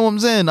you know what I'm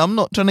saying. I'm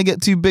not trying to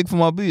get too big for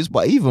my boots,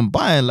 but even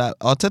Bayern, like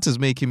Arteta's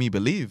making me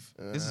believe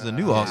this is a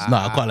new Arsenal.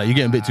 Nah, I can't lie. You're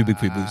getting a bit too big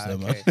for your boots, there,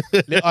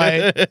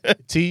 man.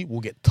 T,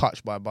 we'll get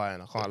touched by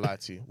Bayern. I can't lie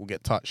to you. We'll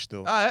get touched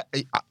still.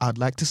 I'd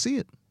like to see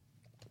it.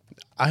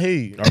 I hear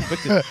you.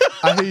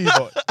 I hear you,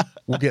 but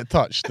we'll get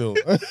touched still.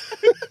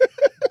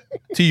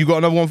 T, you got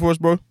another one for us,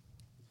 bro?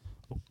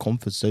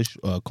 Controversial.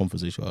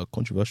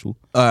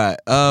 All right.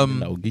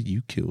 That will get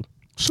you killed.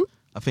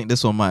 I think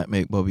this one might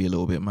make Bobby a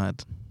little bit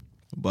mad.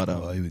 But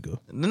here we go.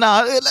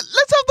 Nah,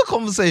 let's have the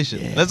conversation.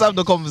 Yeah. Let's have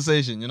the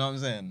conversation. You know what I'm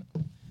saying?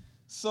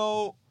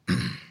 So,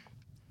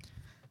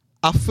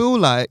 I feel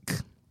like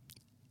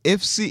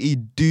if City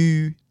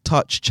do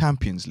touch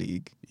Champions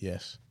League,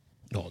 yes.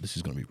 Oh, this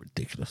is gonna be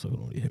ridiculous. I can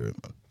already hear it,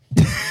 man.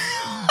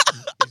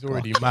 He's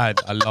already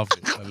mad. I love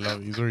it.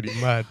 He's already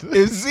mad.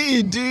 If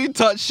City do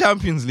touch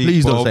Champions League,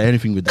 please don't say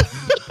anything with that.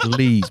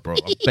 Please, bro.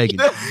 I'm begging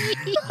you.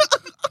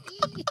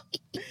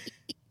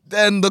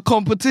 Then the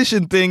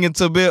competition thing, it's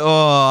a bit,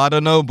 I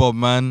don't know, Bob,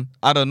 man.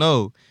 I don't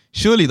know.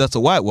 Surely that's a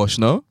whitewash,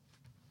 no?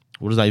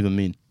 What does that even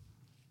mean?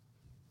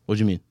 What do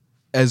you mean?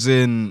 As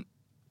in,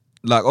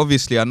 like,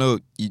 obviously, I know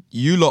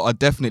you lot are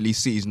definitely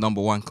City's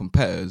number 1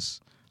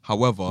 competitors.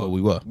 However, well,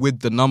 we were.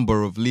 With the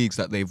number of leagues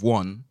that they've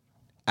won,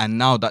 and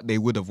now that they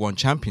would have won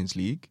Champions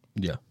League.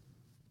 Yeah.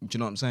 Do you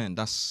know what I'm saying?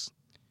 That's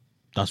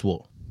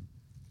what?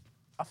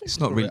 it's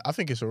not really. I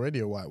think it's already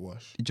a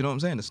whitewash. Do you know what I'm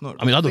saying? It's not.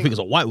 I mean, I don't think it's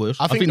a whitewash.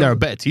 I think they're a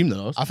better team than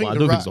us. I don't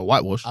think it's a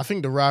whitewash. I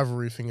think the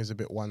rivalry thing is a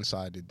bit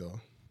one-sided, though.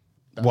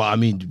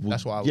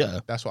 That's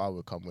what I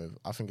would come with.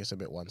 I think it's a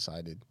bit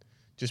one-sided,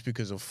 just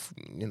because of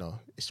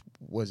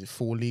was it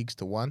 4 leagues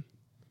to 1?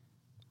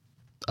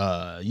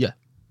 Yeah,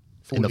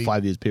 in the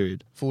 5 years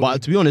period.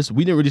 But to be honest,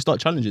 we didn't really start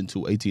challenging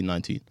until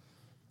 18-19.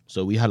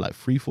 So we had like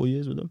 3-4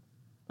 years with them,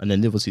 and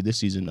then obviously this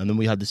season, and then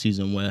we had the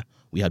season where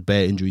we had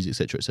bare injuries,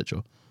 etc.,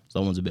 etc. So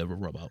that one's a bit of a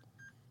rub out.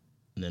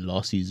 And then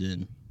last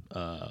season,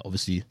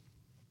 obviously,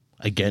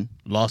 again,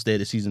 last day of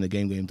the season, the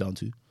game came down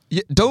to.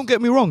 Yeah, don't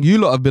get me wrong, you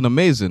lot have been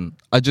amazing.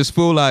 I just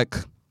feel like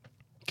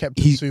kept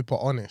it super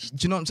honest.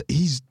 Do you know what I'm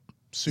saying?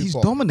 He's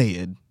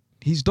dominated.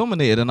 He's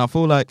dominated, and I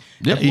feel like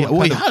he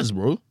has,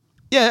 bro.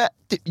 Yeah,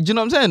 do you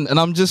know what I'm saying? And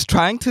I'm just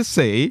trying to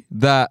say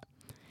that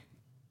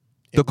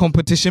the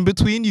competition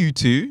between you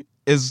two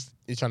is...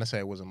 You're trying to say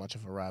it wasn't much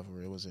of a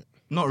rivalry, was it?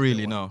 Not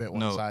really, no.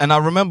 And I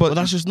remember... But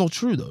that's just not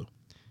true, though.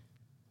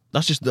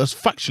 That's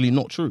factually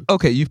not true.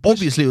 Okay,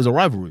 obviously it was a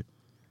rivalry.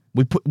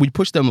 We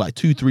pushed them like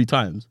 2-3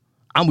 times,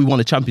 and we won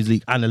a Champions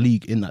League and a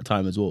league in that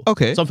time as well.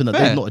 Okay, something that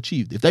they've not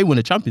achieved. If they win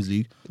a Champions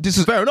League, this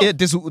is fair enough. Yeah,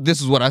 this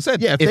is what I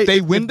said. Yeah, if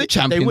they win the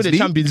Champions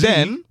League,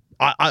 then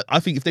I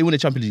think if they win the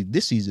Champions League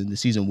this season, the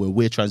season where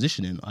we're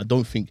transitioning,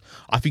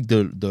 I think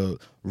the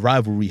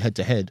rivalry head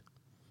to head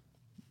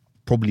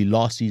probably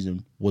last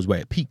season was where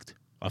it peaked.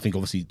 I think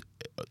obviously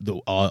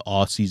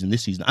our season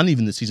this season, and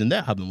even the season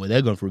they're having where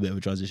they're going through a bit of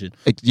a transition.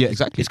 Yeah,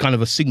 exactly. It's kind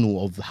of a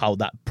signal of how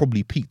that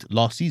probably peaked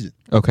last season.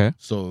 Okay.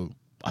 So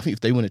I think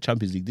if they win a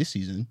Champions League this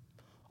season,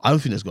 I don't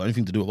think that's got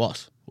anything to do with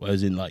us.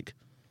 Whereas in like,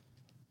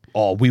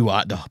 we were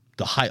at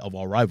the height of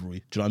our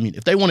rivalry. Do you know what I mean?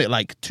 If they won it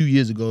like 2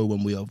 years ago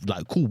when we were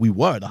like, cool, we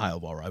were at the height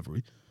of our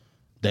rivalry,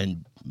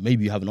 then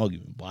maybe you have an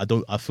argument. But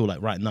I feel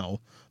like right now,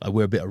 like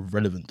we're a bit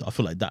irrelevant. I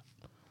feel like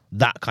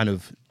that kind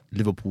of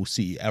Liverpool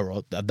City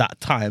era, at that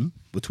time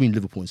between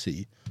Liverpool and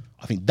City,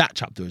 I think that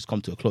chapter has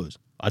come to a close.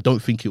 I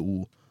don't think it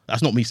will.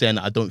 That's not me saying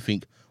that I don't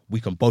think we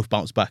can both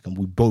bounce back and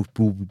we both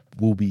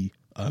will be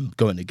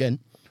going again.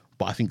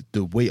 But I think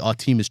the way our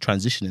team is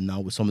transitioning now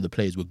with some of the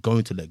players we're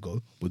going to let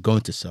go, we're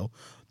going to sell.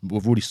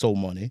 We've already sold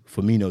Mane.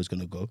 Firmino is going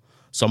to go.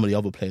 Some of the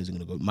other players are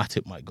going to go.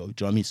 Matip might go. Do you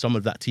know what I mean? Some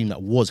of that team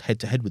that was head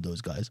to head with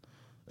those guys,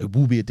 it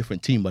will be a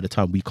different team by the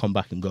time we come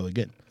back and go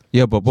again.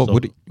 Yeah, but Bob,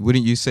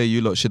 wouldn't you say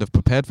you lot should have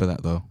prepared for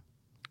that though?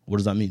 What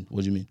does that mean?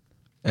 What do you mean?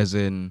 As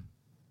in,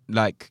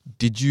 like,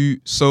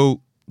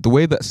 so the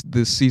way that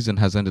this season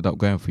has ended up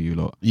going for you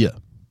lot, yeah,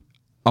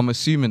 I'm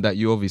assuming that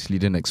you obviously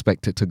didn't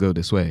expect it to go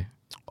this way.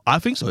 I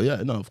think so, yeah.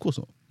 No, of course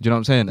not. Do you know what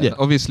I'm saying? Yeah. And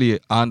obviously,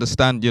 I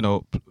understand,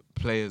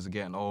 players are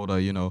getting older,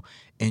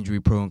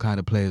 injury-prone kind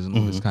of players and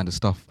all this kind of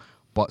stuff.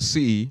 But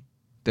City,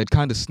 they'd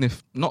kind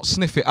of not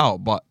sniff it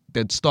out, but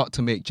they'd start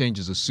to make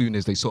changes as soon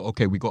as they saw,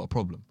 okay, we got a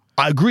problem.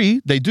 I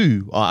agree, they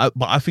do. But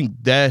I think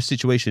their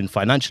situation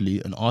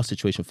financially and our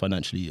situation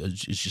financially is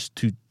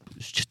just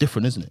it's just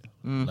different, isn't it?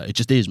 Like, it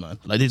just is, man.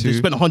 Like they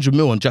spent 100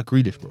 mil on Jack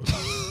Grealish, bro.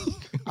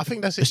 I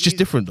think that's it's just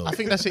different, though. I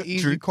think that's an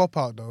easy cop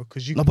out, though,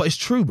 because No, but it's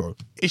true, bro.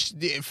 It's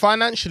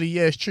financially,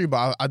 yeah, it's true,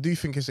 but I do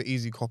think it's an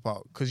easy cop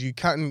out because you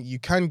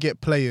can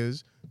get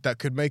players that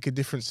could make a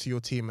difference to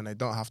your team and they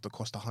don't have to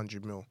cost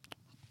 100 mil.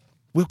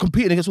 We're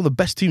competing against all the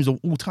best teams of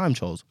all time,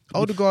 Charles.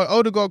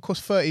 Odegaard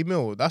cost 30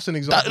 mil. That's an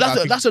example.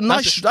 That's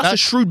a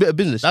shrewd bit of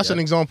business. That's an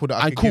example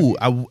that I cool.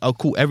 I'll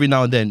call every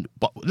now and then.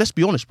 But let's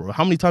be honest, bro.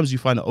 How many times do you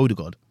find an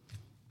Odegaard?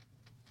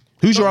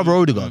 Who's your other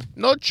Odegaard?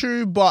 Not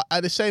true, but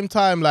at the same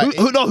time, like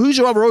who's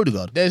your other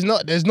Odegaard? There's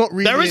not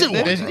really. There isn't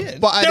one.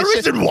 But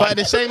at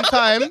the same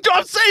time, you know what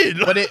I'm saying.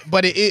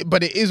 But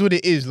it is what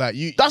it is. Like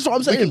you. That's what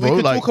I'm saying, bro.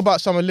 We could talk about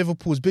some of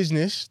Liverpool's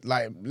business,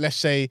 like let's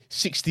say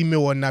 60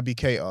 mil on Naby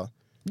Keita.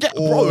 Yeah,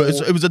 bro,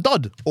 it was a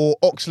dud. Or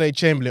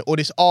Oxlade-Chamberlain, or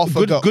this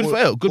Arthur. Good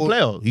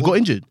player. He got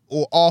injured.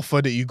 Or Arthur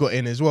that you got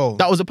in as well.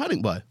 That was a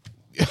panic buy.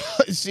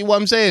 See what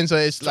I'm saying? So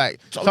it's like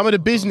some of the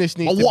business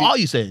needs. What are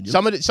you saying?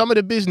 Some of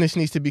the business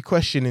needs to be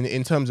questioned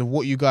in terms of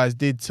what you guys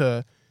did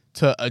to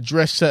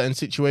address certain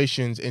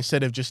situations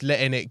instead of just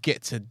letting it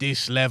get to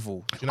this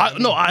level. You know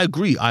No, I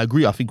agree. I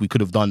think we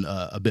could have done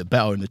a bit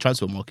better in the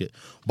transfer market,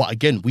 but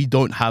again, we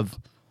don't have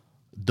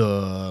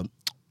the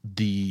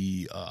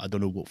I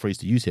don't know what phrase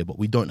to use here, but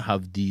we don't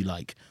have the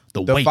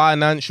weight.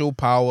 Financial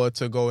power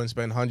to go and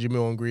spend 100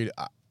 million on greed.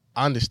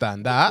 I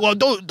understand that. Well,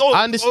 don't.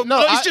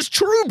 It's just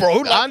true, bro.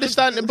 Like, I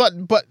understand,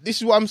 but this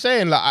is what I'm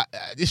saying. Like,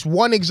 it's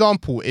one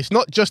example. It's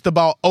not just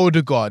about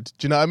Odegaard.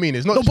 Do you know what I mean?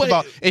 It's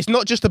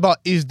not just about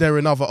is there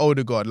another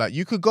Odegaard? Like,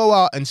 you could go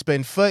out and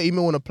spend 30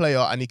 mil on a player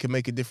and he can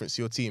make a difference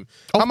to your team.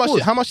 How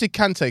much did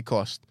Kante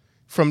cost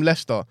from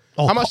Leicester?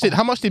 How much did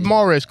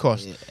Mahrez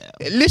cost? Yeah.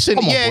 Listen,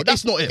 bro,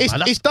 that's not it.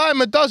 It's dime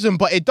a dozen,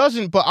 but it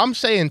doesn't. But I'm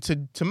saying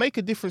to make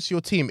a difference to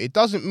your team, it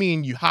doesn't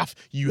mean you have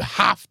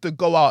to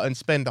go out and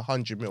spend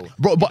 100 mil,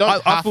 bro. But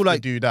I feel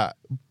like do that.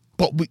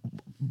 But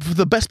for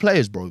the best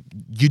players, bro,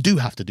 you do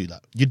have to do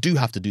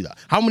that.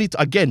 How many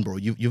again, bro?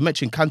 You've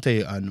mentioned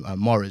Kante and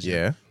Mahrez.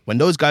 Yeah. When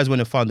those guys went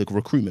and found the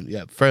recruitment,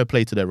 fair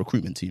play to their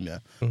recruitment team,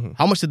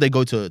 How much did they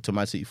go to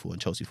Man City for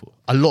and Chelsea for?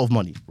 A lot of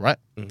money, right?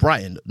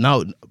 Brighton.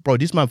 Now, bro,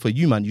 this man, for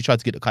you, man, you tried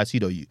to get the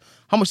Caicedo,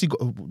 how much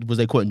was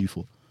they quoting you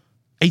for?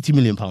 80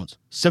 million pounds,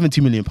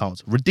 70 million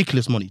pounds,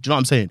 ridiculous money. Do you know what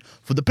I'm saying?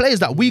 For the players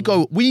that we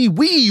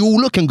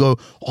all look and go,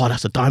 oh,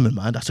 that's a diamond,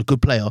 man. That's a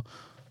good player.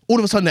 All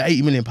of a sudden, they're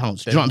 80 million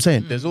pounds. Do you know what I'm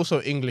saying? There's also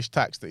English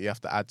tax that you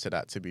have to add to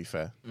that, to be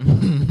fair.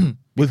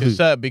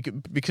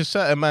 Because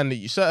certain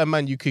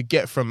man you could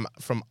get from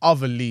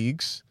other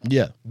leagues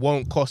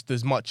won't cost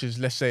as much as,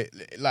 let's say,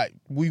 like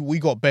we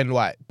got Ben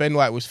White. Ben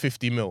White was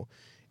 50 mil.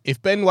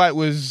 If Ben White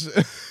was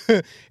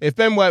Spanish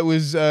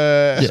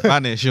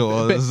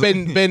or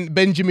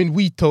Benjamin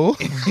Huito,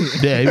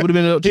 he would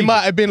have been. He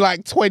might have been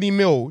like 20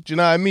 mil. Do you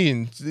know what I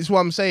mean? This is what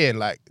I'm saying.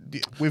 Like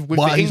with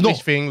the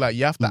English thing, like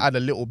you have to add a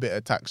little bit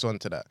of tax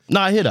onto that.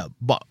 No, I hear that,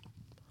 but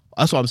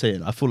that's what I'm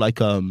saying. I feel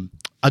like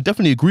I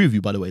definitely agree with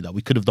you. By the way, that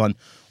we could have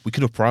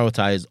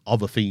prioritized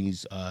other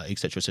things,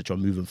 etc.,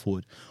 moving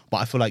forward. But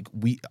I feel like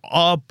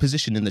our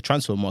position in the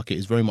transfer market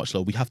is very much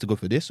like we have to go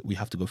for this, we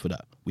have to go for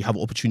that. We have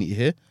an opportunity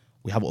here.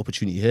 We have an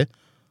opportunity here.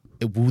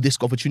 Will this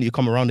opportunity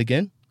come around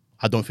again?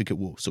 I don't think it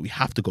will. So we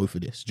have to go for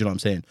this. Do you know what I'm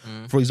saying?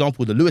 For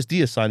example, the Luis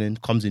Diaz signing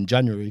comes in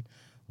January.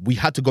 We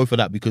had to go for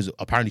that because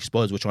apparently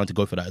Spurs were trying to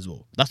go for that as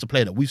well. That's the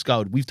player that we've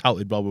scouted, we've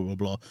touted, blah, blah, blah,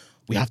 blah.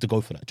 We have to go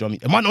for that. Do you know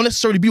what I mean? It might not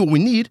necessarily be what we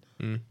need,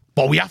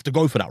 but we have to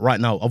go for that right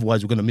now.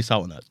 Otherwise, we're going to miss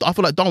out on that. I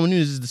feel like Darwin Núñez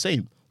is the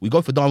same. We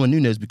go for Darwin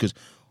Núñez because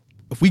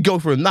if we go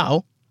for him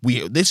now,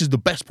 this is the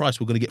best price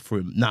we're going to get for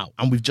him now.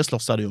 And we've just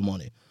lost Sadio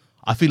Mane.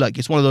 I feel like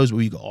it's one of those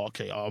where you go, our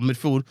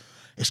midfield,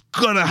 it's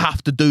gonna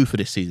have to do for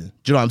this season.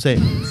 Do you know what I'm saying?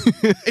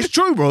 It's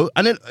true, bro.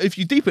 And then if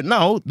you deep it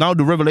now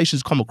the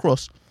revelations come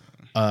across.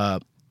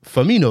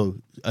 Firmino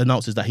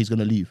announces that he's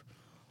gonna leave.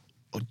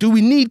 Do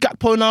we need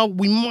Gakpo now?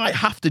 We might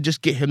have to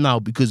just get him now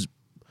because, do you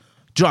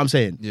know what I'm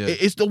saying? Yeah.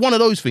 It's one of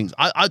those things.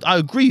 I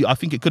agree. I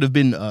think it could have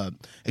been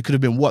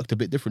worked a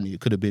bit differently. It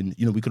could have been,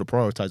 we could have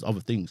prioritized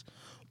other things.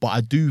 But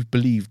I do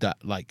believe that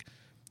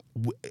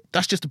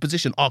that's just the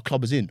position our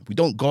club is in. We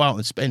don't go out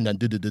and spend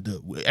and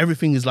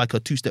everything is like a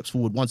 2 steps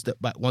forward, 1 step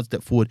back, 1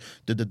 step forward,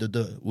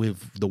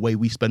 with the way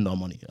we spend our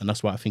money. And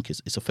that's why I think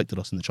it's affected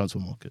us in the transfer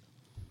market.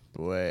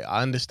 Boy,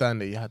 I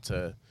understand that you had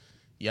to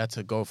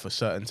go for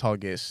certain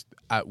targets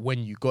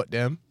when you got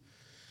them.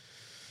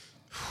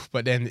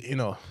 But then,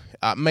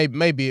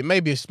 maybe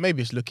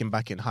it's looking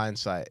back in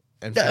hindsight.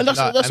 And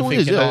that's all it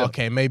is. Yeah.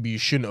 Okay, maybe you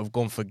shouldn't have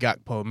gone for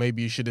Gakpo.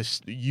 Maybe you should have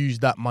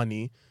used that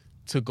money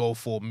to go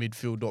for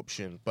midfield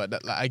option, but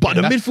again,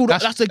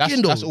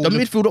 the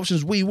midfield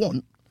options we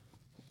want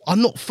are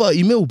not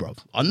 30 mil, bro.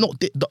 Are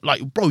not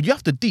bro. You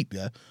have to deep,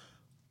 yeah.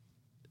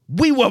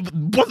 We were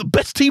one of the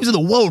best teams in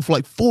the world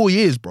for 4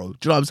 years, bro. Do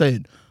you know what I'm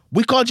saying?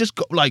 We can't just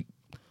go,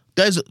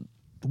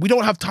 we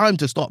don't have time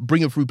to start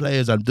bringing through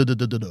players and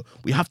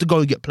We have to go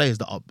and get players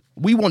that are.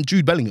 We want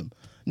Jude Bellingham.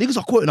 Niggas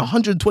are quoting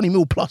 120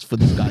 mil plus for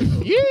this guy.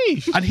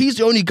 Yeesh. And he's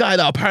the only guy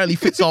that apparently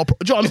fits our. Do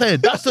you know what I'm saying?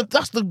 That's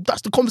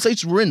the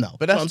conversation we're in now.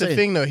 But that's the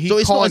thing, though. So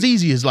it's not as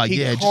easy as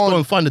just go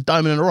and find a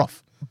diamond in the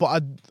rough. But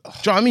do you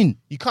know what I mean?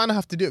 You kind of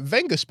have to do it.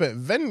 Wenger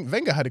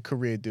had a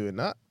career doing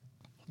that.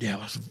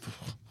 Yeah.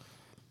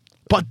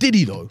 But did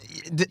he though?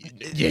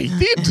 Yeah, he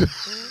did.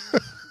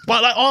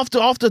 But after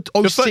 06,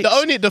 and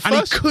he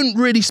couldn't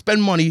really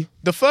spend money.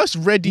 The first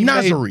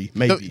Nazari,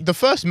 maybe. The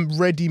first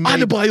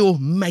ready-made... Adebayor,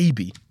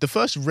 maybe. The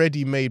first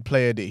ready-made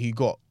player that he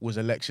got was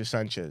Alexis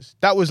Sanchez.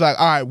 That was all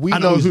right, we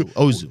know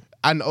Ozil.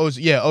 who...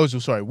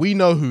 Ozil, sorry. We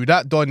know who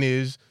that Don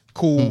is.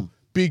 Cool.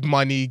 Big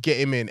money, get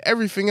him in.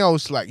 Everything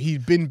else, he's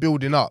been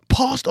building up.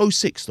 Past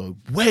 06, though,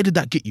 where did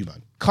that get you,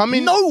 man?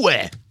 Coming...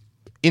 Nowhere.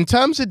 In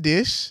terms of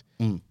this...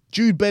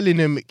 Jude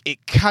Bellingham,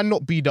 it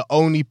cannot be the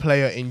only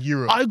player in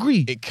Europe. I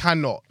agree. It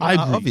cannot. I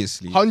agree.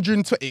 Obviously.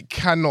 120, it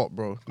cannot,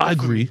 bro. I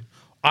agree.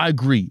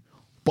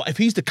 But if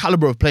he's the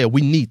caliber of player, we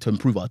need to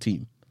improve our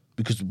team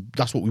because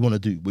that's what we want to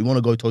do. We want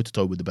to go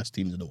toe-to-toe with the best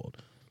teams in the world.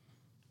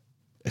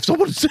 If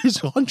someone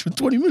says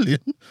 120 million,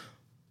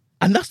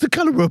 and that's the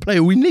caliber of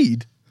player we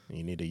need.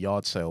 You need a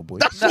yard sale, boy.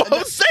 That's what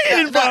I'm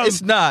saying, bro.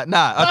 It's not.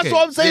 That's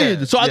what I'm saying.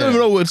 Yeah, so I don't even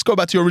know. Let's go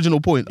back to your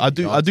original point. I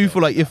do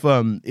feel like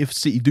if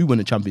City do win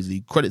the Champions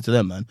League, credit to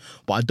them, man.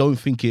 But I don't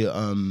think it.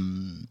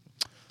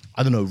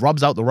 I don't know.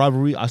 Rubs out the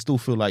rivalry. I still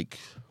feel like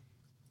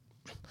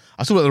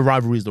the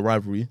rivalry is the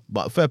rivalry.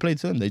 But fair play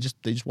to them. They just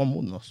won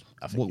more than us.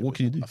 What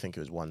can you do? I think it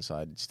was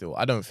one-sided. Still,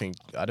 I don't think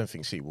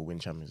City will win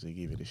Champions League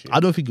either this year. I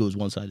don't think it was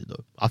one-sided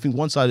though. I think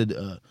one-sided.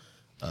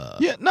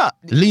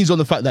 Leans on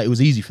the fact that it was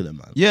easy for them,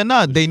 man. Yeah,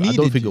 they needed you. I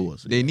don't think it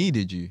was. They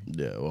needed you.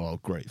 Yeah, well,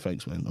 great.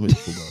 Thanks, man. I'm really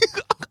cool, bro.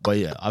 But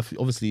yeah,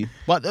 obviously.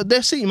 But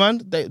their City, man,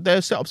 their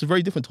setups are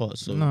very different to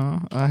us. So, no,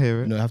 I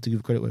hear it. I have to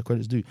give credit where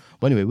credit's due.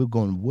 But anyway, we're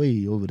going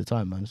way over the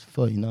time, man. It's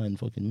 39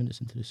 fucking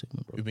minutes into this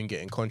segment, bro. We've been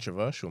getting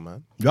controversial,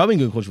 man. Yeah, I've been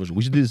getting controversial.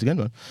 We should do this again,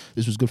 man.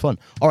 This was good fun.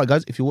 All right,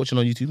 guys, if you're watching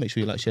on YouTube, make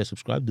sure you like, share,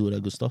 subscribe, do all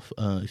that good stuff.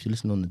 If you're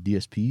listening on the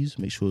DSPs,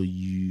 make sure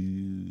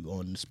you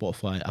on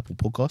Spotify, Apple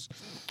Podcasts,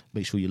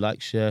 make sure you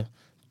like, share,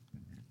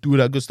 do all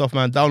that good stuff,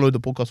 man. Download the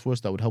podcast for us.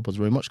 That would help us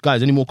very much.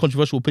 Guys, any more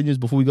controversial opinions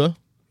before we go?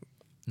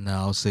 No,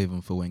 I'll save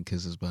them for when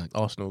Kiz is back.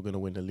 Arsenal are going to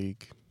win the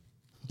league.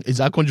 Is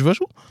that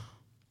controversial?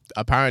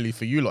 Apparently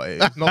for you lot,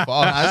 it is. Not for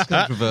us. That's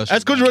controversial.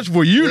 That's controversial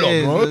for you,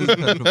 lot, bro. It's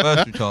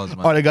controversial, Charles,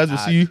 man. All right, guys, we'll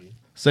see you.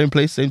 Same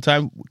place, same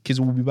time. Kids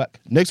will be back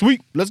next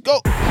week. Let's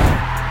go.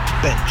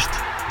 Benched.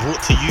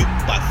 Brought to you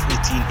by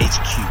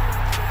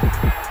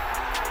 14HQ.